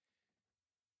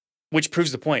 Which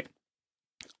proves the point.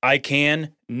 I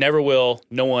can, never will,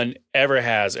 no one ever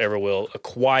has, ever will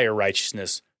acquire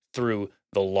righteousness through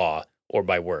the law or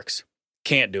by works.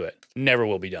 Can't do it. Never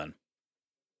will be done.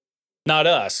 Not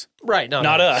us. Right.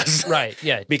 Not us. Right.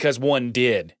 Yeah. Because one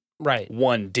did. Right.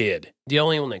 One did. The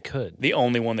only one that could. The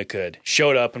only one that could.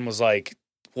 Showed up and was like,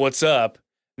 what's up?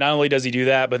 Not only does he do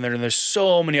that, but then there's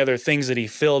so many other things that he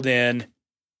filled in,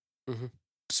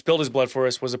 spilled his blood for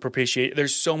us, was a propitiation.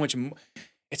 There's so much.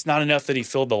 It's not enough that he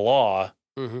filled the law,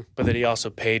 but that he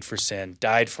also paid for sin,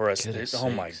 died for us.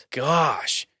 Oh my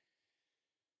gosh.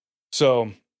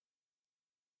 So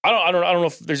I don't know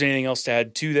if there's anything else to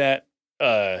add to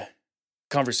that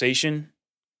conversation.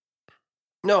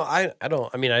 No, I don't.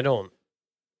 I mean, I don't.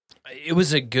 It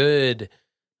was a good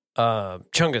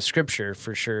chunk of scripture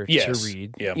for sure to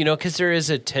read. Yeah. You know, because there is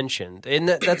a tension, and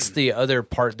that's the other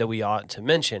part that we ought to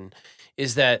mention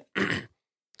is that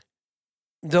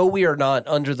though we are not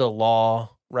under the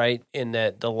law, right, in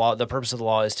that the purpose of the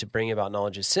law is to bring about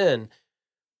knowledge of sin.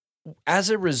 As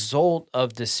a result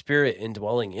of the Spirit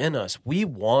indwelling in us, we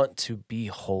want to be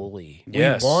holy.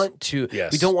 Yes. We want to.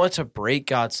 Yes. We don't want to break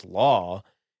God's law.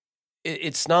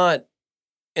 It's not.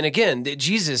 And again,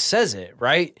 Jesus says it,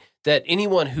 right? That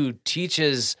anyone who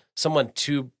teaches someone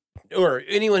to, or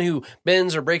anyone who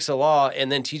bends or breaks the law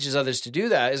and then teaches others to do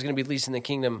that is going to be least in the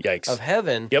kingdom of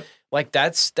heaven. Yep. Like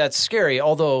that's scary.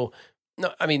 Although,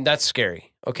 no, I mean, that's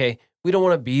scary. Okay. We don't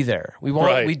want to be there. We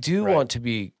want to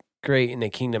be great in the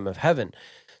kingdom of heaven.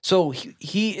 So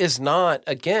he is not,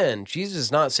 again, Jesus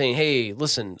is not saying, hey,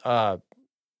 listen, the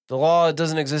law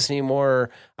doesn't exist anymore.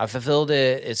 I fulfilled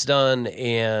it. It's done.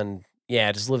 And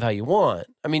yeah, just live how you want.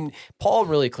 I mean, Paul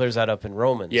really clears that up in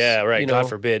Romans. Yeah, right. You know? God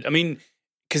forbid. I mean,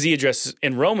 because he addresses,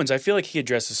 in Romans, I feel like he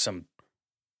addresses some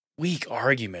weak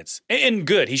arguments. And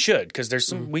good, he should, because there's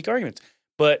some weak arguments.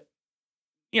 But,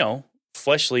 you know,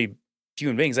 fleshly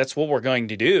human beings, that's what we're going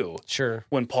to do. Sure.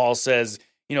 When Paul says,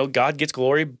 you know, God gets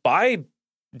glory by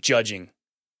judging.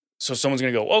 So someone's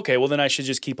going to go, okay, well, then I should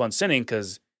just keep on sinning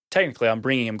because technically I'm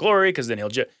bringing him glory because then he'll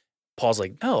judge. Paul's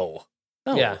like, no.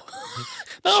 Yeah.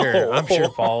 No. Sure. I'm sure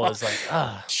Paul was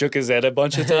like, shook his head a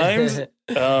bunch of times.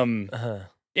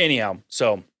 Anyhow,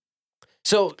 so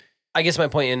I guess my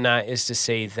point in that is to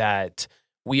say that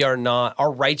we are not, our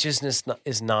righteousness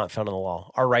is not found in the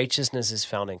law. Our righteousness is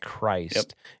found in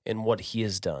Christ and what he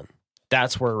has done.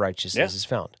 That's where righteousness is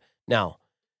found. Now,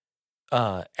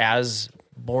 as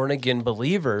born again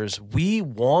believers, we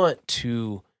want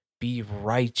to be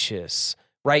righteous,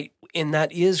 right? And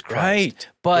that is Christ.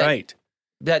 Right. But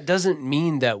that doesn't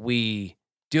mean that we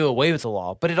do away with the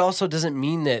law, but it also doesn't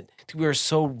mean that we are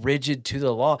so rigid to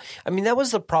the law. I mean, that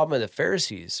was the problem of the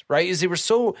Pharisees, right? Is they were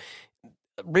so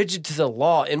rigid to the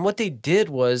law. And what they did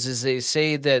is they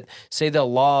say the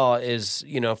law is,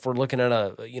 if we're looking at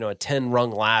a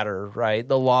 10-rung ladder, right?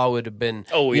 The law would have been,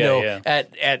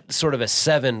 at sort of a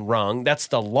 7-rung. That's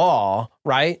the law,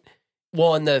 right?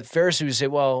 Well, and the Pharisees would say,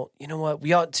 well, you know what?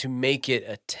 We ought to make it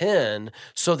a 10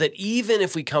 so that even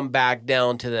if we come back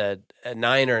down to a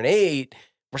 9 or an 8,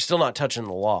 we're still not touching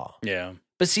the law. Yeah.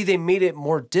 But see, they made it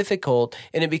more difficult,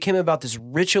 and it became about this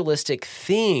ritualistic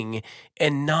thing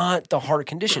and not the heart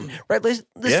condition, right? Let's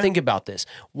think about this.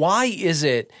 Why is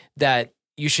it that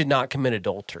you should not commit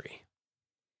adultery,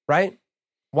 right?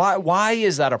 Why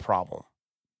is that a problem?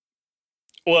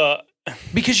 Well,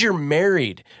 because you're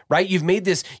married, right?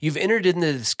 You've entered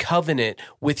into this covenant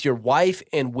with your wife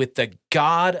and with the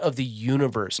God of the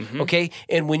universe, okay?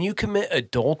 And when you commit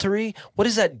adultery, what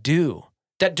does that do?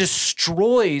 That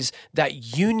destroys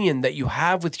that union that you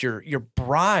have with your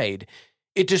bride.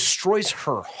 It destroys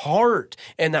her heart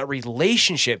and that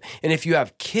relationship. And if you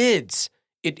have kids,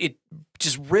 it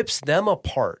just rips them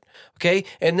apart, okay?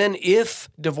 And then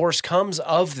if divorce comes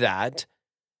of that,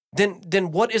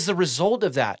 then what is the result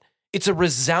of that? It's a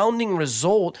resounding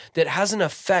result that has an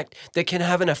effect, that can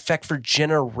have an effect for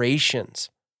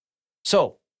generations.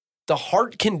 So the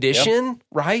heart condition,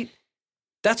 right?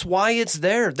 That's why it's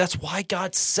there. That's why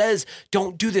God says,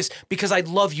 don't do this, because I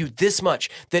love you this much,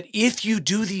 that if you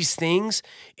do these things,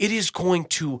 it is going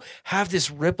to have this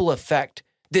ripple effect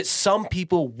that some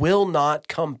people will not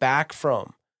come back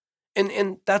from.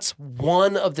 And that's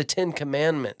one of the 10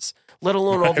 commandments, let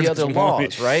alone all the other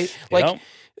laws, right?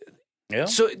 Yeah.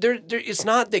 So there, it's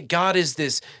not that God is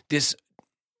this,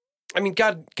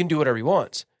 God can do whatever he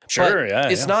wants. Sure,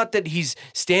 It's not that he's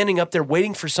standing up there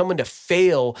waiting for someone to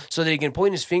fail so that he can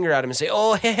point his finger at him and say,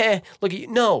 oh, look at you.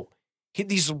 No,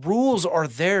 these rules are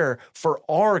there for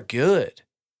our good,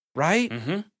 right?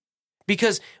 Mm-hmm.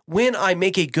 Because when I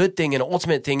make a good thing an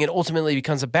ultimate thing, it ultimately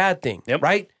becomes a bad thing,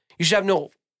 right? You should have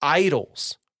no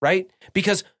idols, right?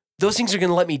 Because those things are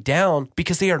going to let me down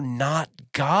because they are not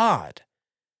God.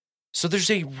 So there's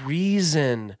a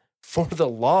reason for the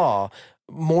law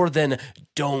more than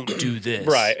don't do this.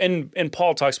 Right. And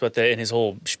Paul talks about that in his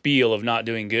whole spiel of not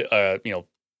doing good,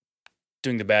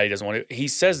 doing the bad he doesn't want to. He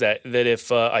says that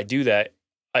if I do that,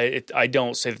 I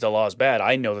don't say that the law is bad.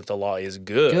 I know that the law is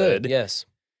good. Good, yes.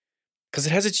 Because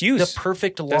it has its use. The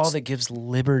perfect law that gives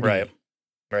liberty.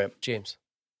 Right. James.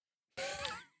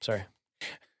 Sorry.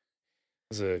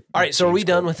 All right, so are we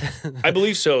done with I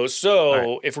believe so.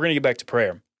 So if we're going to get back to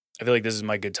prayer, I feel like this is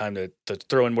my good time to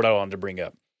throw in what I wanted to bring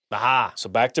up. Aha. So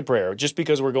back to prayer, just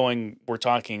because we're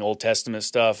talking Old Testament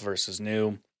stuff versus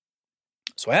New.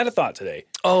 So I had a thought today.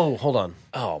 Oh, hold on.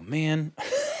 Oh, man.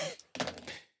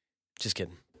 Just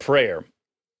kidding. Prayer.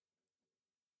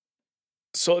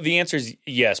 So the answer is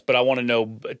yes, but I want to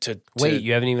know Wait,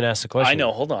 you haven't even asked the question. I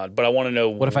know, hold on, but I want to know.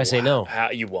 What if I say no? How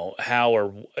you won't. How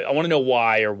or I want to know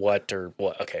why or what or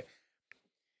what. Okay.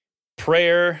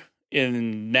 Prayer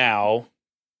in now,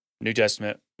 New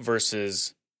Testament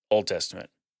versus Old Testament.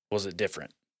 Was it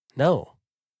different? No.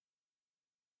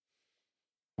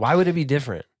 Why would it be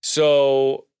different?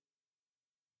 So,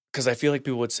 because I feel like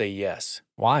people would say yes.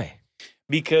 Why?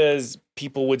 Because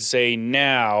people would say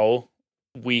now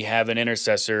we have an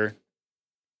intercessor,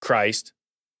 Christ,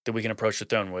 that we can approach the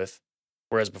throne with,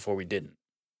 whereas before we didn't.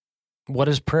 What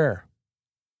is prayer?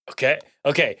 Okay.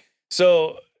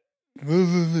 So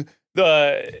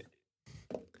the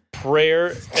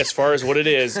prayer, as far as what it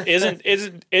is, isn't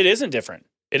different.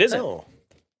 It isn't. No.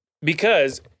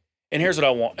 Because, and here's what I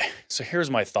want. So here's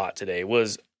my thought today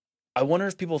was, I wonder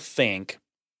if people think,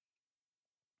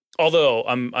 although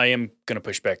I am going to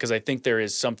push back because I think there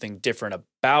is something different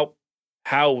about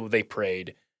how they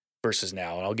prayed versus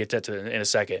now, and I'll get to that in a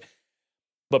second.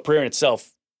 But prayer in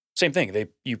itself, same thing.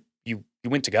 You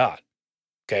went to God.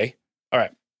 Okay? All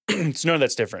right. So none of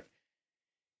that's different.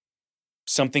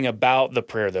 Something about the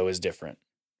prayer, though, is different.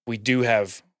 We do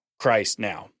have Christ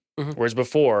now. Mm-hmm. Whereas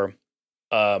before,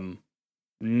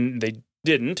 they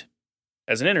didn't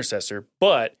as an intercessor,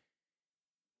 but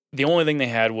the only thing they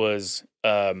had was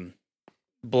blood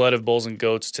of bulls and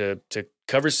goats to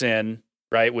cover sin,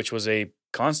 right? Which was a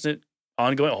constant,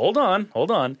 ongoing. Hold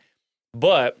on.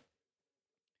 But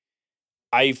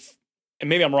and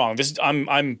maybe I'm wrong.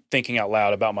 I'm thinking out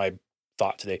loud about my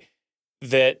thought today.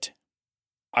 That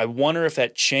I wonder if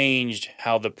that changed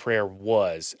how the prayer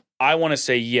was. I want to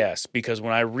say yes, because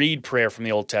when I read prayer from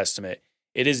the Old Testament,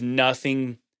 it is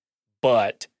nothing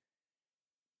but,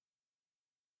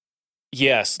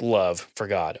 yes, love for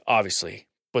God, obviously.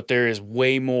 But there is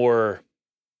way more,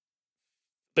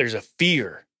 there's a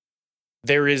fear.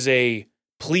 There is a,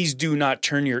 please do not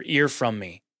turn your ear from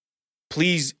me.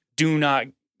 Please do not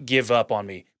give up on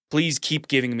me. Please keep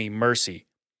giving me mercy.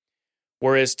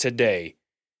 Whereas today,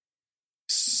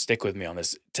 stick with me on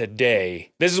this.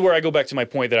 Today, this is where I go back to my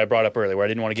point that I brought up earlier, where I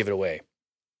didn't want to give it away.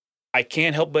 I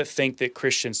can't help but think that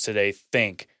Christians today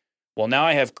think, well, now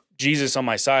I have Jesus on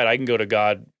my side, I can go to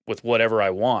God with whatever I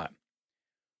want.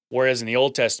 Whereas in the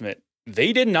Old Testament,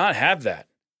 they did not have that.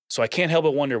 So I can't help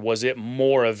but wonder, was it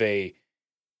more of a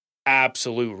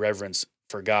absolute reverence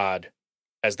for God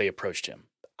as they approached him?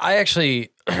 I actually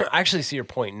see your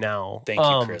point now. Thank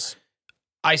you, Chris.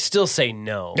 I still say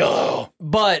no. Oh.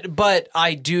 But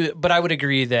I would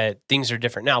agree that things are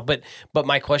different now. But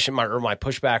my question, my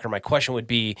pushback, or my question would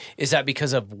be: is that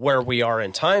because of where we are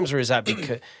in times, or is that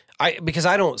because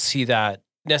I don't see that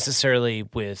necessarily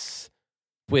with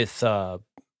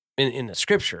in the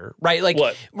scripture, right? Like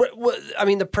what? I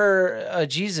mean, the prayer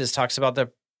Jesus talks about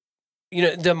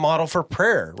the model for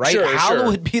prayer, right? Sure,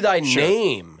 Hallowed be thy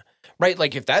name. Right?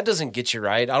 Like, if that doesn't get you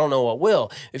right, I don't know what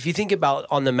will. If you think about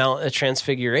on the Mount of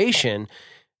Transfiguration,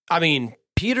 I mean,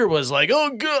 Peter was like, "Oh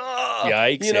God!"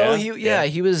 Yikes!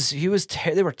 He was.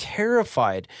 They were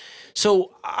terrified.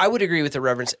 So I would agree with the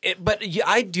reverence, but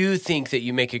I do think that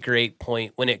you make a great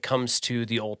point when it comes to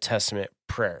the Old Testament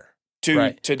prayer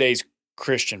to today's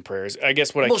Christian prayers. I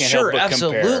guess what I can't help but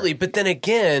absolutely. compare. But then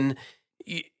again,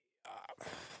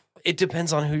 it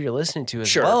depends on who you're listening to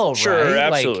as well, right? Sure,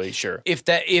 absolutely, like, sure.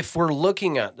 If we're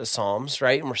looking at the Psalms,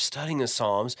 right, and we're studying the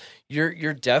Psalms,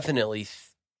 you're definitely.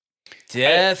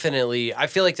 I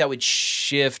feel like that would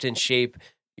shift and shape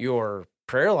your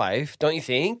prayer life, don't you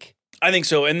think? I think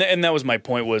so, and that was my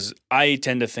point. Was I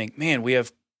tend to think, man, we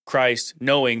have Christ,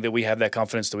 knowing that we have that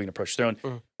confidence that we can approach the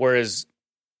throne, whereas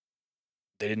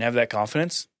they didn't have that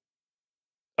confidence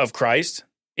of Christ.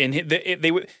 They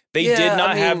did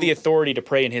not have the authority to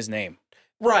pray in his name.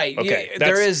 Right. Okay.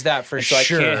 There is that for so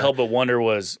sure. I can't help but wonder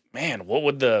man, what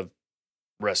would the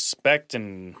respect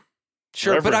and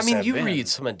sure, but I mean, you been? Read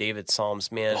some of David's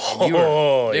Psalms, man. And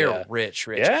they're rich.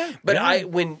 Yeah. But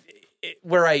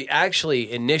where I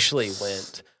actually initially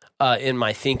went in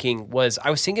my thinking was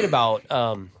I was thinking about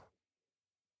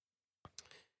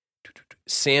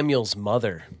Samuel's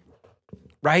mother,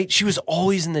 right? She was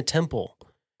always in the temple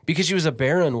because she was a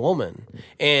barren woman,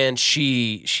 and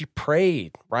she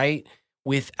prayed, right,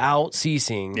 without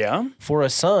ceasing for a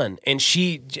son. And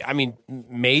she, I mean,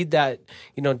 made that,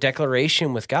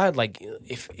 declaration with God, like,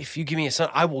 if you give me a son,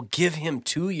 I will give him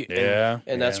to you.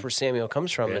 And that's where Samuel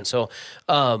comes from. And so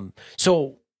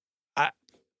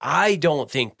I don't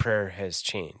think prayer has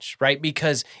changed, right?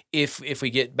 Because if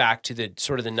we get back to the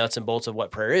sort of the nuts and bolts of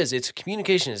what prayer is, it's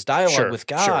communication, it's dialogue with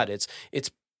God, it's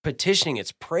petitioning,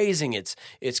 it's praising,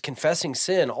 it's confessing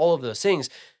sin, all of those things.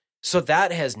 So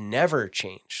that has never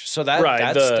changed. So that's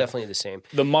definitely the same.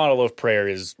 The model of prayer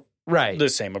is the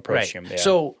same approach. Right.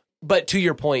 So, but to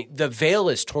your point, the veil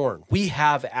is torn. We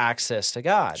have access to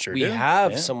God. We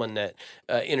have someone that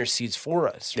intercedes for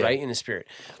us, right, in the Spirit.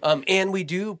 And we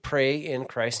do pray in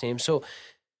Christ's name. So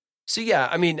yeah,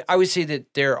 I mean, I would say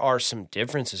that there are some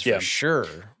differences for sure.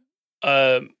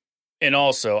 And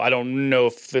also, I don't know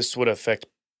if this would affect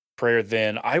prayer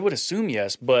then. I would assume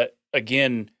yes, but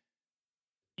again,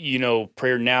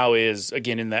 prayer now is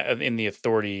again in the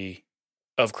authority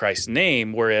of Christ's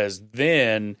name, whereas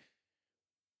then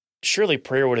surely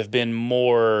prayer would have been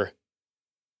more,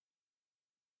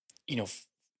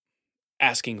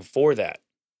 asking for that,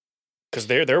 because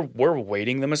we're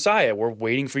waiting the Messiah, we're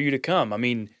waiting for you to come. I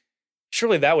mean,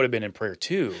 surely that would have been in prayer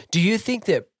too. Do you think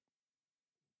that?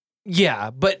 Yeah,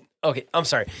 but. Okay, I'm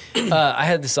sorry. I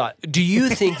had this thought. Do you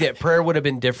think that prayer would have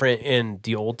been different in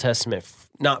the Old Testament?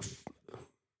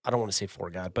 I don't want to say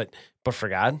for God, but for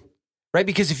God, right?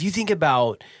 Because if you think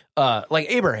about like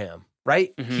Abraham,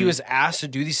 right? Mm-hmm. He was asked to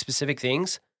do these specific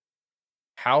things.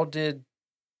 How did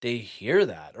they hear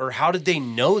that? Or how did they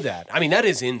know that? I mean, that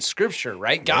is in Scripture,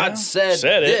 right? God said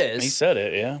this. He said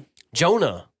it, yeah.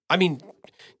 Jonah. I mean,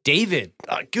 David.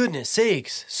 Goodness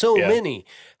sakes, so many.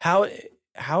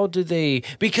 How do they,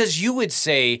 because you would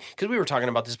say, because we were talking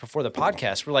about this before the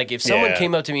podcast, we're like, if someone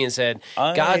came up to me and said,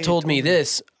 God told me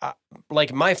this,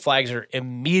 like my flags are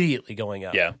immediately going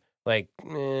up. Yeah. Like,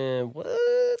 what?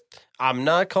 I'm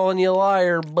not calling you a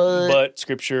liar, but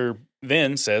Scripture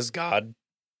then says God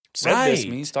said this,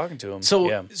 and he's talking to him.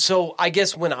 So I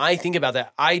guess when I think about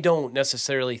that, I don't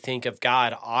necessarily think of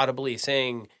God audibly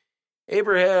saying,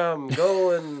 Abraham,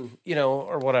 go and,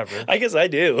 or whatever. I guess I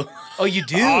do. Oh, you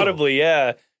do? Audibly,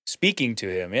 yeah. Speaking to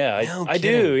him, yeah. I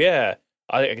do, yeah.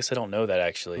 I guess I don't know that,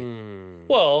 actually.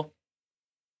 Well,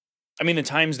 I mean, the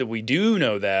times that we do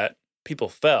know that, people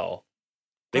fell.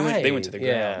 They went to the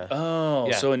ground.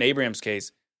 Oh, so in Abraham's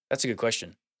case, that's a good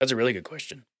question. That's a really good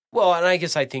question. Well, and I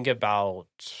guess I think about,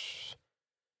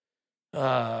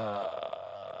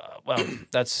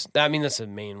 that's the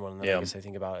main one that I guess I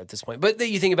think about at this point. But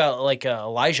then you think about like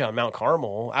Elijah on Mount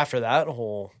Carmel after that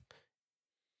whole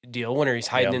deal when he's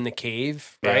hiding in the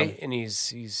cave, right? And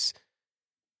he's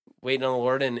waiting on the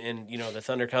Lord, and the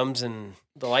thunder comes and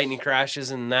the lightning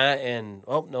crashes and that, and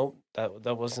no,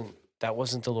 that wasn't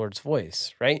the Lord's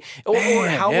voice, right? Or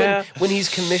how when he's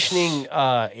commissioning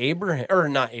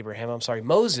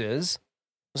Moses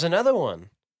was another one,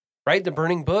 right? The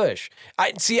burning bush.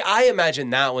 I imagine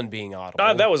that one being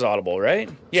audible. That was audible, right?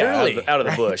 Yeah, surely, out of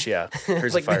the bush. Yeah,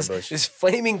 here's like a fire bush. This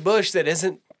flaming bush that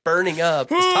isn't burning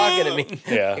up is talking to me.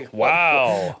 Yeah.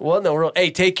 Wow. What in the world? Hey,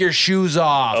 take your shoes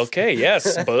off. Okay.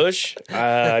 Yes, Bush.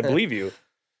 I believe you.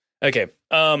 Okay.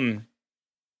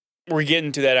 We're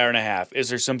getting to that hour and a half. Is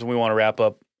there something we want to wrap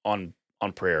up on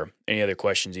prayer? Any other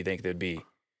questions you think that'd be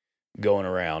going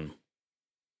around?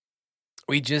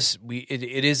 It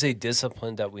is a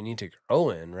discipline that we need to grow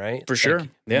in, right? For sure.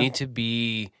 We need to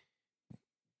be,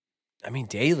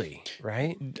 daily,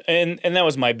 right? And that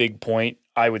was my big point.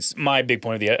 My big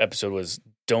point of the episode was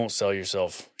don't sell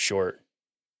yourself short.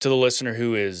 To the listener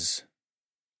who is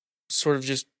sort of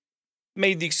just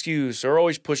made the excuse or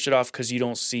always pushed it off because you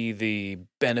don't see the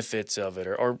benefits of it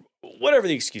or whatever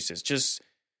the excuse is, just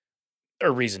a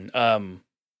reason.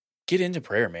 Get into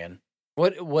prayer, man.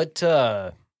 What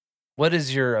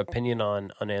is your opinion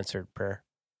on unanswered prayer?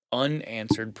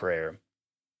 Unanswered prayer.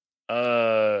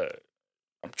 I'm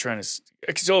trying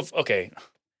to.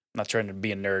 I'm not trying to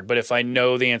be a nerd, but if I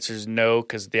know the answer is no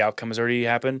because the outcome has already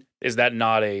happened, is that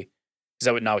not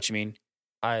what you mean?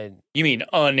 You mean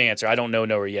unanswered? I don't know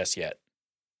no or yes yet.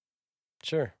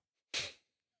 Sure.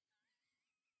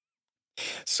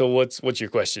 So what's your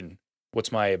question?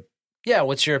 What's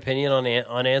your opinion on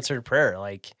unanswered prayer?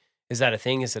 Like, is that a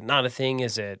thing? Is it not a thing?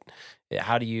 Is it?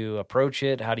 How do you approach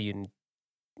it? How do you?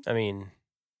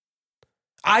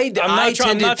 I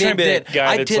tend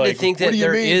to think that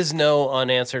there is no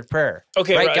unanswered prayer.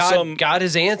 Okay, right? God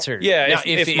has answered. Yeah. Now,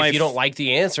 if you don't like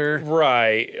the answer,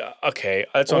 right? Okay,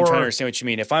 that's what I'm trying to understand. What you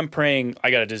mean? If I'm praying,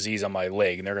 I got a disease on my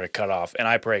leg and they're going to cut off, and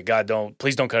I pray, God,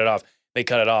 please don't cut it off. They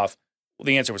cut it off. Well,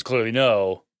 the answer was clearly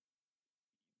no.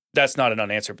 That's not an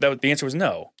unanswered. The answer was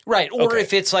no. Right. Or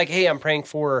if it's like, hey, I'm praying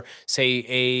for,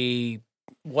 say,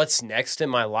 what's next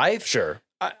in my life. Sure.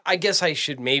 I guess I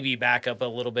should maybe back up a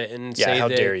little bit and say how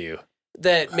dare you?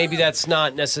 That maybe that's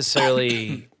not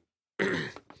necessarily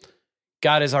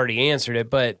God has already answered it,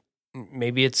 but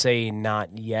maybe it's a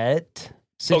not yet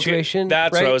situation. Okay,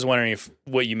 that's right? what I was wondering if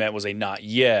what you meant was a not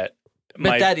yet.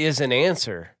 But that is an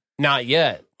answer. Not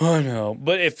yet. I know.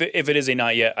 But if it is a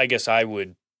not yet, I guess I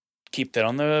would keep that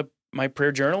on my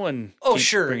prayer journal and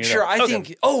sure. I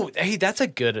think. Oh, hey, that's a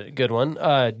good one.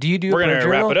 Do you do? We're gonna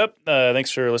wrap it up.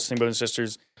 Thanks for listening, brothers and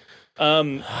sisters. I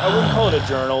wouldn't call it a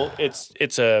journal.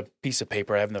 It's a piece of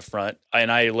paper I have in the front,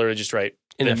 and I literally just write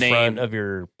in the name front of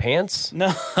your pants.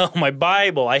 No, my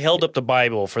Bible. I held up the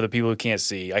Bible for the people who can't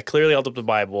see. I clearly held up the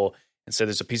Bible and said,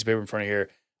 "There's a piece of paper in front of here."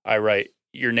 I write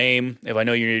your name if I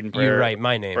know you're needing prayer. You write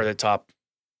my name or the top.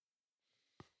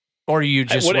 Or you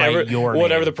just write your name.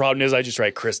 Whatever the problem is, I just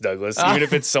write Chris Douglas. Even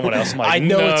if it's someone else, I'm like, I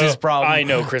know it's his problem. I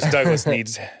know Chris Douglas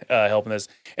needs help in this.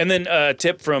 And then a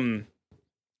tip from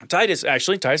Titus,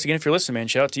 actually. Titus, again, if you're listening, man,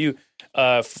 shout out to you.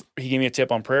 He gave me a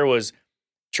tip on prayer was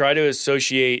try to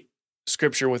associate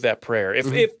Scripture with that prayer. If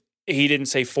he didn't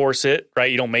say force it, right?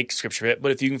 You don't make Scripture fit.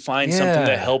 But if you can find something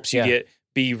that helps you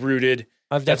be rooted,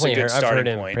 I've definitely heard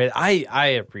him pray. I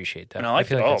appreciate that. And I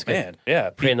feel like that's man, good. Yeah,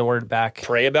 praying the word back.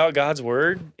 Pray about God's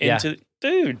word into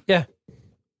dude. Yeah,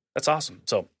 that's awesome.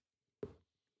 So,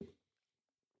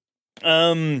 I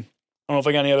don't know if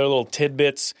I got any other little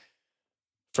tidbits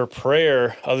for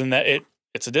prayer. Other than that,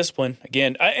 it's a discipline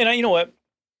again. You know what?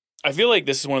 I feel like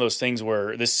this is one of those things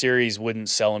where this series wouldn't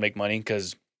sell and make money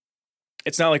because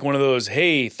it's not like one of those,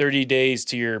 hey, 30 days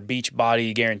to your beach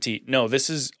body guarantee. No, it's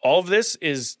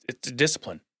a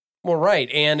discipline. Well, right.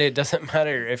 And it doesn't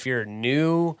matter if you're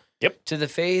new to the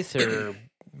faith or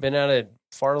been at it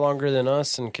far longer than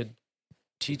us and could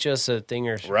teach us a thing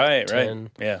or 10. Right.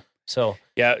 Yeah. So,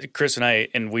 yeah, Chris and I,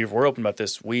 and we're open about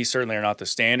this. We certainly are not the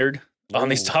standard on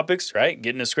these topics, right?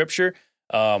 Getting to Scripture.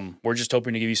 We're just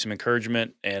hoping to give you some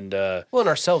encouragement and and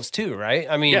ourselves too, right?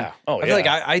 I mean, I feel like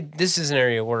I this is an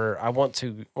area where I want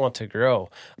to grow.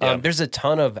 There's a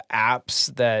ton of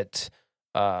apps that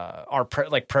are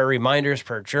like prayer reminders,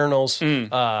 prayer journals.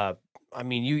 I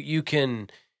mean, you can,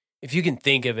 if you can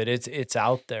think of it, it's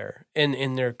out there,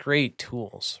 and they're great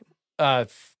tools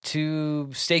to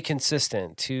stay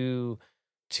consistent, to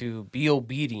be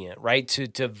obedient, right? To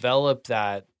develop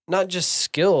that not just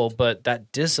skill, but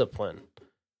that discipline.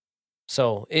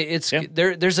 So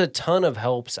there's a ton of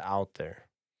helps out there.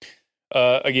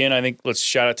 Again, I think let's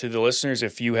shout out to the listeners.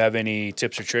 If you have any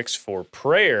tips or tricks for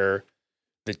prayer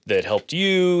that helped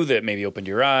you, that maybe opened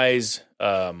your eyes,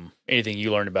 anything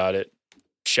you learned about it,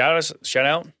 shout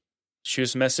out, shoot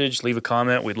us a message, leave a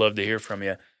comment. We'd love to hear from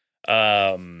you.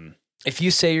 If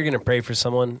you say you're going to pray for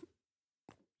someone,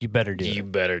 you better do it. You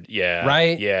better, yeah.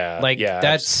 Right? Yeah. Like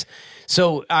that's,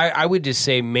 so I would just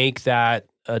say make that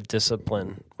a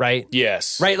discipline, right?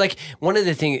 Yes. Right? Like one of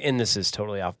the things, and this is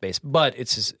totally off base, but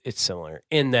it's similar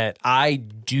in that I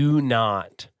do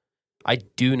not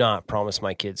promise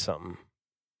my kids something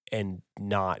and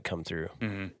not come through.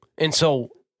 Mm-hmm. And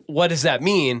so what does that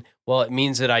mean? Well, it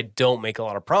means that I don't make a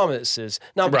lot of promises,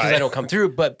 not because I don't come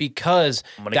through, but because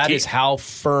that is how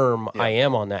firm I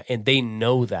am on that. And they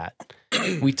know that.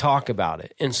 We talk about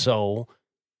it. And so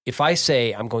if I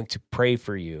say I'm going to pray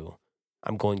for you,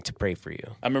 I'm going to pray for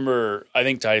you. I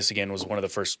think Titus again was one of the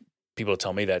first people to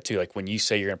tell me that too. Like when you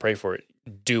say you're going to pray for it,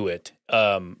 do it.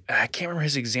 I can't remember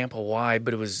his example why,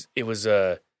 but it was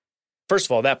first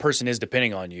of all, that person is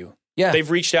depending on you. Yeah. They've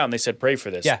reached out and they said, pray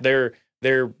for this. Yeah. They're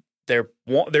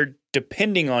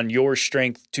depending on your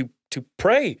strength to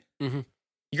pray. Mm-hmm.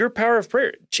 Your power of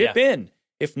prayer. Chip in.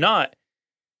 If not,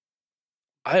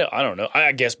 I don't know.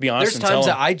 I guess be honest. There's times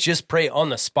that I just pray on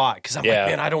the spot because I'm like,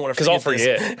 man, I don't want to forget. Because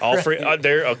I'll forget. I'll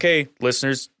forget. Okay,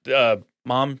 listeners,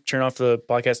 mom, turn off the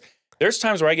podcast. There's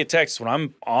times where I get texts when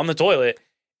I'm on the toilet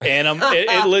and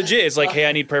it legit. It's like, hey,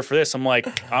 I need prayer for this. I'm like,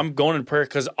 I'm going in prayer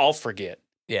because I'll forget.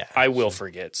 Yeah, I will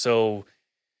forget. So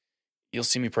you'll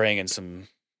see me praying in some.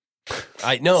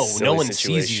 I know no one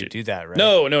sees you do that, right?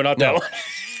 No, not that one.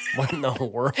 What in the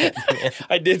world, man?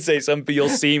 I did say something, you'll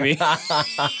see me.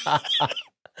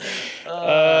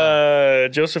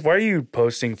 Joseph, why are you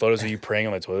posting photos of you praying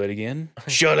on the toilet again?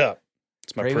 Shut up.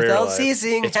 It's my pray prayer without life.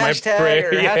 ceasing. It's hashtag my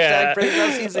prayer. Hashtag pray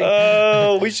without ceasing.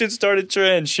 Oh, we should start a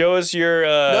trend. Show us your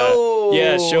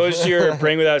show us your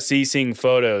praying without ceasing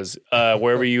photos.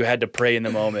 Wherever you had to pray in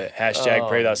the moment. Hashtag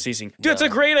pray without ceasing. Dude, it's a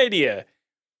great idea.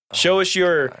 Show us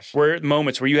your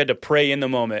moments where you had to pray in the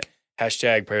moment.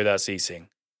 Hashtag pray without ceasing.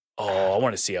 Oh, I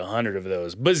want to see 100 of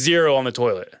those, but 0 on the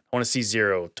toilet. I want to see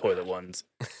 0 toilet ones.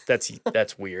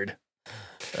 That's weird.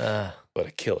 But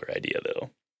a killer idea, though.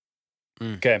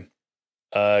 Okay.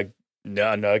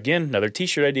 No, again, another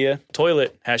T-shirt idea.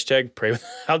 Toilet. Hashtag pray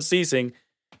without ceasing.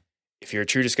 If you're a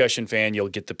True Discussion fan, you'll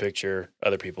get the picture.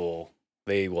 Other people,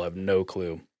 they will have no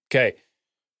clue. Okay.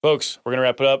 Folks, we're going to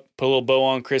wrap it up. Put a little bow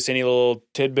on. Chris, any little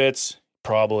tidbits?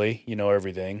 Probably. You know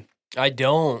everything. I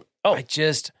don't. Oh.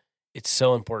 It's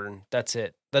so important. That's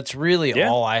it. That's really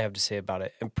all I have to say about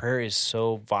it. And prayer is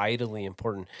so vitally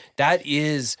important.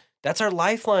 That's our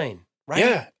lifeline,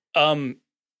 right? Yeah.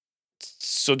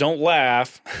 So don't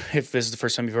laugh if this is the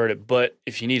first time you've heard it, but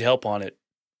if you need help on it,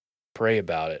 pray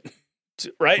about it.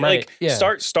 Right? Like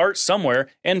start somewhere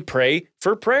and pray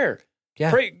for prayer.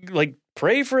 Yeah.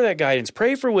 Pray for that guidance,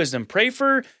 pray for wisdom, pray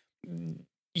for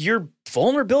your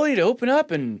vulnerability to open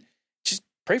up and just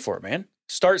pray for it, man.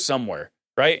 Start somewhere.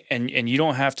 Right? And you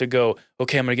don't have to go,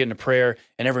 okay, I'm going to get into prayer,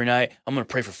 and every night I'm going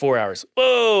to pray for 4 hours.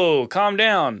 Whoa, calm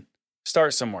down.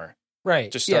 Start somewhere.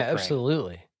 Right. Just start praying.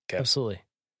 Absolutely. Okay. Absolutely.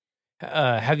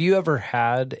 Have you ever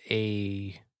had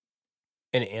an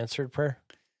answered prayer?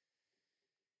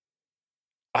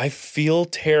 I feel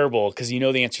terrible because you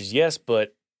know the answer is yes,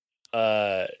 but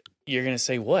you're going to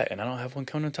say what? And I don't have one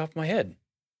coming on top of my head.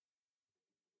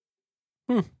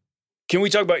 Can we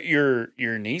talk about your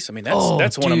niece? I mean,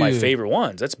 that's one of my favorite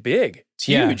ones. That's big. It's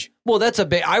huge. Well, that's a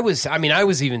big. I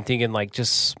was even thinking like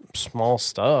just small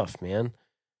stuff, man.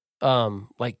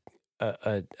 Like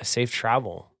a safe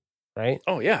travel, right?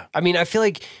 Oh yeah. I mean, I feel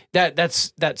like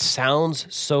that sounds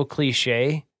so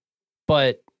cliche,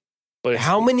 but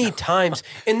how many times?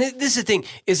 And this is the thing.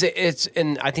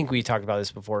 And I think we talked about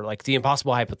this before, like the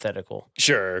impossible hypothetical.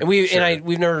 Sure. And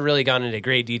we've never really gone into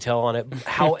great detail on it.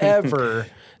 However.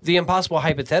 The impossible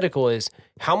hypothetical is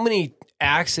how many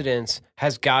accidents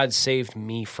has God saved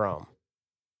me from?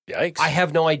 Yikes. I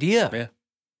have no idea. Yeah.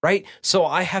 Right? So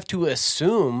I have to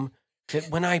assume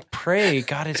that when I pray,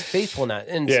 God is faithful in that.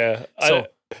 And so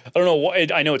I don't know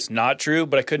what, I know it's not true,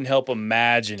 but I couldn't help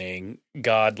imagining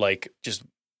God like just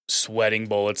sweating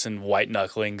bullets and white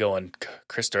knuckling going,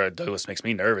 Christopher Douglas makes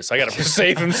me nervous. I got to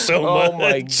save him so much. Oh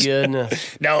my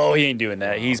goodness. No, he ain't doing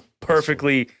that. He's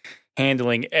perfectly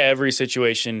handling every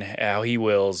situation how he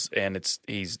wills, and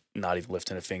he's not even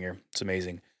lifting a finger. It's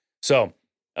amazing. So,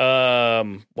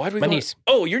 why do we? My niece.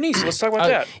 Oh, your niece. Let's talk about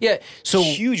that. Yeah. So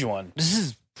huge one. This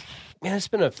is, man. It's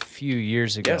been a few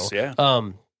years ago. Yes. Yeah.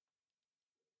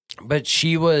 But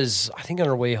she was, I think, on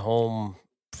her way home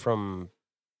from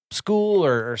school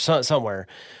or somewhere.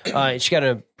 She got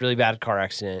in a really bad car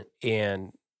accident,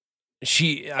 and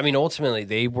ultimately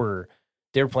they were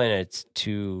planning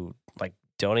to like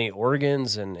donate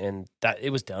organs, and that it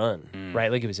was done,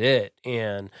 right? Like it was it.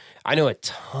 And I know a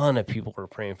ton of people were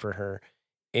praying for her,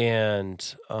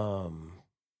 and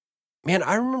man,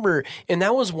 I remember, and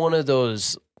that was one of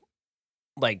those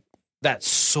like that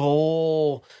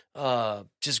soul,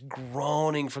 just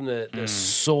groaning from the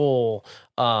soul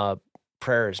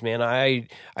prayers, man. I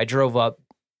drove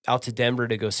out to Denver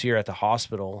to go see her at the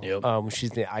hospital. Yep. She's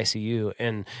in the ICU,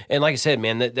 and like I said,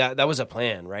 man, that was a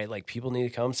plan, right? Like people need to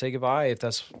come say goodbye if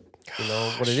that's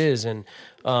what it is. And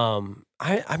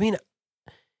I mean,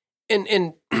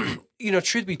 and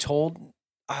truth be told,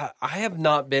 I have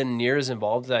not been near as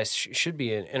involved as I should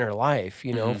be in her life.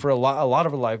 For a lot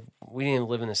of her life, we didn't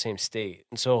live in the same state,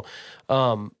 and so,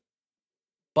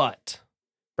 but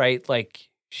right, like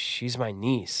she's my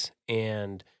niece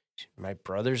and my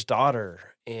brother's daughter,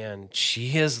 and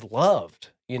she is loved,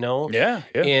 Yeah.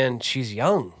 And she's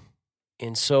young,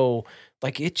 and so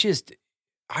like it just,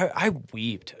 I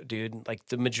weeped, dude, like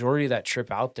the majority of that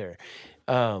trip out there,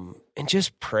 and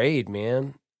just prayed,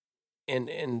 man,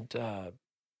 and.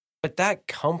 But that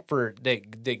comfort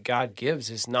that God gives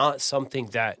is not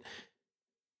something that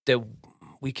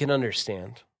we can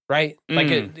understand, right?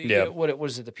 Like what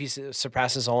was it? The peace that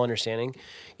surpasses all understanding.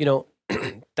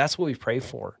 That's what we pray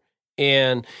for.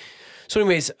 And so,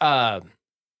 anyways, got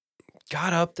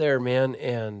up there, man,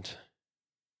 and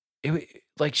it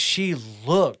like she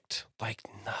looked like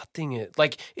nothing.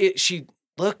 She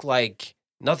looked like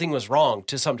nothing was wrong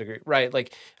to some degree, right?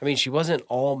 Like, I mean, she wasn't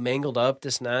all mangled up,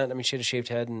 this and that. I mean, she had a shaved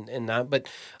head and that, but,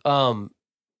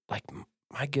 like,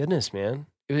 my goodness, man,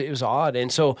 it was odd.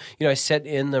 And so, I sat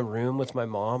in the room with my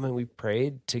mom and we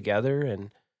prayed together,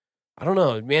 and I don't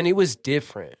know, man, it was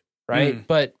different, right?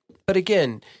 But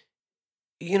again,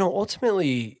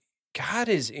 ultimately God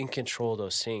is in control of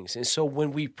those things. And so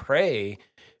when we pray,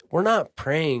 we're not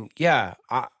praying. Yeah.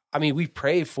 I mean, we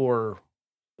pray for,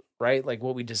 right, like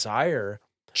what we desire.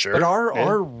 Sure. But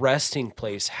our resting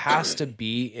place has to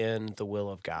be in the will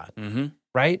of God,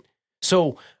 right?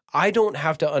 So I don't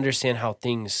have to understand how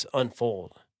things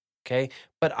unfold, okay?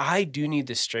 But I do need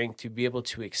the strength to be able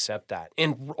to accept that.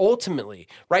 And ultimately,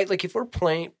 right, like if we're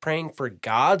praying for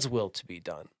God's will to be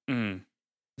done,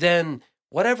 then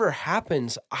whatever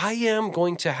happens, I am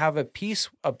going to have a peace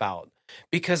about,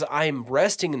 because I'm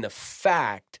resting in the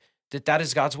fact that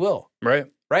is God's will. Right.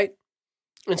 Right?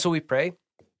 And so we pray.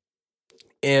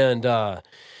 And I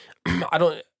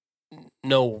don't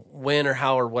know when or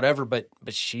how or whatever, but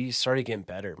she started getting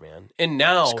better, man. And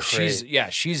now she's doing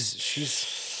very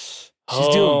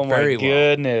well. Oh my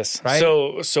goodness! Right?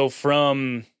 So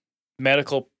from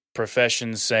medical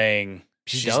professions saying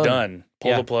she's done,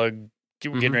 pull the plug,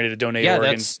 getting ready to donate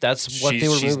organs. That's what they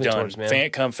were moving towards,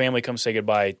 man. Family, come say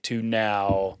goodbye to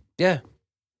now. Yeah,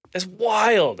 that's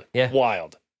wild. Yeah,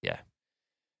 wild.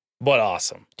 But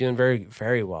awesome. Doing very,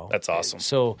 very well. That's awesome.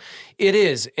 So it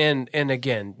is. And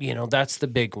again, those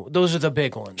are the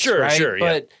big ones. Sure, right? sure.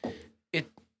 But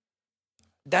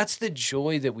that's the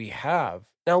joy that we have.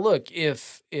 Now look,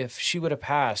 if she would have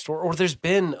passed, or there's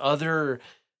been other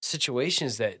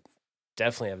situations that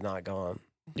definitely have not gone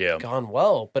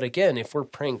well. But again, if we're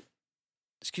praying,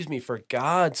 for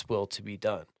God's will to be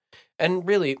done. And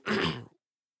really,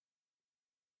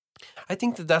 I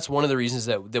think that's one of the reasons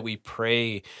that we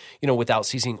pray, without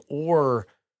ceasing or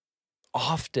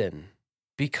often,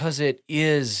 because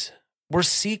we're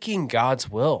seeking God's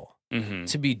will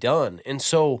to be done. And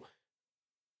so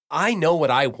I know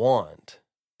what I want,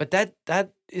 but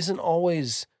that isn't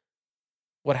always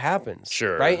what happens.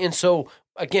 Sure. Right. And so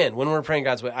again, when we're praying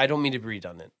God's will, I don't mean to be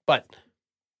redundant, but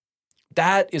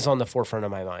that is on the forefront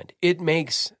of my mind. It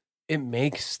makes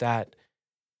that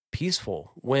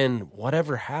peaceful when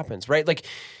whatever happens, right? Like,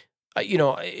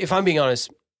 if I'm being honest,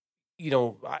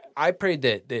 I prayed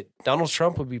that Donald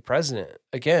Trump would be president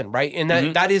again, right? And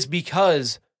that is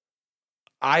because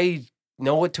I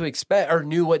know what to expect, or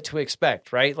knew what to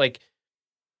expect, right? Like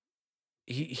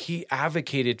he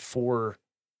advocated for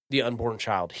the unborn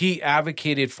child. He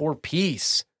advocated for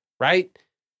peace, right?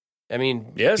 I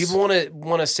mean, yes. People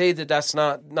want to say that that's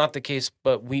not the case,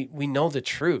 but we know the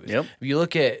truth. Yep. If you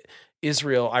look at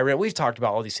Israel, Iran, we've talked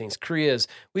about all these things.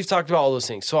 We've talked about all those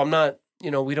things. So I'm not,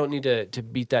 we don't need to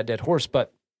beat that dead horse,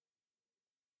 but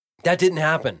that didn't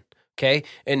happen. Okay.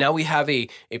 And now we have a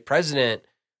president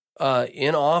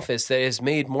in office that has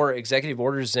made more executive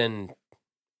orders than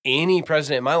any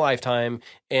president in my lifetime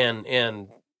and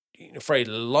for a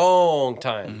long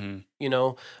time,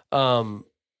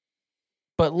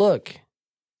 But look,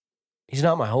 he's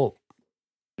not my hope.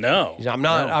 No. I'm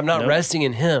not resting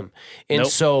in him. And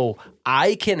so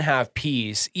I can have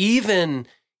peace even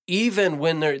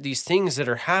when there are these things that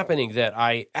are happening that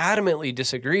I adamantly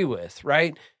disagree with,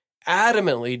 right?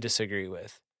 Adamantly disagree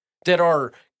with, that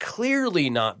are clearly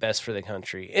not best for the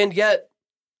country. And yet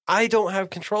I don't have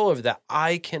control over that.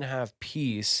 I can have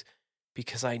peace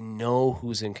because I know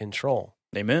who's in control.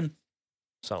 Amen.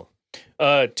 So,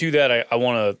 to that, I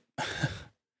want to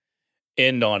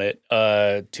end on it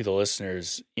to the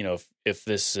listeners. You know, if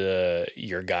this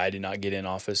your guy did not get in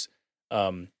office,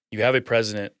 you have a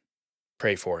president,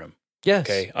 pray for him. Yes,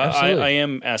 okay. Absolutely. I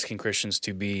am asking Christians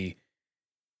to be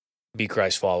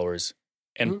Christ followers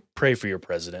and pray for your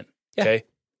president. Yeah. Okay,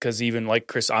 because even like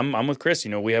Chris, I'm with Chris.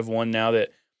 You know, we have one now that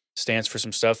stands for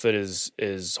some stuff that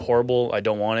is horrible. I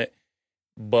don't want it,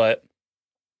 but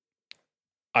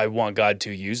I want God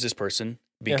to use this person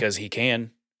because He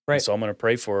can. Right. And so I'm going to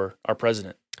pray for our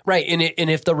president. Right. And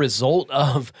if the result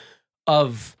of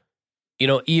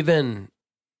even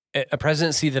a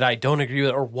presidency that I don't agree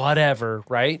with or whatever,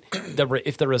 right?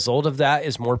 If the result of that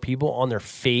is more people on their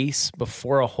face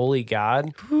before a holy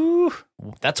God,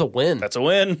 that's a win. That's a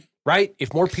win. Right?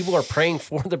 If more people are praying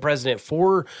for the president,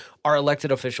 for our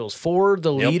elected officials, for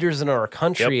the leaders in our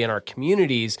country and our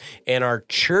communities and our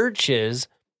churches,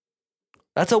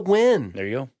 that's a win. There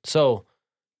you go. So,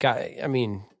 God, I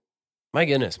mean, my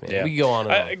goodness, man. Yeah. We can go on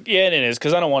and on. Yeah, it is,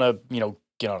 because I don't want to,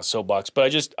 get on a soapbox,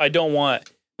 but I don't want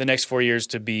the next 4 years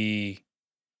to be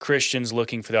Christians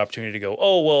looking for the opportunity to go,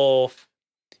 oh, well,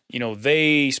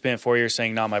 they spent 4 years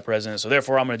saying not my president, so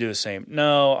therefore I'm going to do the same.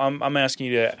 No, I'm asking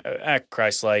you to act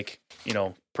Christ-like,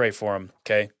 pray for him,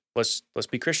 okay? Let's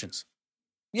be Christians.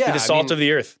 Yeah, be the salt of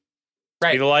the earth.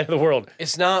 Right. Be the light of the world.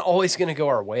 It's not always going to go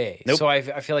our way. Nope. So I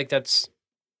feel like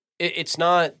it's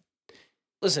not,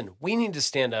 listen, we need to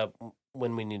stand up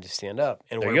when we need to stand up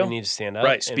and where we need to stand up.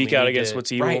 Right, speak out against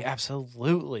what's evil. Right,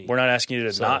 absolutely. We're not asking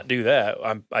you to not do that.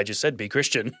 I just said be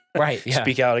Christian. Right, yeah.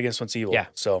 Speak out against what's evil. Yeah.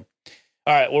 So,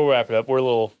 all right, we'll wrap it up. We're a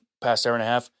little past hour and a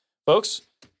half. Folks,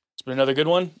 it's been another good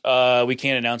one. We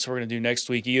can't announce what we're going to do next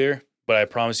week either, but I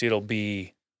promise you it'll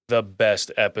be the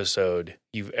best episode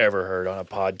you've ever heard on a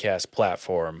podcast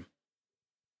platform.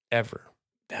 Ever.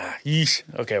 Yeesh.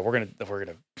 Okay, we're gonna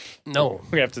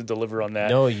have to deliver on that.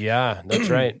 No, yeah, that's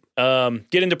right.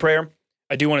 Get into prayer.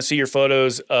 I do want to see your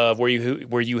photos of where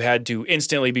you had to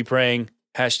instantly be praying.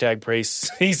 #pray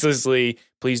ceaselessly.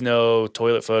 Please no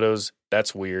toilet photos.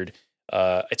 That's weird.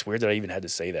 It's weird that I even had to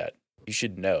say that. You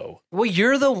should know. Well,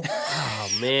 you're oh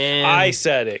man. I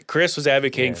said it. Chris was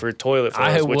advocating for toilet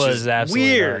photos, which is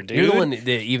weird, dude. You're the one that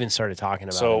even started talking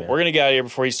about it. So we're gonna get out of here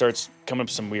before he starts coming up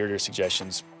with some weirder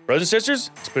suggestions. Brothers and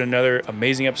sisters, it's been another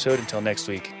amazing episode. Until next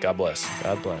week, God bless.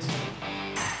 God bless.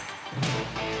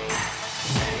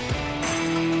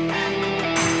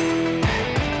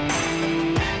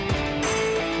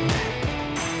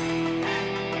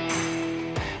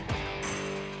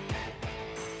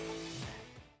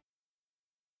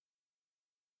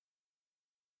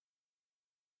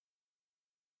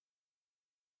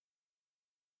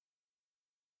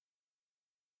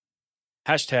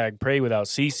 #pray without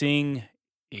ceasing,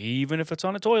 even if it's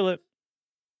on a toilet.